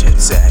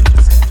interrupted set.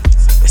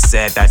 A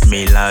set that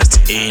may last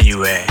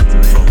anywhere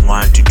from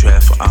 1 to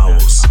 12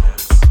 hours.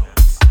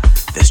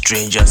 The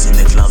strangers in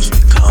the clubs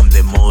become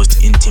the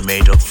most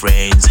intimate of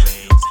friends.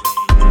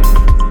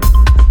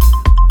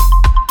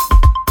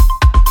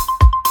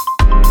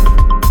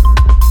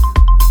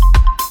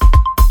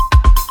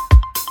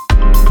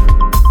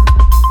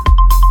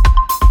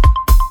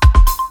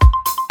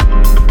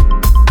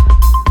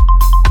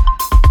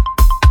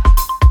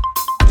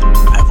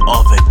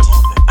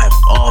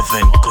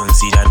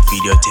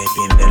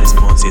 Videotaping the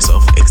responses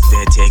of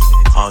ecstatic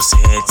house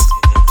heads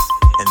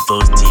and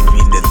those deep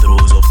in the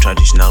throes of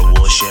traditional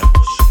worship.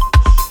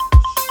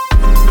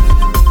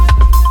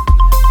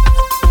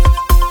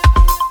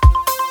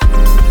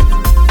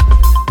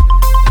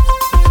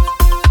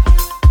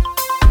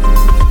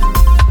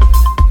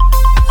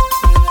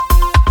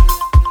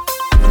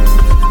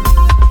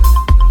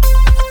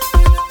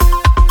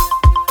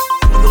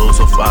 For those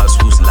of us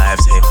whose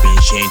lives have been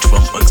changed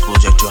from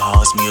exposure to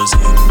house music,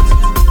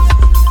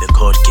 the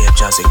code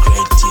captures a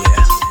great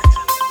deal.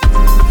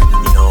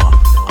 You know,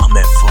 I'm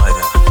a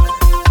father,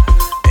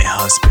 a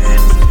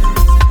husband,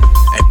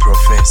 a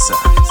professor,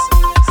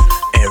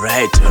 a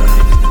writer.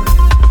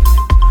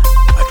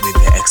 But with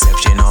the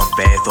exception of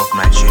birth of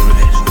my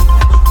children,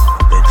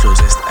 the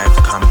closest I've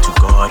come to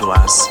God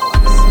was.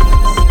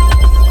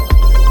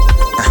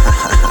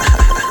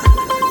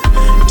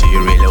 Do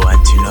you really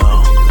want to know?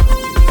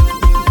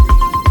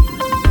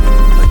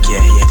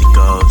 Okay, here it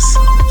goes.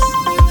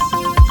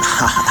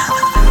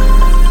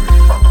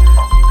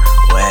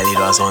 Well, it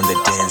was on the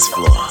dance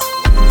floor.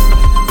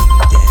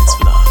 Dance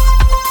floor.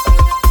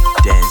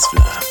 Dance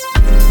floor.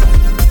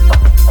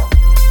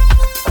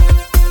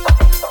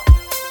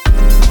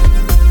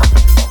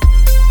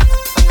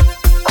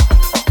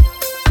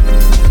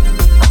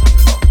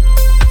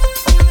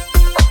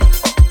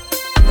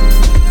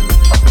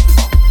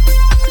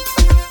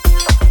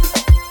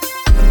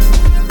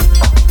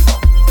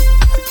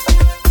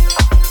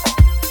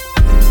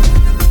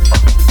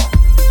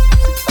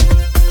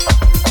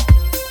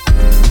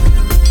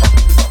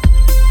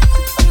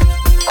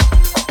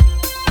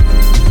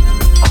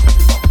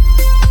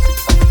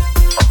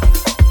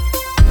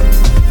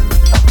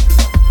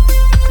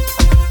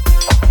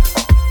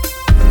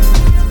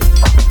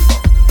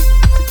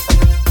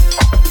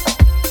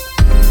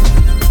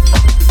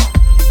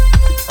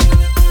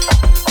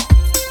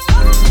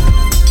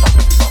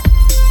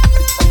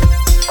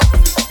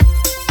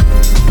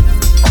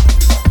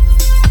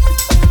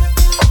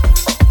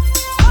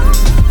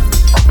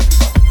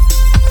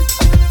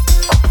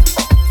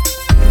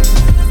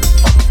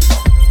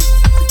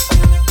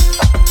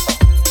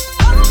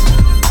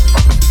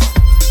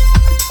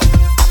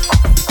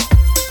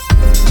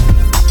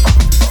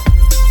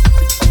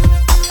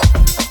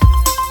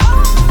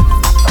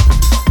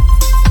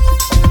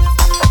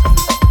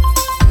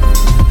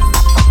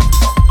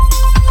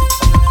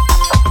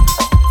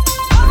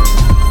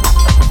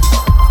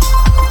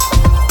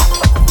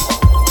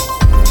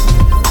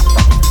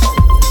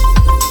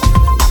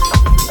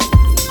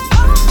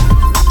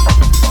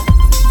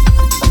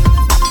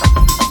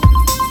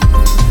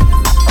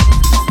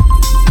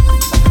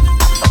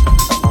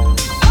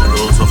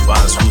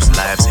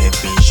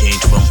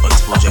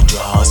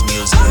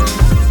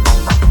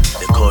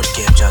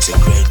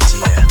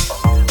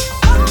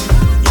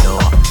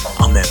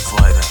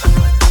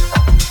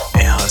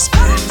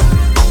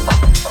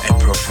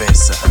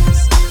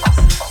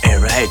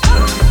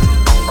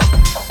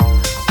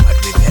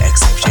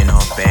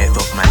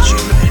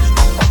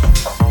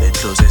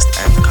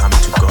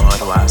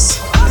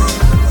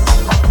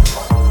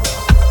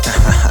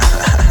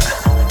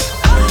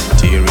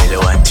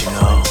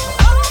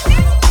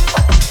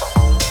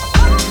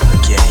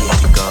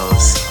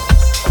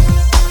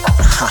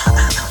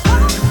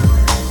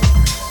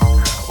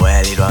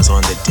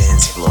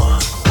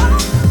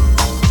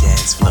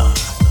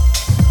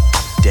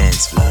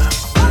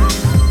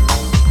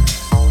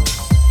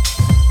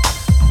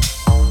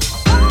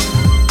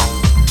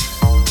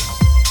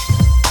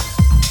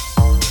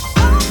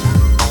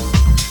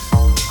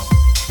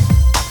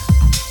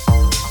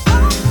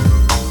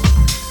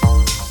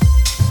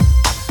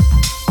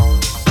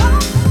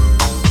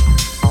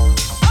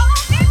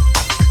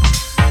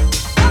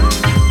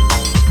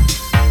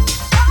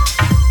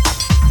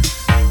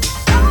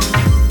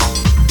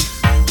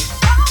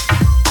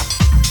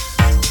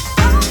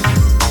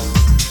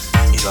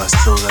 us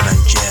closer than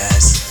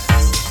jazz,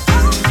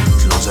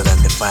 closer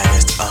than the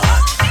finest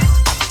art,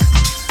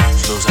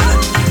 closer than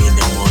even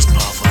the most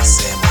powerful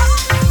sermon.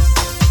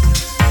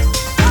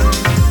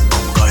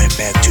 Going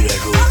back to the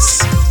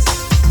roots,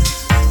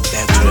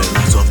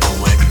 of the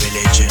word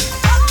religion.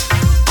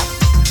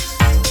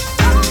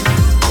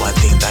 One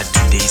thing that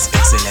today is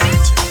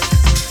excellent.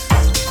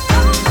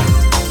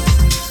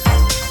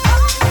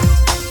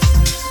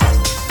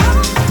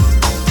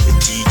 The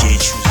DJ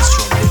chooses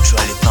from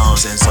literally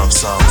thousands of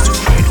songs to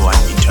create one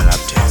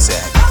interrupted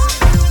set.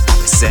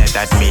 A set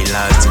that may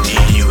last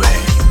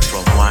anywhere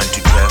from 1 to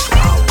 12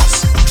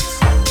 hours.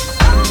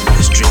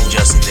 The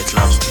strangers in the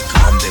clubs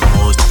become the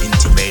most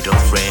intimate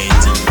of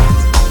friends.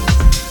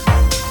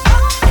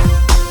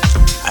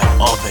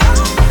 I've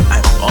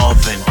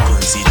often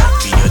considered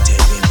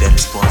videotaping the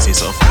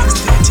responses of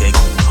ecstatic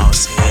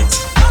house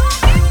heads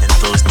and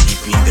those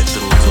deep in the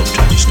throes of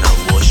traditional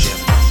worship.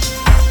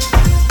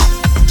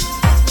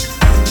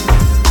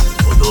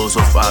 For those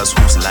of us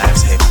whose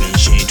lives have been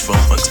changed from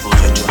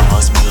exposure to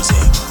house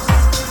music,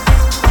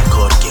 the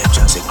chord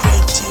captures a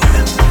great deal.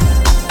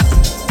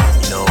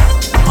 You know,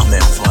 I'm a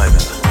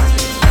father,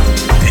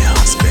 a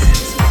husband,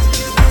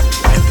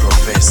 a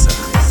professor,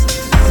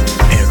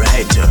 a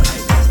writer.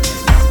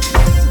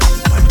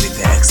 With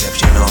the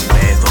exception of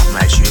birth of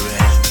my children,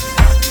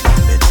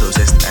 the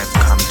closest I've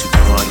come to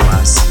God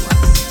was.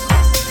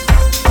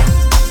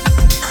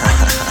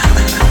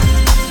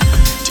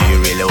 Do you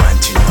really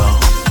want to know?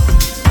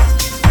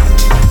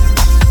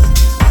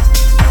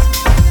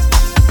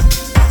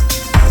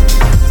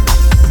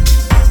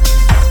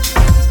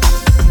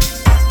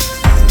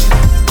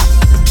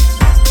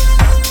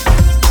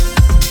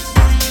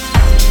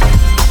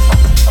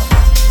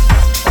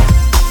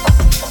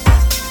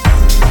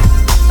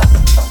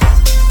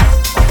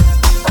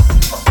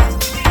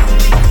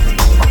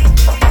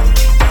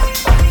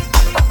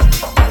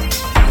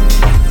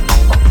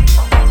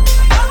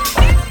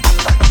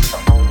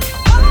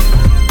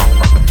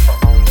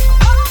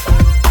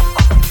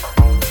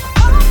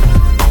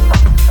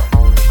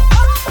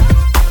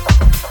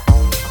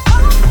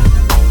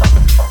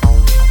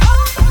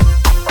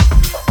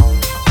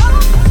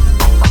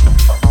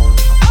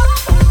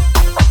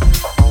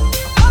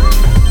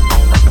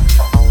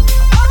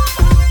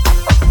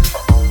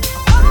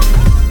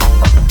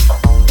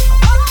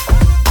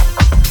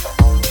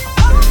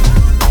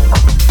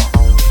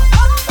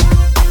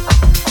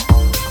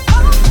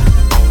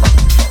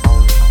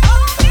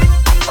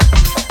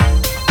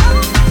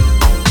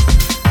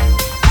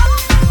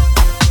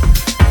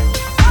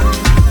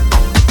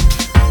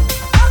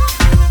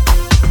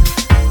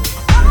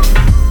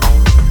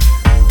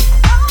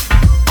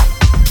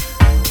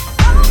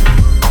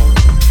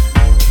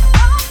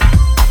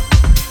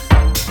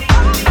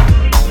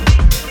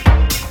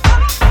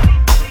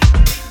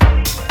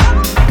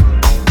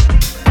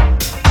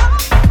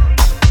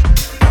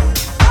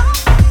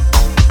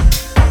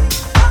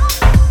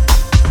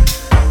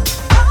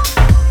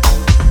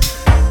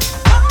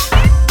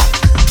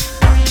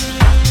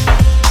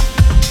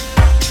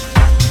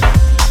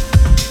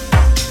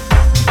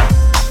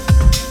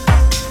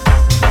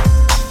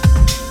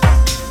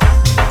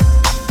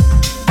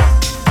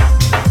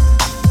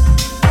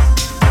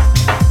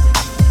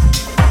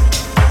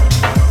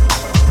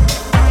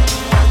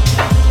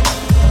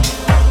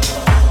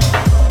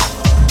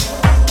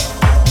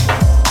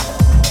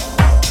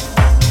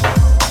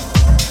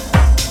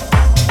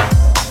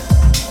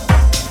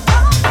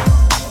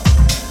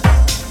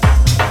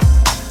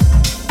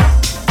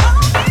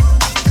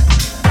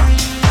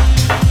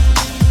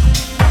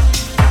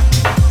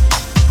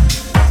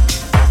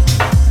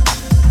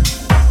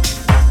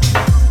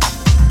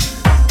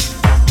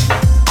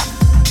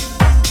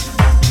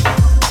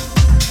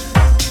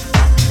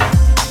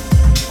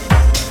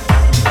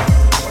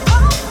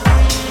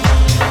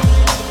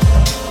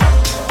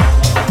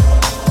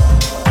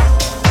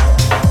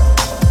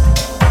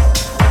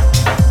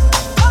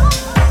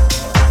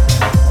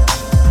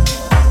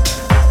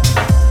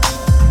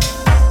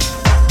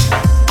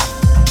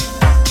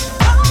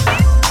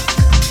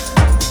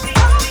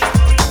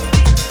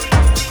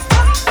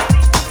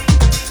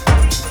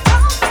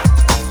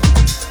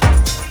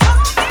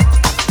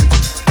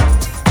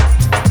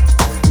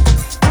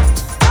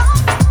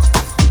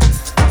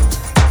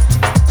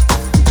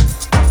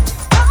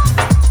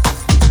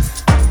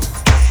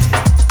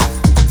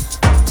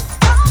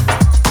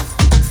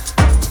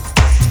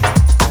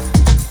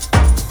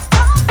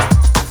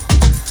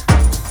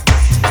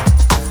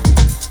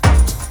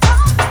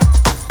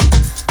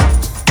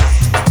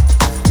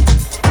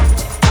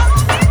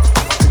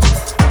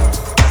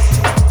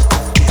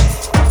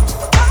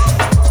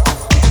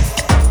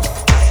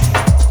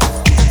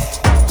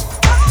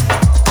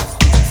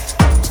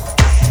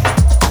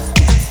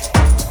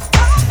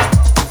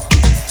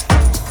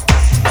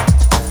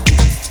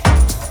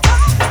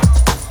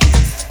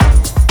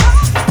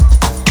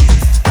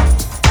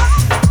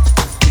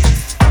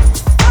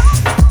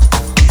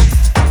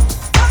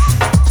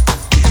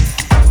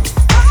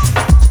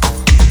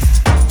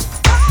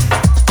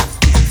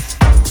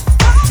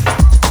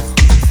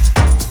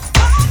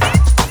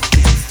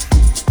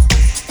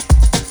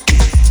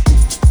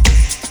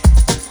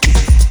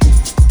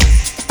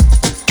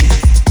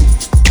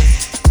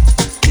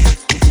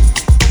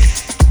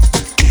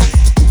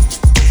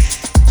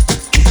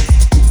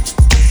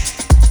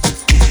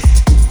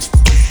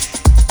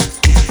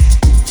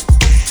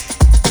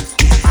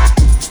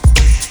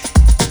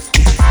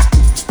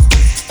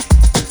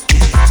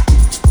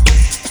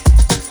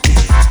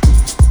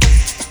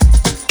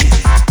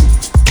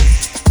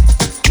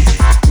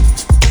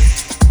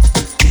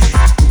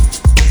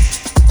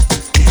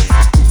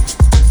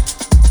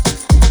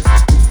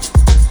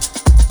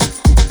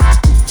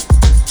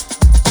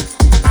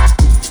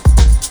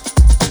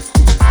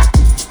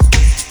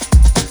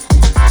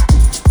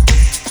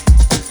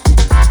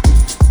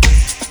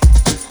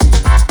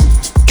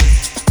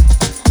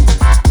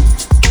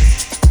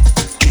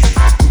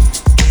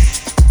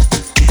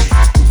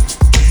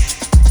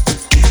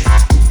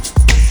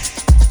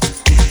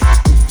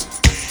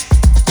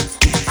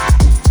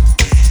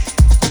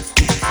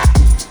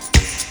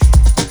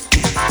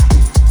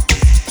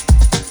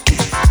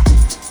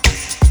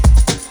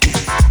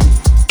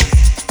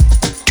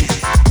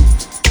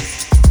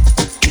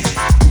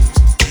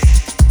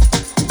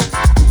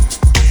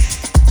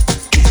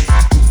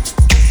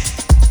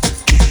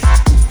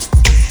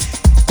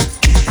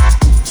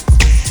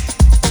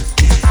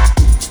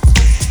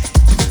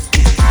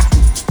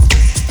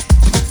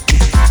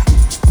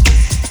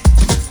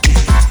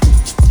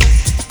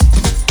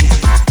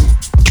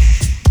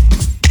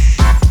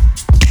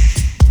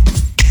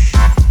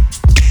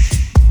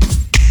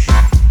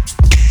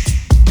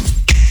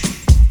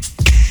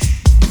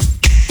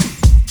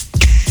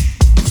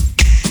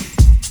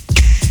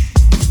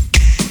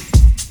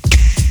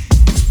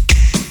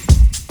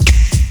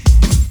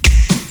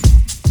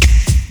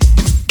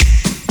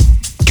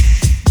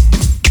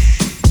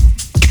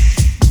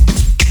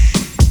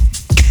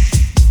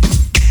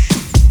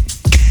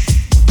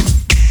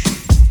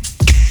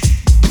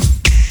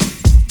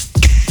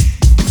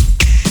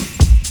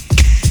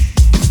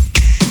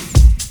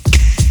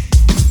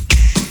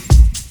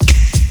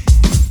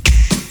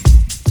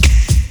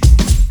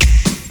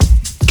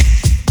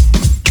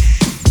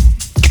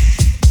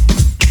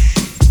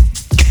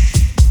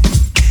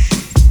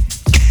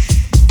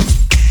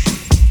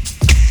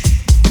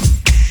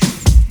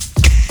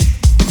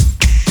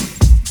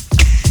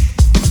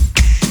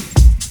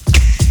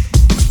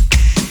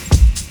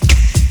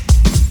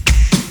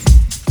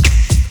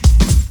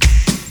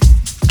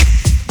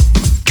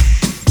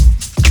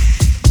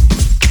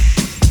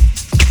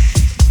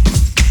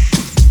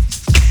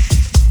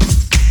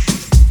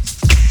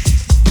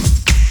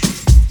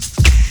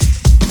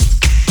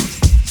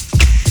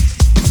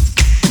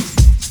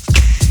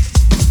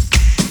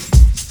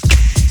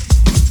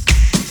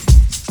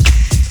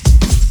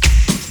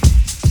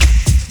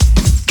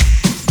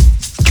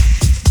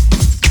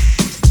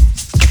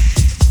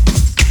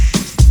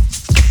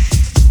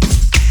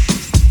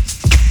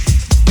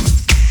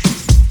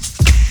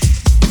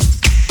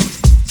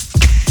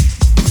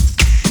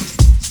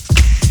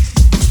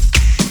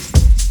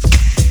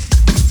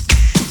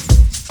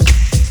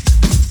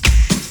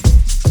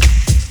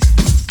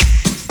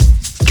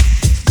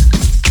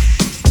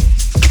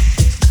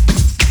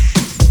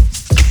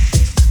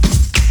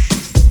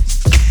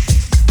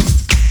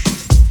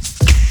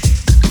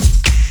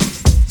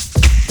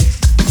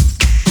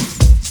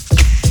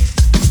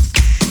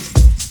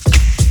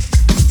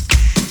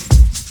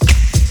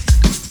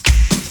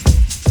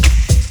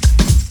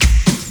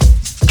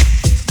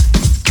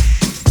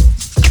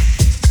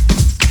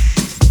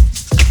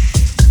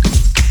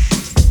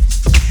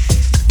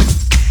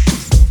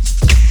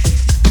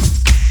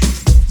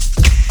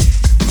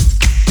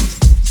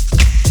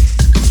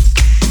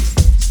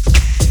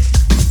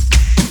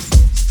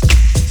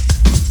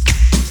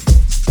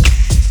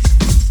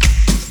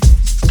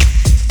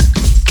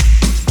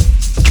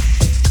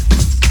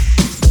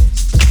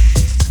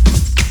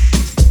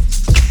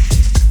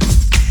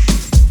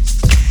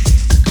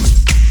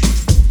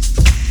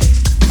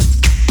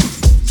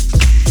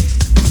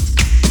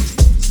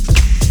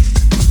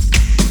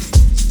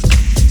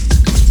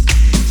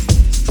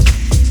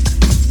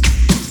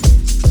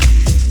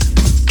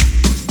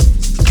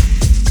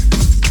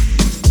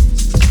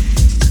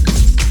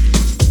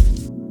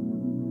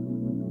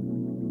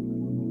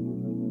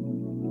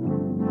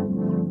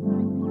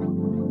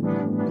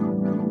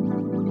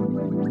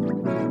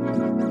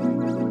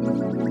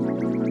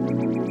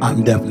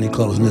 I'm definitely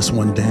closing this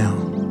one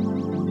down.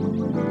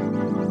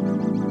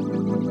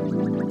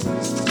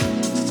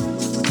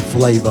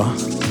 Flavor.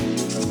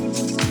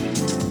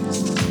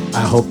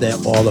 I hope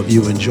that all of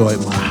you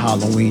enjoyed my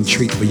Halloween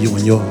treat for you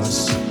and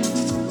yours.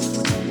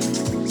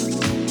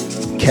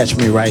 Catch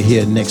me right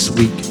here next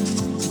week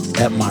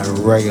at my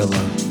regular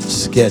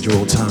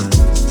scheduled time.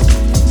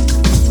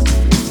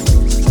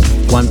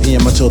 1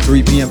 p.m. until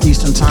 3 p.m.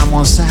 Eastern Time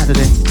on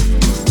Saturday.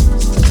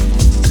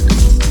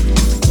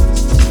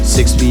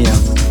 6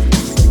 p.m.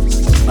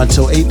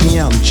 until 8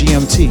 p.m.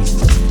 GMT.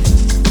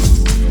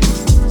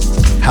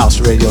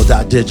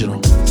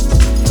 houseradio.digital.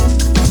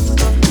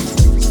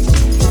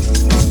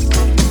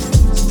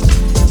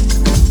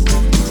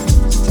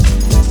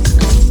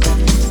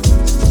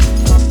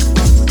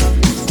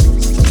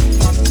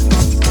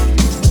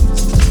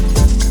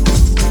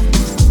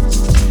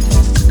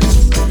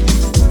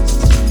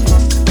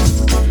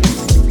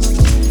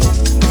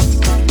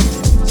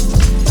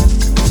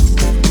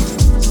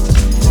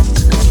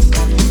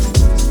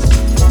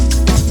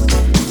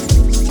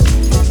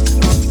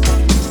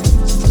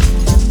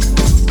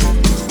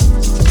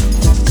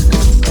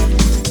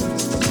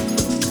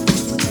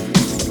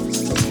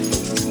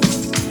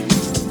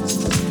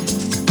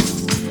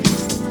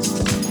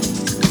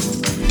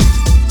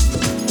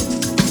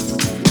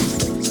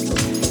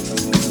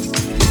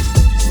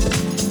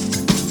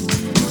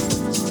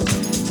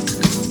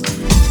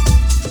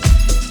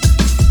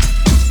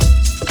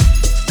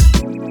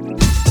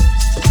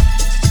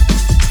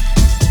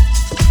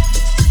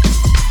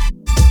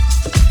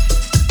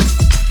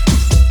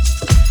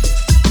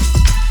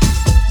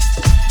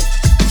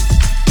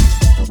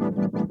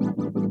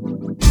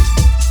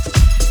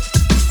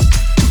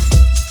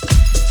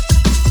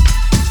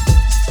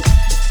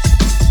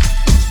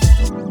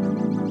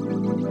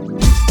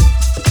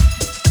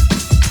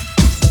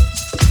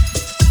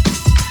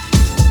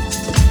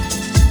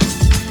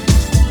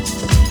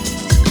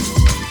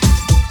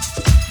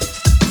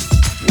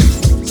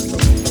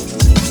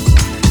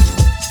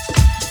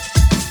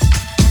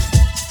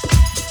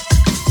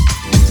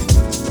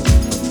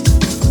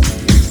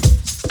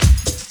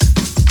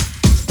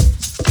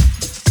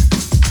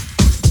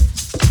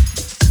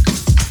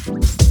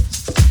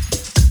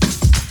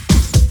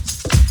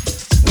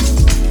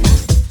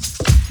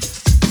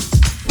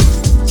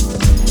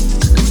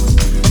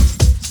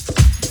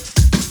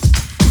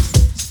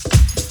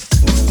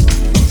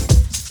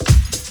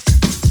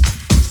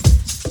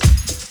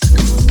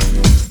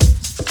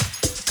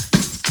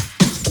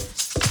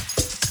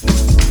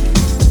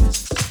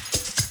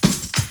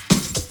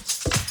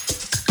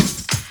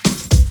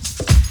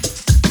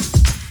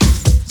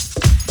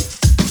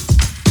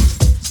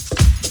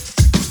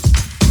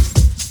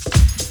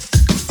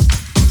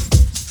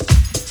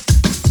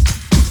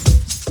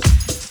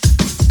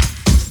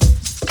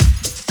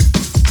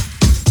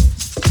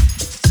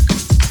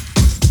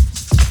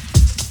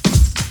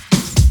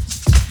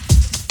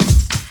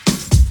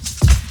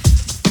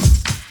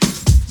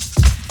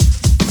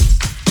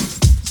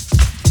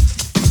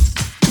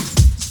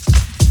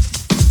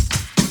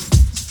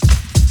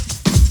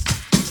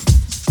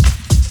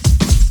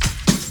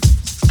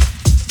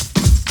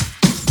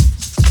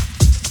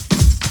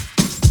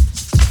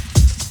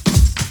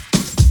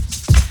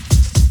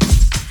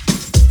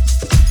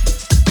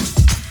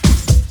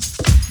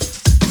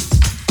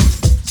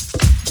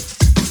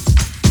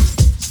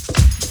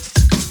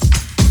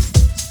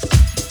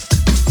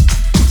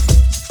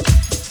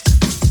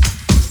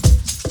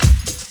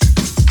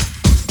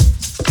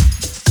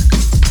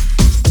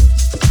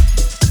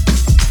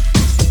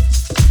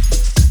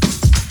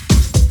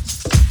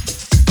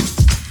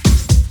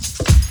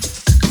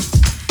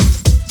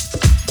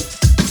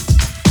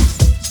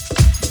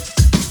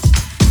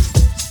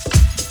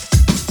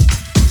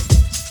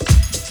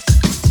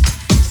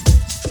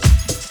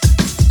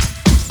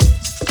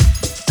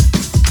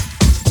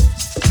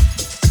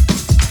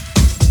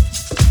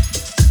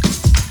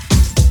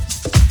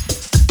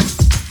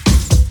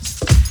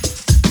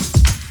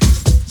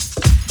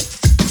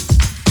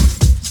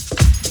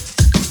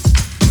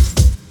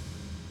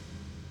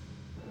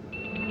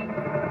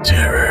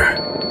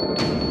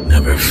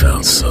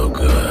 felt so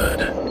good.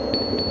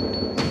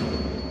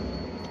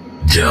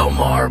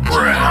 Delmar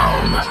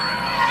Brown.